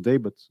signifies today,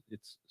 but it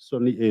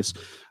certainly is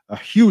a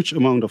huge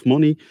amount of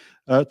money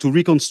to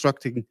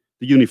reconstructing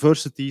the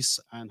universities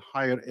and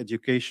higher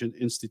education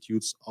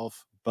institutes of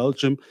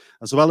Belgium,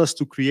 as well as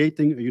to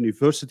creating a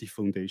university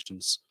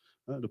foundations,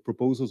 the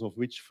proposals of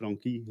which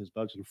Franqui, his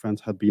Belgian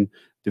friend, had been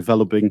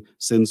developing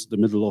since the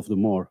middle of the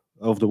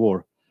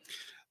war.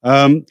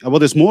 And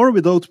what is more,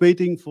 without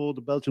waiting for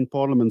the Belgian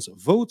Parliament's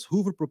vote,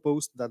 Hoover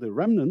proposed that a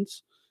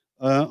remnant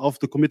of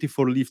the Committee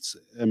for Leave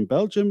in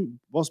Belgium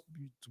was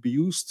to be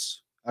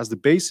used as the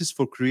basis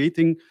for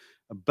creating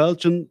a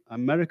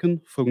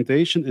Belgian-American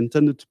foundation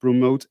intended to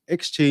promote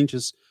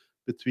exchanges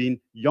between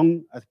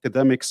young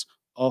academics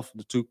of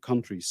the two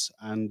countries.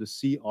 And the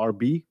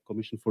CRB,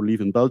 Commission for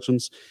Leave in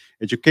Belgium's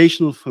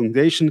educational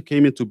foundation,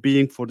 came into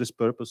being for this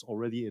purpose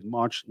already in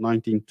March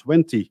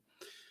 1920.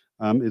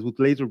 It would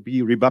later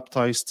be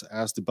rebaptized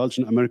as the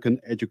Belgian-American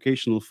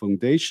Educational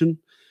Foundation.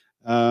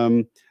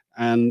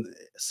 And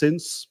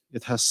since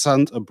it has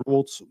sent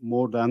abroad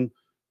more than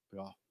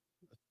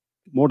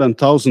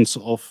thousands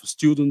of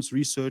students,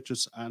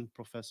 researchers, and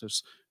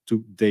professors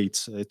to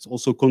date. It's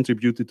also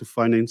contributed to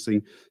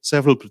financing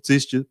several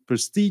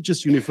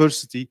prestigious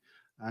university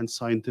and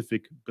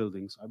scientific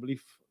buildings. I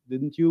believe,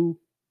 didn't you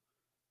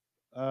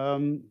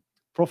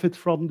profit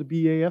from the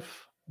BAF,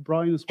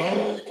 Brian, as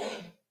well,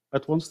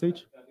 at one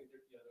stage?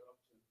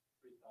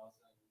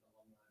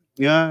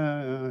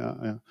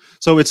 Yeah.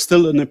 So it's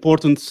still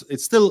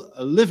it's still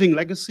a living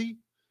legacy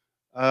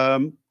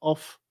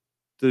of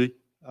the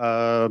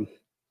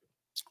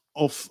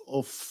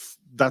of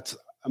that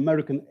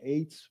American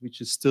aid,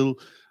 which is still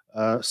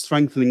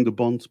strengthening the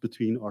bond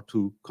between our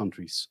two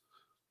countries.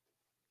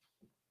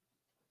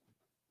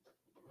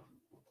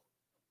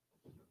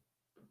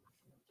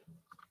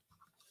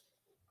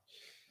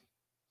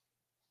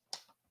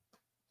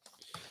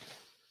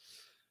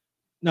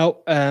 Now,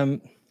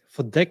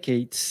 for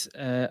decades,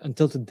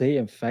 until today,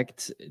 in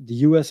fact, the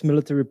US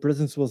military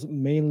presence was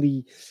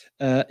mainly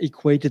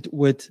equated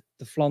with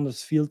the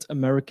Flanders Fields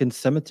American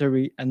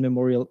Cemetery and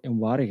Memorial in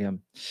Waregem.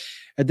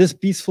 At this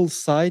peaceful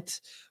site,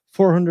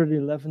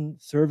 411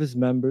 service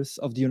members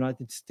of the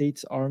United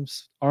States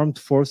Armed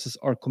Forces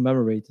are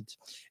commemorated.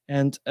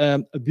 And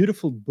a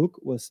beautiful book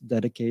was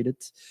dedicated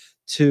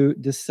to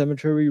this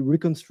cemetery,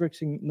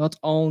 reconstructing not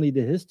only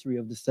the history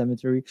of the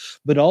cemetery,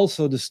 but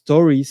also the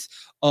stories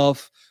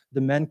of the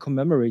men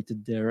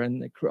commemorated there.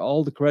 And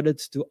all the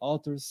credits to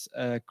authors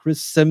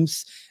Chris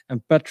Sims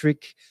and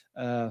Patrick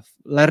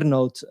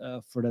Lernout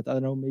for that. I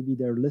don't know, maybe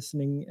they're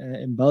listening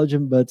in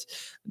Belgium, but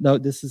no,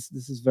 this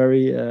is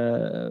very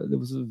it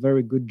was a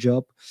very good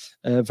job,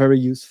 very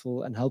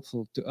useful and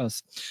helpful to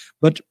us.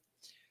 But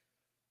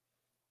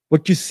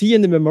what you see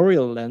in the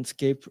memorial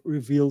landscape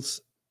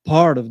reveals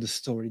part of the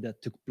story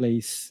that took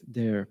place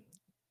there.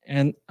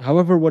 And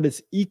however, what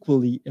is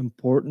equally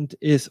important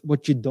is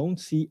what you don't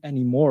see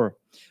anymore.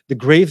 The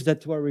graves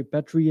that were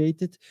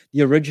repatriated,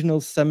 the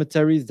original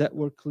cemeteries that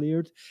were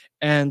cleared,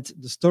 and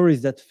the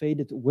stories that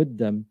faded with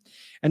them.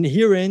 And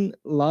herein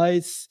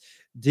lies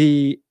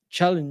the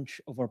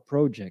challenge of our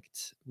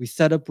project. We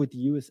set up with the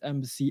US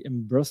Embassy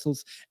in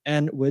Brussels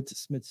and with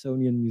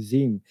Smithsonian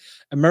Museum.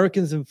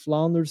 Americans in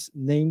Flanders,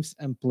 names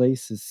and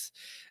places,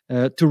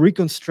 to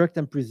reconstruct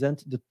and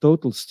present the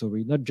total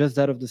story, not just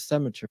that of the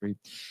cemetery.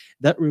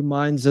 That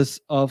reminds us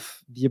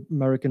of the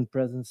American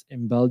presence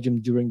in Belgium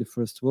during the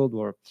First World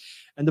War.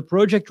 And the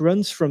project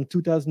runs from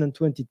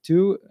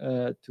 2022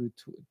 to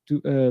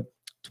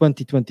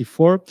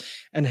 2024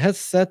 and has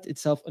set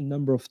itself a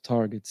number of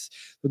targets.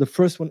 So the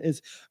first one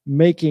is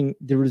making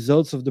the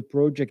results of the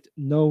project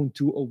known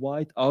to a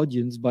wide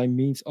audience by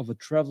means of a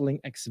traveling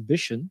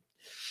exhibition.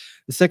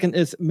 The second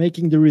is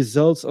making the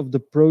results of the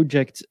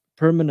project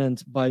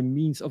permanent by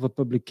means of a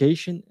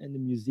publication in the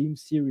museum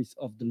series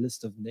of the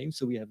list of names.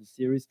 So we have a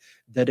series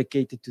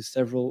dedicated to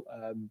several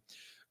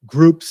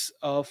groups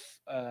of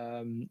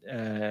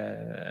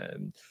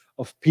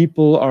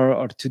people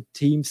or to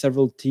teams,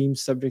 several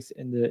teams, subjects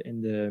in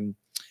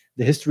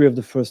the history of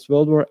the First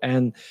World War,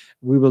 and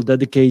we will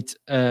dedicate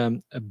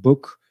a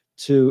book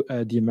to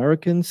the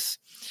Americans.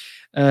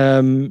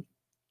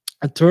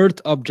 A third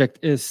object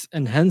is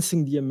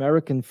enhancing the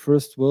American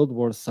First World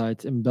War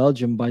site in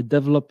Belgium by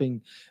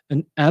developing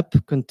an app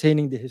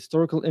containing the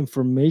historical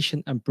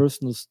information and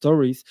personal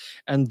stories,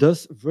 and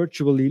thus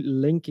virtually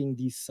linking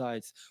these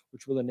sites,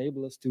 which will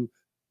enable us to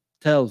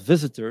tell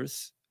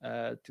visitors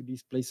to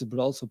these places, but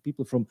also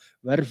people from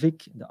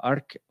Wervik, the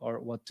Ark,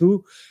 or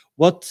Watu,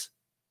 what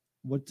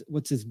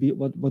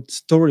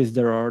stories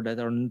there are that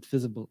are not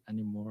visible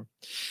anymore.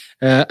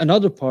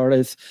 Another part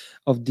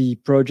of the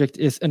project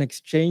is an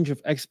exchange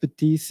of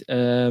expertise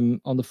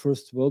on the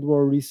First World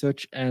War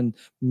research and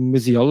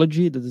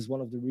museology. That is one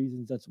of the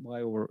reasons that's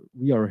why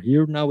we are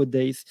here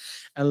nowadays.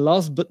 And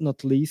last but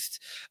not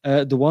least,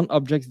 the one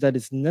object that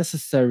is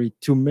necessary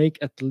to make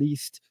at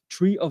least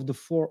 3 of the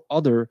 4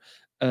 other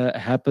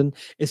happen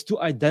is to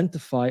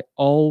identify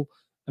all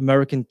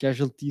American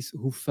casualties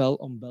who fell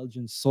on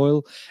Belgian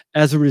soil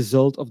as a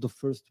result of the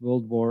First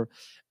World War,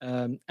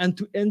 and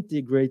to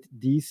integrate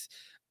these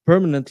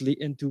permanently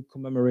into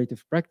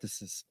commemorative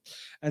practices.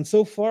 And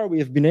so far, we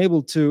have been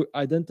able to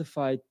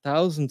identify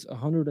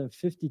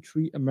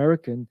 1,153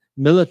 American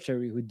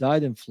military who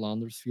died in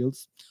Flanders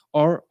Fields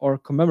or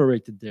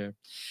commemorated there.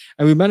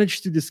 And we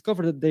managed to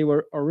discover that they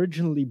were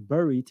originally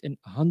buried in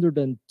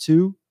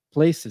 102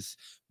 places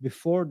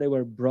before they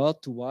were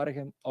brought to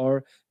Waregem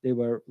or they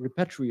were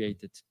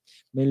repatriated,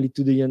 mainly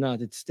to the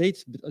United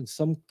States, but in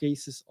some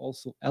cases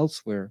also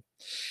elsewhere.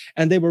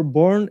 And they were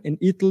born in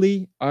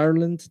Italy,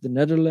 Ireland, the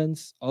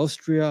Netherlands,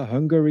 Austria,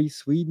 Hungary,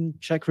 Sweden,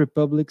 Czech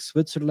Republic,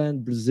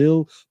 Switzerland,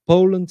 Brazil,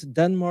 Poland,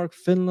 Denmark,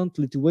 Finland,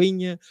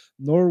 Lithuania,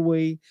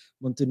 Norway,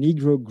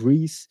 Montenegro,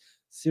 Greece,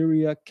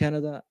 Syria,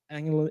 Canada,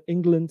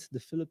 England, the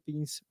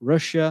Philippines,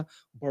 Russia,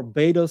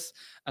 Barbados,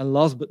 and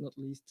last but not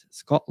least,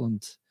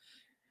 Scotland.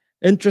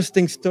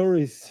 Interesting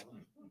stories,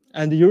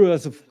 and the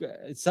Euros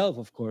itself,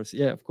 of course,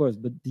 yeah, of course.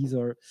 But these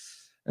are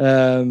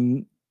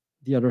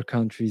the other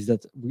countries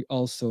that we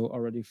also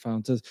already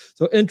found.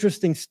 So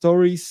interesting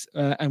stories,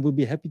 and we'll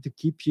be happy to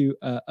keep you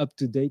up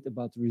to date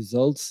about the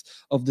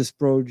results of this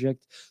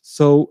project,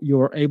 so you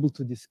are able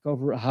to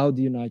discover how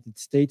the United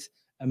States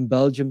and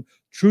Belgium,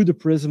 through the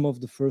prism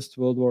of the First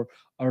World War,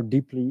 are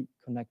deeply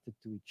connected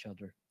to each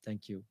other.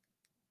 Thank you.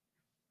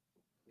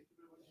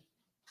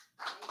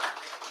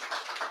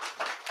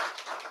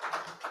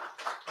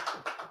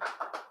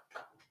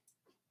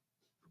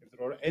 If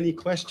there are any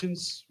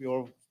questions, we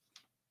are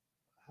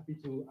happy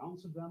to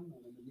answer them.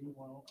 And in the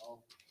meanwhile,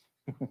 I'll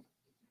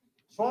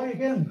try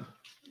again.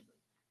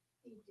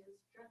 The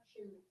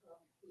destruction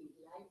of the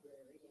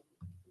library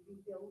and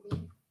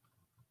rebuilding,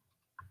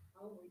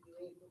 how were you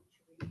able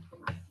to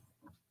replace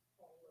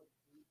all of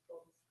the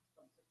books,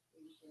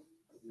 publications?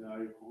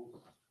 Yeah, you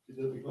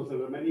can't. Because there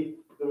were many,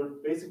 there were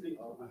basically,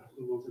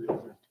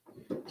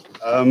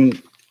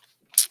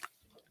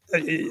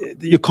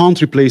 you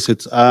can't replace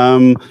it.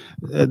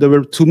 There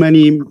were too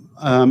many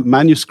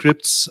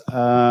manuscripts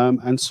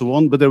and so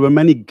on, but there were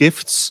many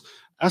gifts,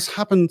 as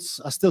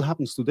still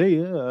happens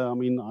today. I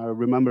mean, I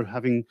remember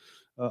having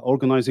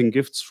organizing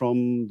gifts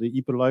from the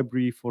Ypres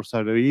Library for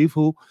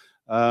Sarajevo.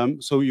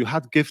 So you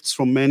had gifts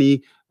from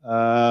many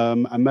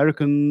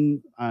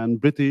American and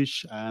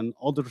British and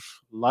other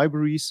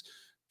libraries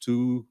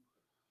to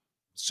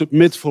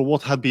submit for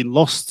what had been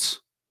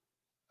lost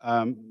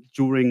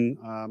during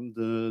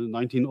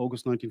the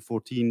August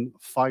 1914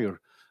 fire.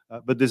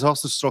 But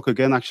disaster struck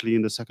again, actually,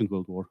 in the Second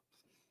World War.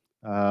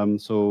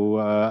 So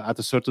at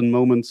a certain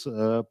moment,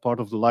 part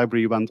of the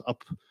library went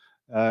up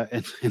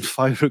in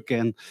fire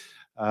again.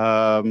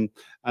 And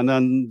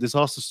then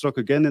disaster struck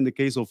again in the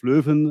case of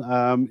Leuven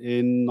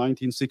in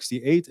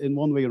 1968 in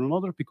one way or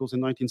another, because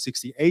in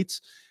 1968,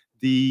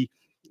 the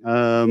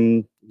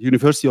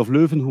University of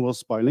Leuven, who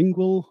was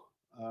bilingual,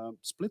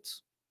 split,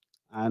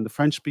 and the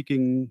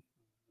French-speaking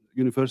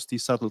university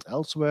settled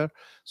elsewhere,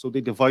 so they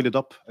divided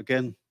up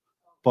again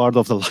part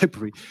of the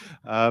library.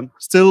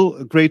 Still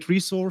a great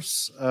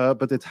resource,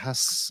 but it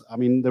has, I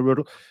mean, there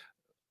were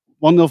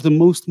one of the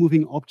most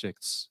moving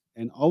objects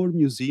in our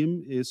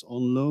museum is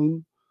on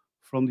loan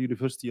from the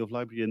University of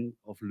Library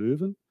of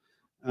Leuven,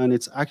 and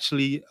it's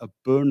actually a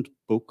burned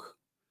book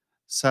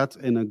set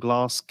in a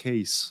glass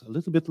case, a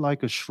little bit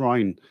like a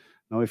shrine.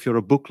 Now, if you're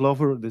a book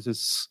lover,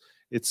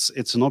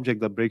 it's an object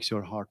that breaks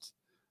your heart.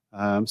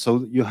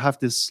 So you have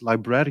this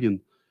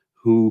librarian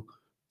who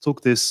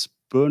took this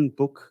burned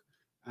book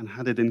and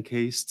had it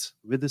encased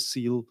with a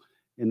seal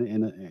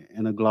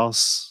in a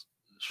glass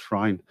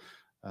shrine.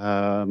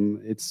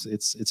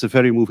 It's a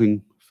very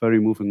moving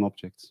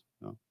object.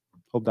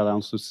 Hope that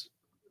answers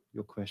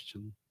your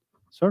question,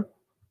 sir.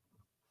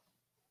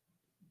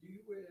 Do you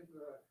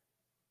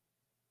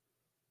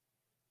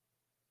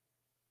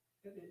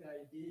have any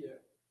idea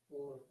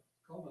or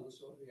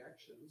comments or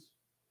reactions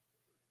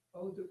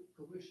how the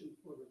Commission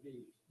for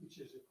Relief, which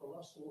is a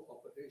colossal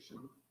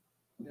operation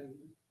and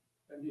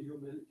a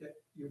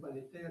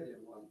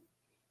humanitarian one,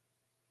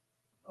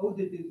 how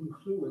did it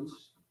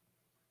influence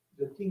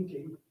the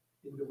thinking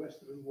in the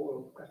Western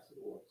world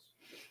afterwards?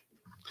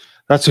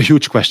 That's a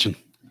huge question,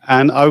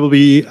 and I will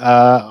be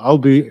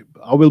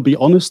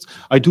honest.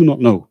 I do not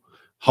know.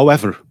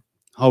 However,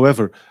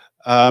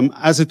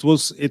 as it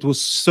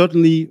was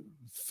certainly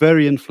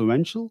very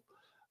influential,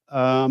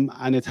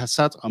 and it has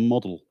set a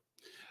model.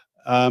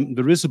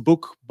 There is a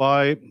book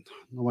by,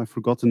 I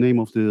forgot the name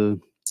of the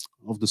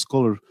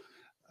scholar.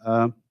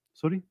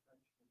 Sorry?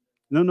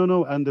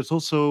 No. And there's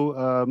also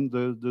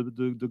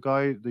the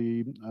guy,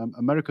 the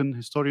American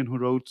historian who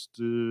wrote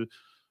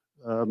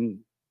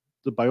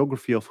the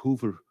biography of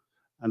Hoover,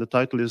 and the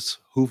title is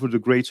Hoover, the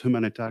Great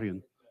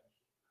Humanitarian.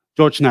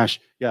 George Nash,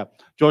 yeah.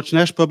 George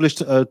Nash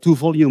published a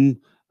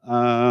 2-volume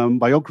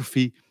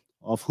biography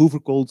of Hoover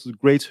called The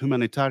Great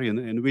Humanitarian,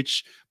 in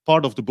which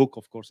part of the book,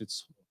 of course,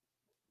 it's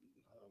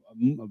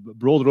a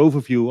broader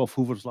overview of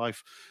Hoover's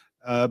life,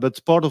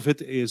 but part of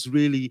it is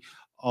really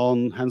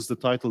on, hence the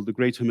title, The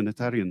Great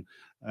Humanitarian,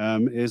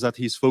 is that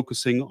he's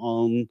focusing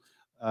on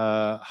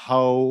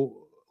how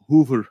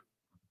Hoover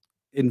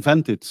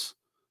invented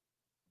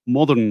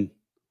modern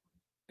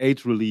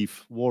aid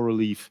relief, war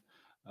relief,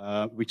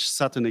 which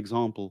set an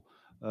example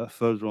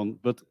further on.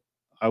 But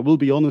I will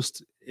be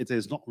honest, it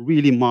is not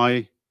really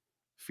my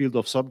field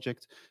of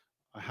subject.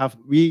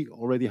 We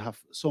already have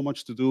so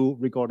much to do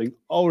regarding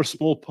our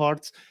small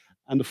part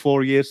and the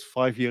 5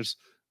 years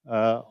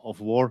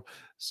of war.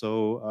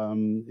 So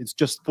it's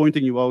just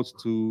pointing you out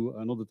to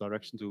another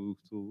direction to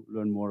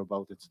learn more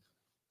about it.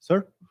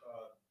 Sir?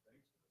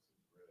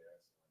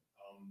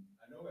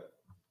 I know at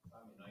the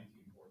time of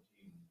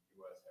 1914, the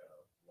U.S. had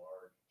a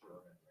large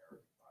German-American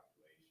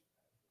population,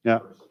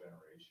 first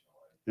generation.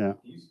 Yeah.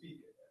 Can you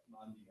speak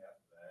on behalf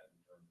of that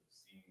in terms of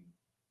seeing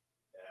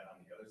that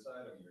on the other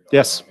side? I mean, you're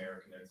Yes. talking about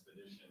American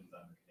expeditions,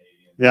 I'm the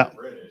Canadians, Yeah. I'm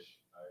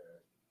British.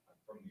 I'm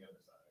from the other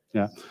side.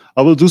 Yeah,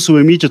 I will do so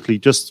immediately,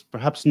 just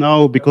perhaps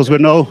now, because we're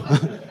now,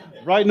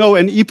 right now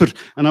in Ypres,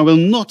 and I will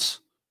not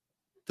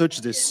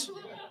touch this.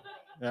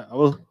 Yeah, I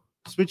will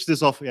switch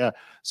this off, yeah.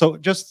 So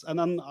just, and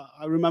then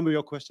I remember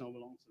your question, I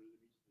will answer it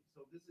immediately.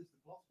 So this is the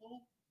cloth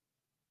hall,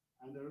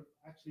 and they're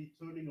actually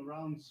turning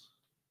around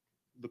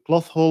the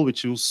cloth hall,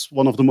 which was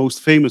one of the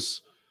most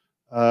famous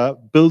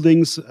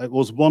buildings. It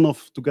was one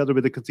of, together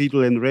with the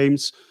cathedral in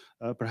Reims,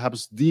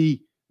 perhaps the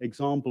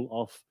example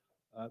of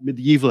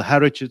medieval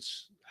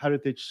heritage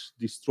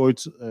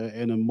destroyed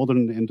in a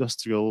modern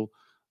industrial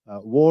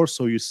war.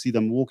 So you see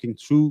them walking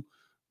through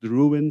the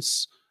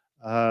ruins.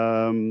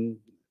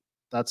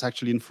 That's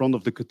actually in front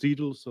of the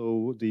cathedral.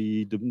 So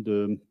the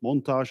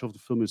montage of the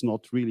film is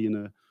not really in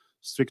a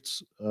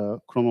strict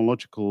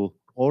chronological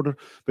order,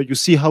 but you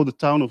see how the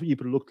town of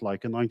Ypres looked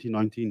like in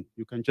 1919.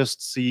 You can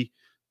just see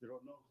there are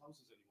no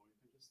houses anymore. You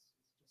can just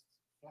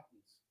flatten.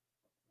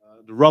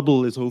 The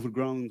rubble is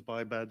overgrown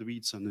by bad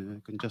weeds, and you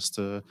can just.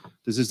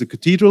 This is the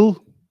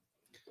cathedral.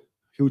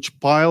 Huge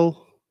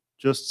pile,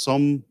 just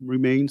some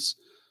remains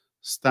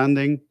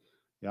standing.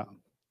 Yeah.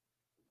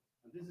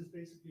 And this is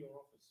basically our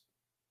office.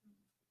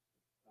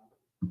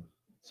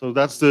 So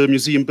that's the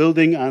museum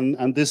building,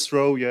 and this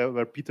row, yeah,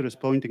 where Pieter is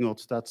pointing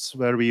out, that's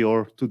where we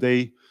are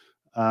today.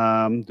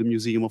 The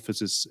museum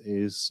office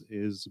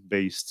is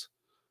based.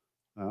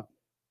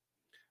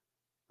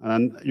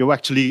 And you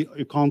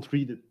can't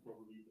read it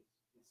probably.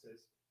 It says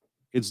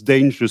it's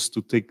dangerous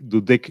to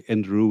dig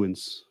in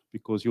ruins,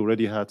 because you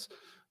already had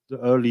the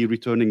early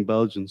returning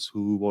Belgians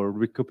who were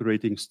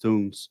recuperating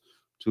stones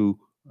to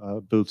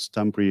build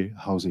temporary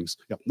housings.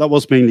 Yeah, that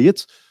was mainly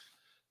it.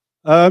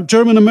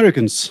 German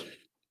Americans.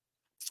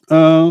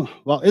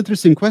 Well,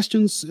 interesting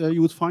questions.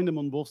 You would find them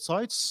on both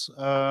sides.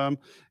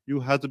 You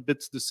had a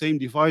bit the same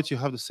divide. You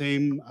have the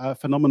same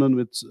phenomenon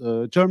with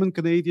German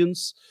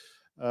Canadians.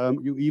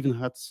 You even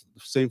had the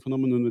same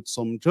phenomenon with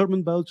some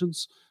German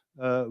Belgians,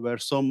 where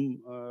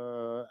some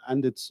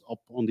ended up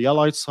on the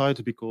Allied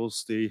side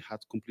because they had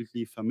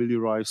completely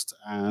familiarized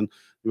and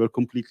they were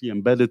completely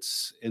embedded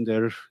in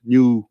their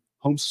new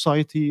home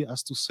society,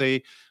 as to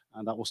say,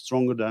 and that was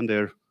stronger than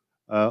their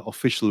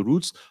official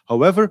roots.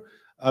 However,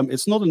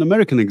 it's not an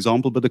American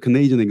example, but a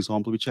Canadian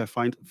example, which I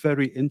find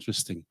very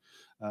interesting.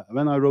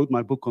 When I wrote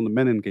my book on the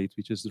Meningate,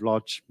 which is the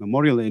large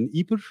memorial in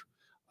Ypres,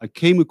 I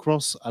came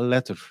across a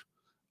letter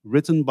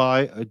written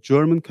by a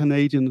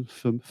German-Canadian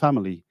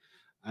family.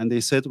 And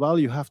they said, well,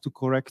 you have to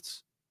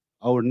correct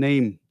our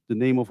name, the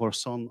name of our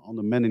son, on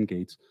the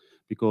Meningate,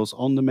 because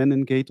on the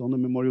Meningate, on the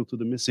memorial to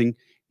the missing,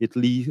 it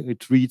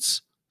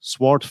reads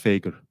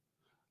Swartvager.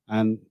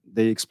 And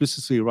they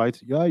explicitly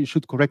write, yeah, you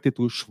should correct it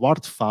to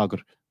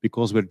Schwartvager,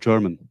 because we're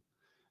German.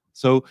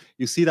 So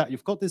you see that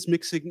you've got this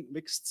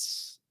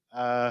mixed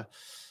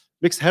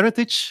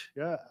heritage,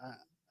 yeah,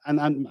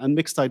 and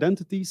mixed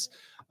identities.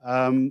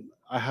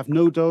 I have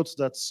no doubt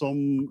that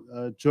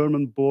some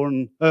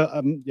German-born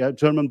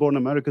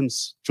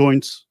Americans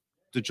joined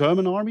the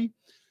German army,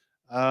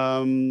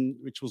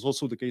 which was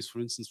also the case, for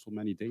instance, for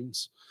many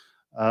Danes.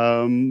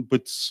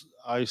 But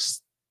I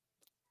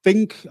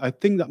think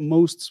that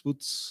most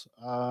would.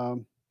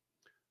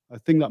 I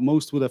think that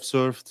most would have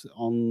served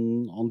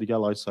on the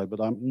Allied side,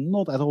 but I'm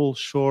not at all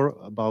sure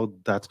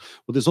about that.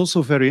 What is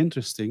also very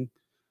interesting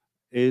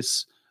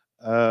is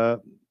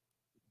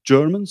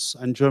Germans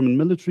and German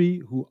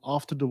military who,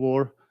 after the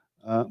war,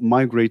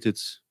 migrated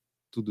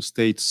to the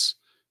States.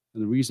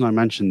 And the reason I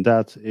mention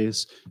that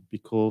is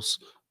because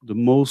the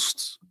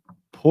most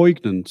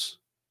poignant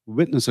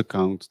witness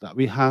account that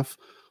we have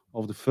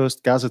of the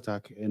first gas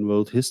attack in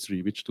world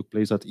history, which took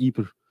place at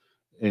Ypres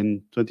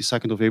in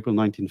 22nd of April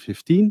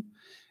 1915,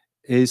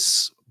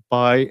 is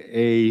by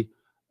a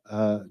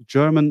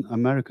German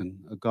American,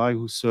 a guy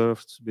who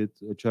served with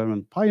a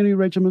German pioneer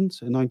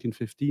regiment in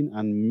 1915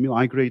 and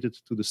migrated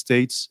to the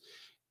States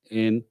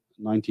in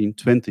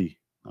 1920.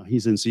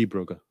 He's in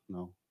Zeebrugge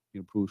now,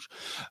 near Bruges.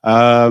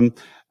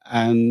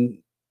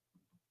 And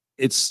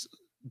it's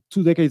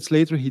 2 decades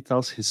later, he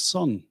tells his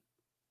son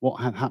what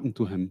had happened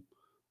to him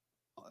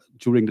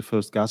during the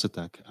first gas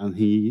attack. And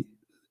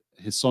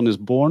his son is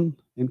born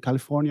in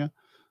California,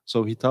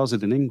 so he tells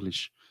it in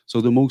English. So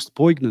the most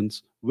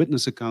poignant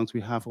witness account we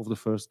have of the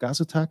first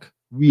gas attack,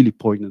 really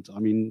poignant, I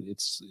mean,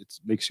 it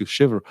makes you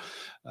shiver,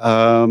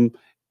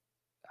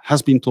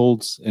 has been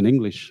told in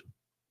English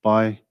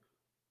by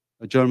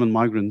a German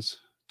migrant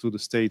to the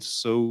States.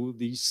 So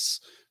these,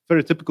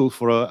 very typical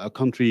for a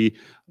country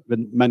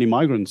with many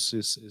migrants,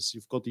 is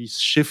you've got these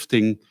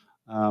shifting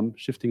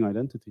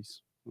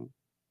identities.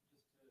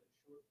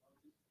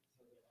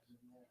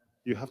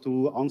 You have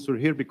to answer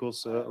here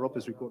because Rob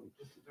is recording.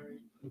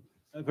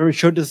 Very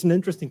short. This is an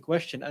interesting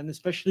question, and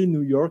especially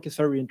New York is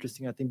very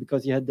interesting, I think,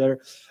 because you had there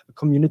a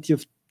community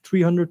of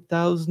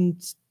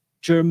 300,000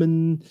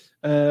 German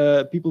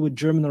people with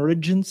German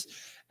origins,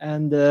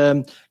 and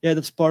yeah,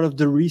 that's part of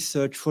the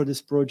research for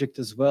this project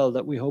as well.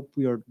 That we hope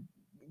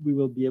we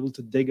will be able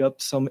to dig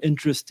up some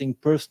interesting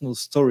personal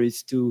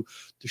stories to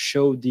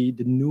show the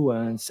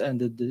nuance and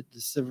the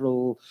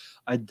several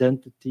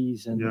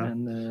identities and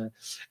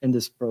in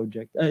this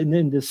project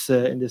in this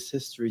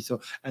history. So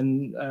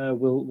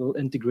we'll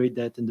integrate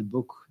that in the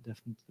book,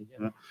 definitely.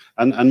 Yeah.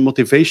 And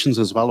motivations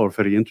as well are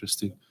very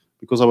interesting,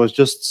 because I was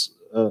just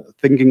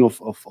thinking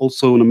of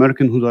also an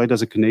American who died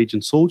as a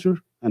Canadian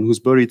soldier and who's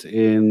buried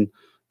in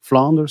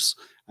Flanders,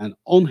 and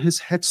on his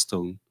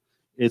headstone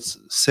it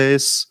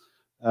says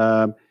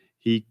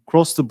he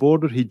crossed the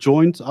border, he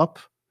joined up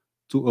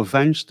to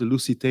avenge the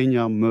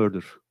Lusitania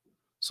murder.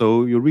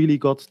 So you really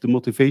got the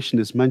motivation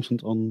is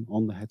mentioned on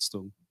the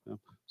headstone. Yeah.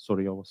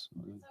 Sorry, I was.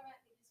 It's all right,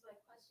 because my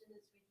question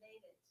is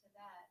related to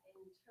that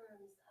in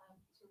terms of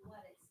to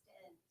what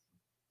extent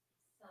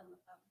some of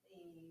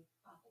the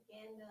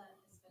propaganda,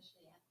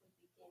 especially at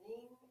the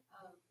beginning of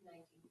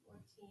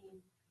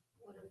 1914,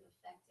 would have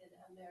affected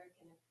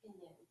American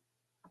opinion.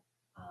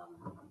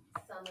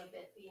 Some of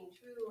it being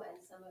true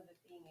and some of it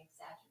being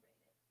exaggerated.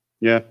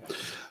 Yeah.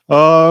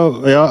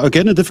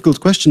 Again, a difficult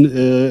question.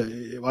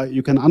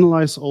 You can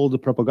analyze all the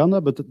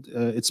propaganda, but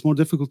it's more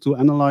difficult to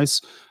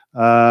analyze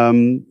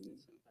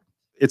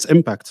its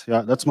impact.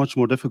 Yeah, that's much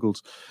more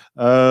difficult.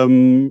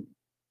 The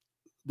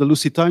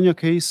Lusitania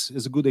case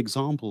is a good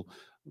example,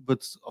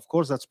 but of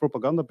course that's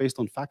propaganda based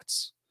on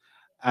facts.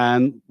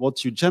 And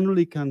what you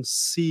generally can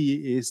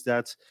see is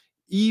that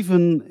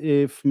even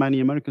if many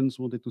Americans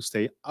wanted to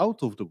stay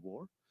out of the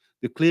war,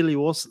 there clearly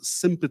was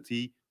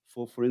sympathy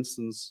for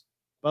instance,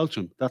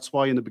 Belgium. That's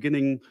why in the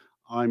beginning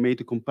I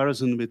made a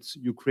comparison with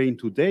Ukraine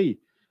today,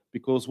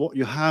 because what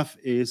you have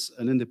is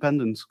an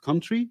independent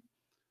country,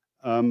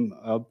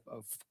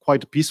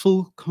 quite a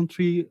peaceful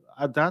country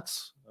at that.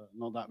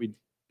 Not that we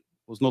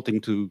was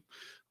nothing to,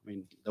 I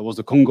mean, there was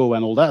the Congo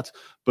and all that,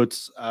 but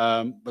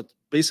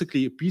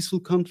basically a peaceful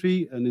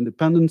country, an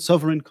independent,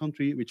 sovereign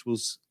country, which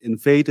was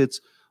invaded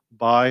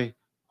by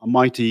a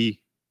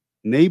mighty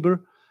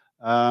neighbor.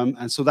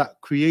 And so that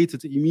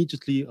created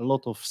immediately a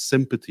lot of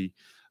sympathy.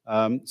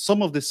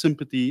 Some of this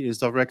sympathy is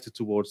directed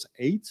towards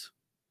aid,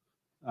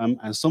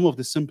 and some of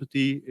the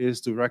sympathy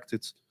is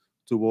directed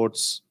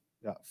towards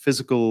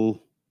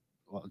physical,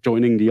 well,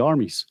 joining the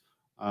armies.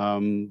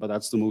 But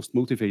that's the most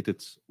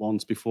motivated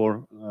ones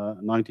before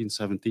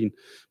 1917.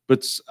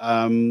 But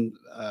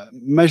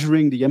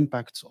measuring the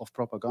impact of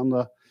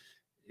propaganda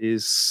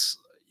is,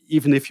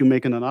 even if you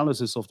make an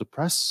analysis of the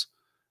press,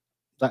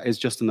 that is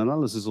just an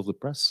analysis of the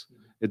press.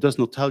 It does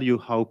not tell you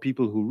how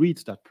people who read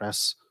that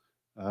press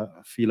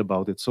feel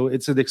about it. So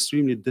it's an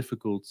extremely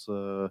difficult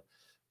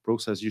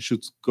process. You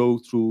should go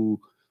through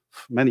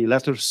many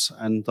letters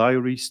and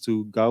diaries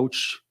to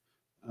gauge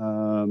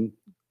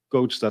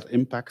that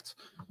impact.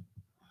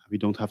 We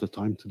don't have the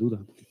time to do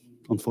that,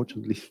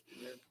 unfortunately.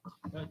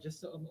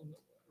 Just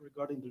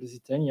regarding the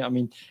Lusitania, I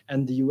mean,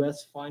 and the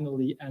US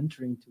finally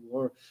entering to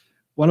war,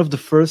 one of the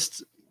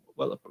first,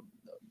 well,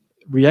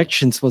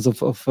 reactions was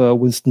of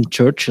Winston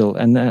Churchill,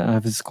 and I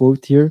have his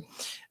quote here.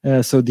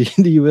 So the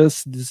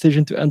US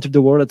decision to enter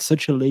the war at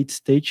such a late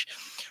stage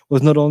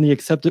was not only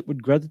accepted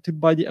with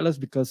gratitude by the Allies,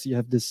 because you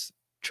have this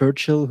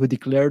Churchill who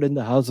declared in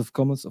the House of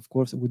Commons, of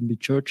course it wouldn't be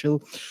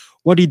Churchill,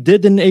 what he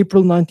did in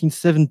April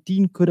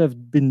 1917 could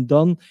have been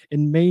done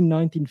in May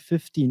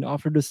 1915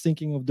 after the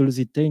sinking of the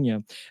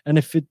Lusitania. And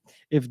if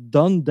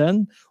done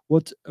then,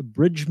 what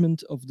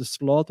abridgment of the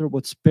slaughter,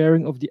 what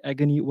sparing of the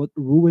agony, what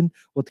ruin,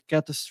 what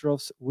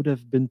catastrophes would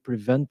have been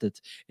prevented?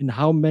 In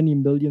how many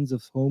millions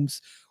of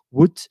homes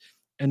would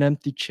an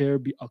empty chair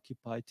be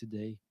occupied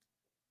today?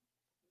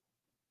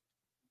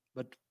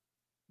 But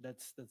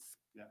that's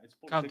yeah, it's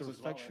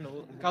counterfactual,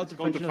 well,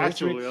 counterfactual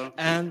history, yeah.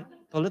 and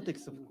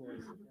politics, of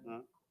course.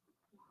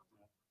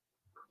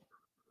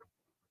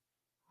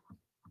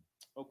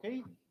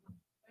 Okay.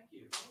 Thank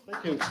you.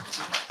 Thank you.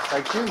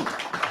 Thank you.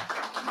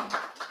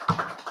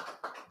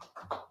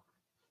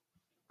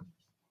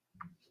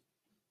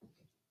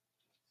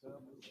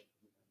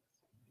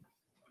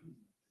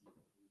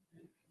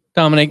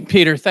 Dominiek,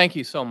 Pieter, thank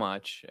you so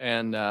much.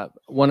 And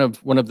one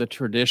of the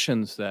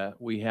traditions that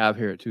we have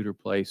here at Tudor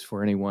Place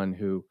for anyone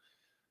who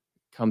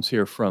comes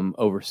here from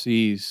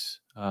overseas,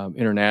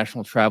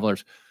 international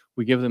travelers,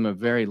 we give them a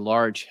very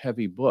large,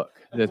 heavy book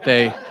that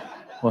they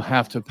will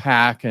have to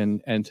pack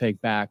and take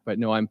back. But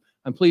no, I'm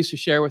pleased to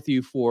share with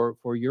you for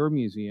your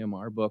museum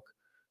our book,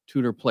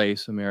 Tudor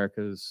Place: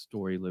 America's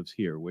Story Lives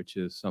Here, which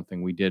is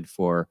something we did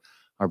for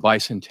our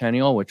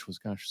bicentennial, which was,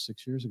 gosh,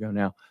 6 years ago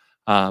now.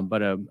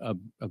 But a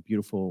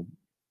beautiful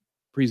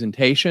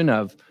presentation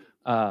of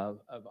our,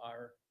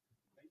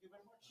 thank you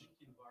very much,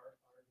 our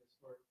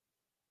historic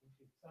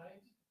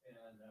site,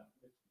 and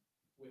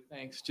with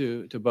thanks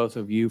to both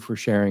of you for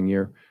sharing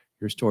your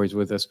stories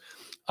with us.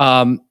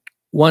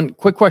 One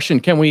quick question: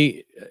 can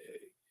we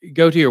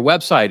go to your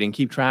website and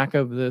keep track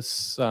of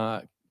this?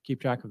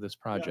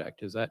 Project?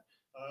 Yeah. Is that?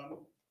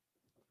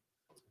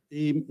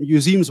 The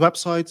museum's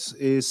website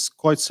is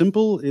quite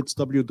simple. It's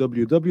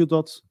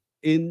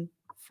www.In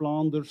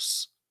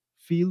Flanders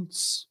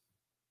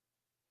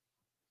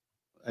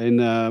in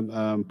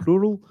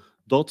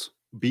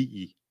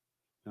plural.be.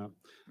 Yeah.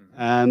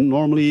 And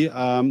normally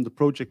the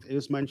project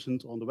is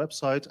mentioned on the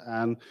website,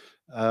 and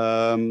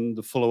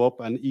the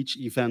follow-up and each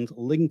event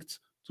linked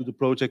to the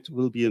project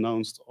will be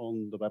announced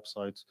on the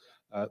website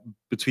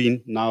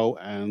between now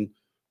and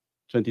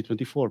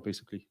 2024,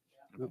 basically.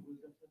 Yeah.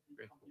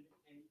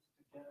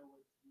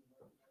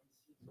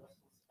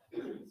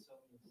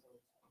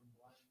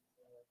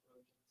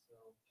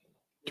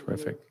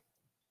 Terrific.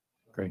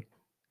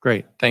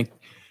 Great.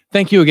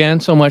 Thank you again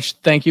so much.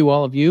 Thank you,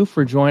 all of you,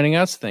 for joining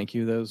us. Thank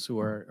you, those who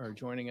are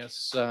joining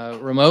us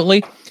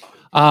remotely.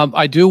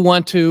 I do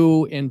want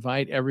to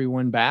invite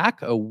everyone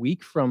back a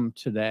week from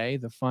today,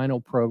 the final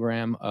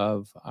program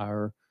of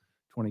our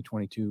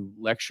 2022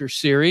 lecture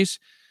series.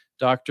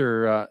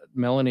 Dr.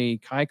 Melanie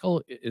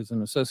Keikel is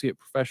an associate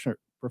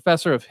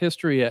professor of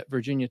history at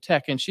Virginia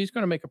Tech, and she's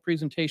going to make a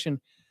presentation,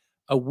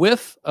 A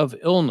Whiff of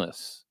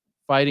Illness: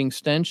 Fighting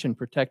Stench and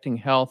Protecting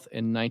Health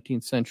in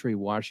 19th Century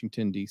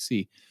Washington,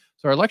 D.C.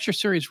 So our lecture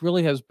series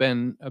really has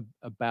been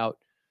about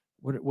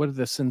what are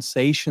the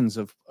sensations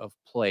of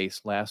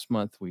place. Last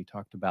month, we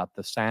talked about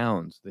the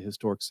sounds, the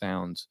historic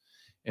sounds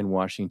in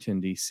Washington,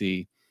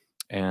 D.C.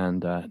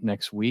 And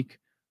next week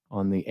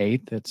on the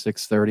 8th at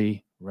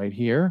 6:30 right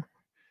here,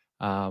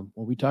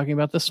 we'll be talking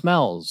about the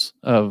smells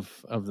of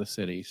the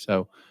city.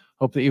 So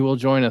hope that you will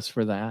join us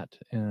for that.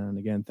 And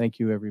again, thank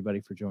you everybody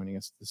for joining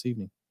us this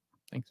evening.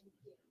 Thanks.